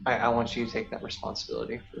 I want you to take that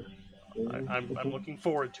responsibility for. I'm looking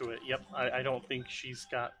forward to it. Yep. I don't think she's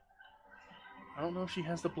got. I don't know if she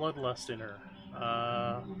has the bloodlust in her.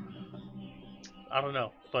 I don't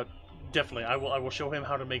know, but definitely, I will show him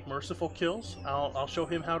how to make merciful kills. I'll show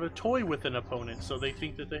him how to toy with an opponent so they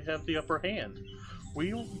think that they have the upper hand.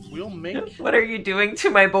 We'll make. What are you doing to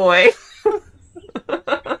my boy?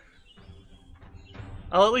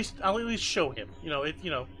 I'll at least show him.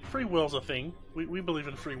 Free will's a thing. We believe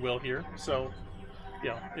in free will here. So,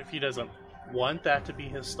 if he doesn't want that to be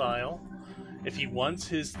his style, if he wants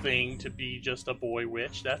his thing to be just a boy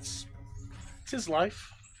witch, it's his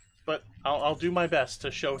life. But I'll do my best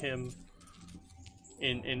to show him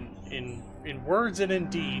in words and in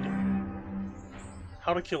deed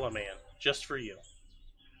how to kill a man just for you.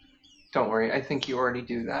 Don't worry, I think you already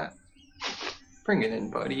do that. Bring it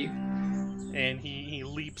in, buddy. And he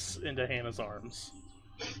leaps into Hannah's arms,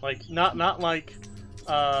 like not like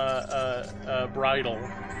bridal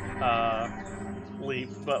leap,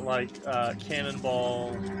 but like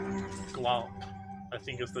cannonball glomp, I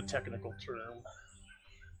think is the technical term.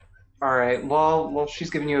 All right. Well, she's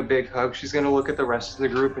giving you a big hug. She's gonna look at the rest of the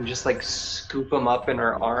group and just scoop them up in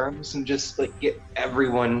her arms and just get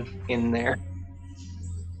everyone in there.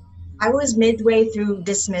 I was midway through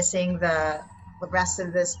dismissing the rest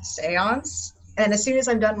of this seance, and as soon as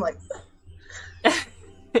I'm done, I'm like.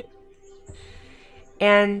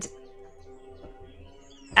 And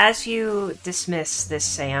as you dismiss this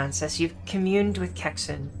seance, as you've communed with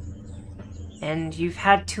Kexen, and you've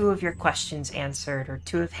had two of your questions answered, or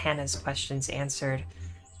two of Hannah's questions answered,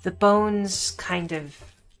 the bones kind of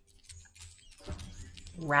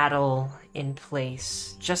rattle in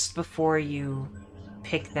place just before you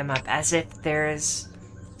pick them up, as if there's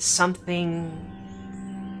something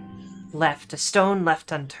left, a stone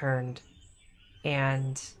left unturned.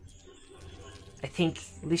 And I think,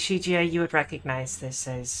 Lucigia, you would recognize this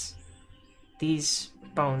as these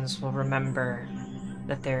bones will remember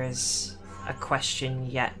that there is a question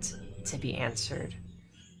yet to be answered.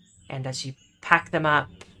 And as you pack them up,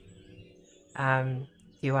 do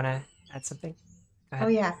you want to add something? Go ahead. Oh,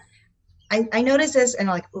 yeah. I noticed this and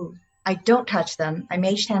I'm like, ooh, I don't touch them. I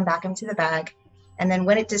mage hand back into the bag. And then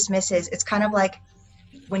when it dismisses, it's kind of like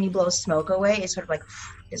when you blow smoke away, it sort of like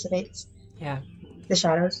dissipates. Yeah. The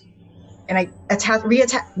shadows. And I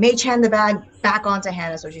mage hand the bag back onto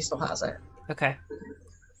Hannah so she still has it. Okay.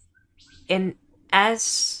 And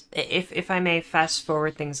if I may fast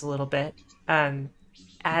forward things a little bit,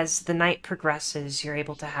 as the night progresses, you're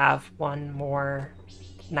able to have one more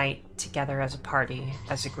night together as a party,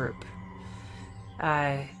 as a group.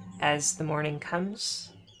 As the morning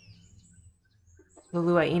comes,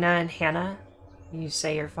 Luluaina and Hannah, you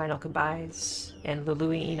say your final goodbyes, and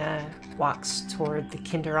Luluaina walks toward the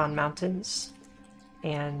Kinderon Mountains,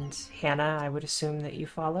 and Hannah, I would assume that you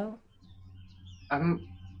follow? I'm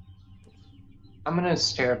gonna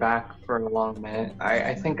stare back for a long minute.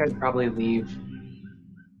 I think I'd probably leave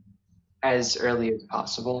as early as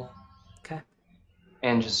possible. Okay.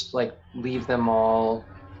 And just like leave them all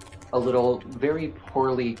a little very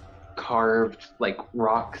poorly carved like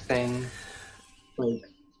rock thing like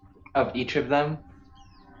of each of them,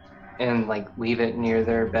 and like leave it near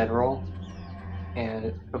their bedroll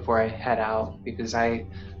and before I head out, because I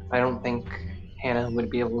don't think Hannah would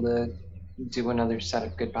be able to do another set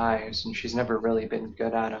of goodbyes, and she's never really been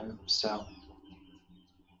good at them, so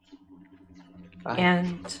bye.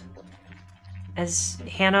 And as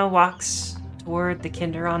Hannah walks toward the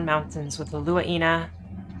Kinderon Mountains with Luluaina,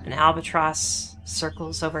 an albatross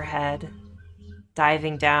circles overhead,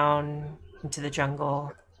 diving down into the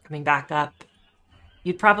jungle, coming back up.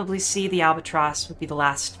 You'd probably see the albatross would be the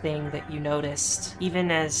last thing that you noticed, even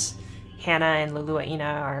as Hannah and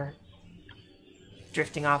Luluaina are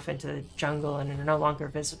drifting off into the jungle and are no longer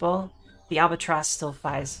visible. The albatross still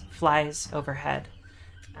flies overhead.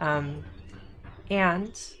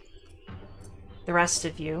 And the rest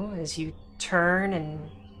of you, as you turn and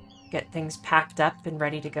get things packed up and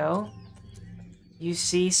ready to go, you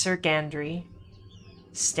see Sir Gandry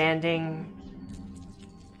standing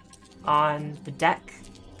on the deck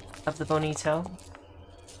of the Bonito,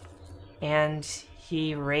 and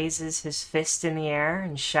he raises his fist in the air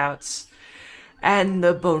and shouts, "And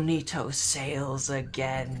the Bonito sails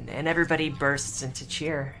again," and everybody bursts into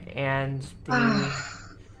cheer. And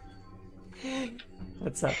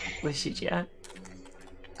what's up, Lishigia?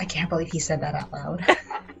 I can't believe he said that out loud.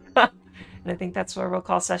 And I think that's where we'll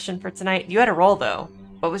call session for tonight. You had a roll, though.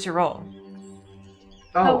 What was your roll?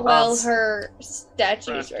 How well her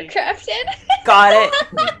statues were crafted. Got it.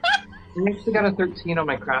 I actually got a 13 on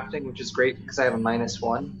my crafting, which is great because I have a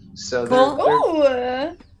 -1. So Cool.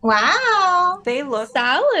 Ooh, Wow. They look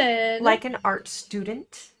solid. like an art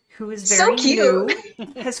student who is So very cute.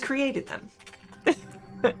 new has created them.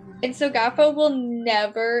 And so Gaffa will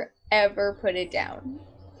never, ever put it down.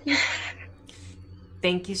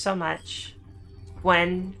 Thank you so much.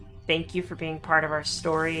 Gwen, thank you for being part of our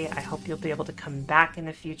story. I hope you'll be able to come back in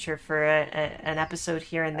the future for an episode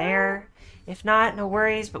here and there. If not, no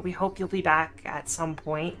worries, but we hope you'll be back at some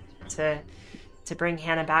point to bring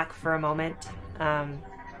Hannah back for a moment.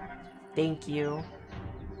 Thank you.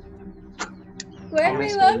 Gwen,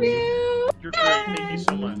 we love you. You're great. Thank you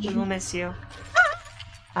so much. We will miss you.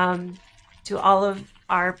 To all of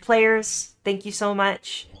our players, thank you so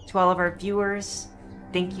much. To all of our viewers,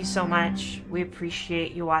 thank you so much. We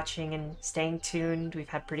appreciate you watching and staying tuned. We've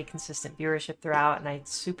had pretty consistent viewership throughout, and I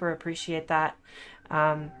super appreciate that.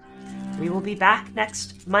 We will be back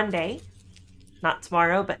next Monday. Not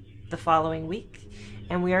tomorrow, but the following week.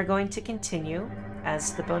 And we are going to continue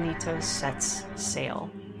as the Bonito sets sail.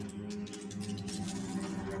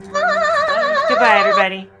 Goodbye,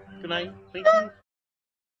 everybody. Good night. Thank you.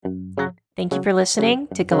 Thank you for listening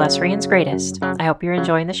to Galesrian's Greatest. I hope you're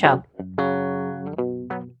enjoying the show.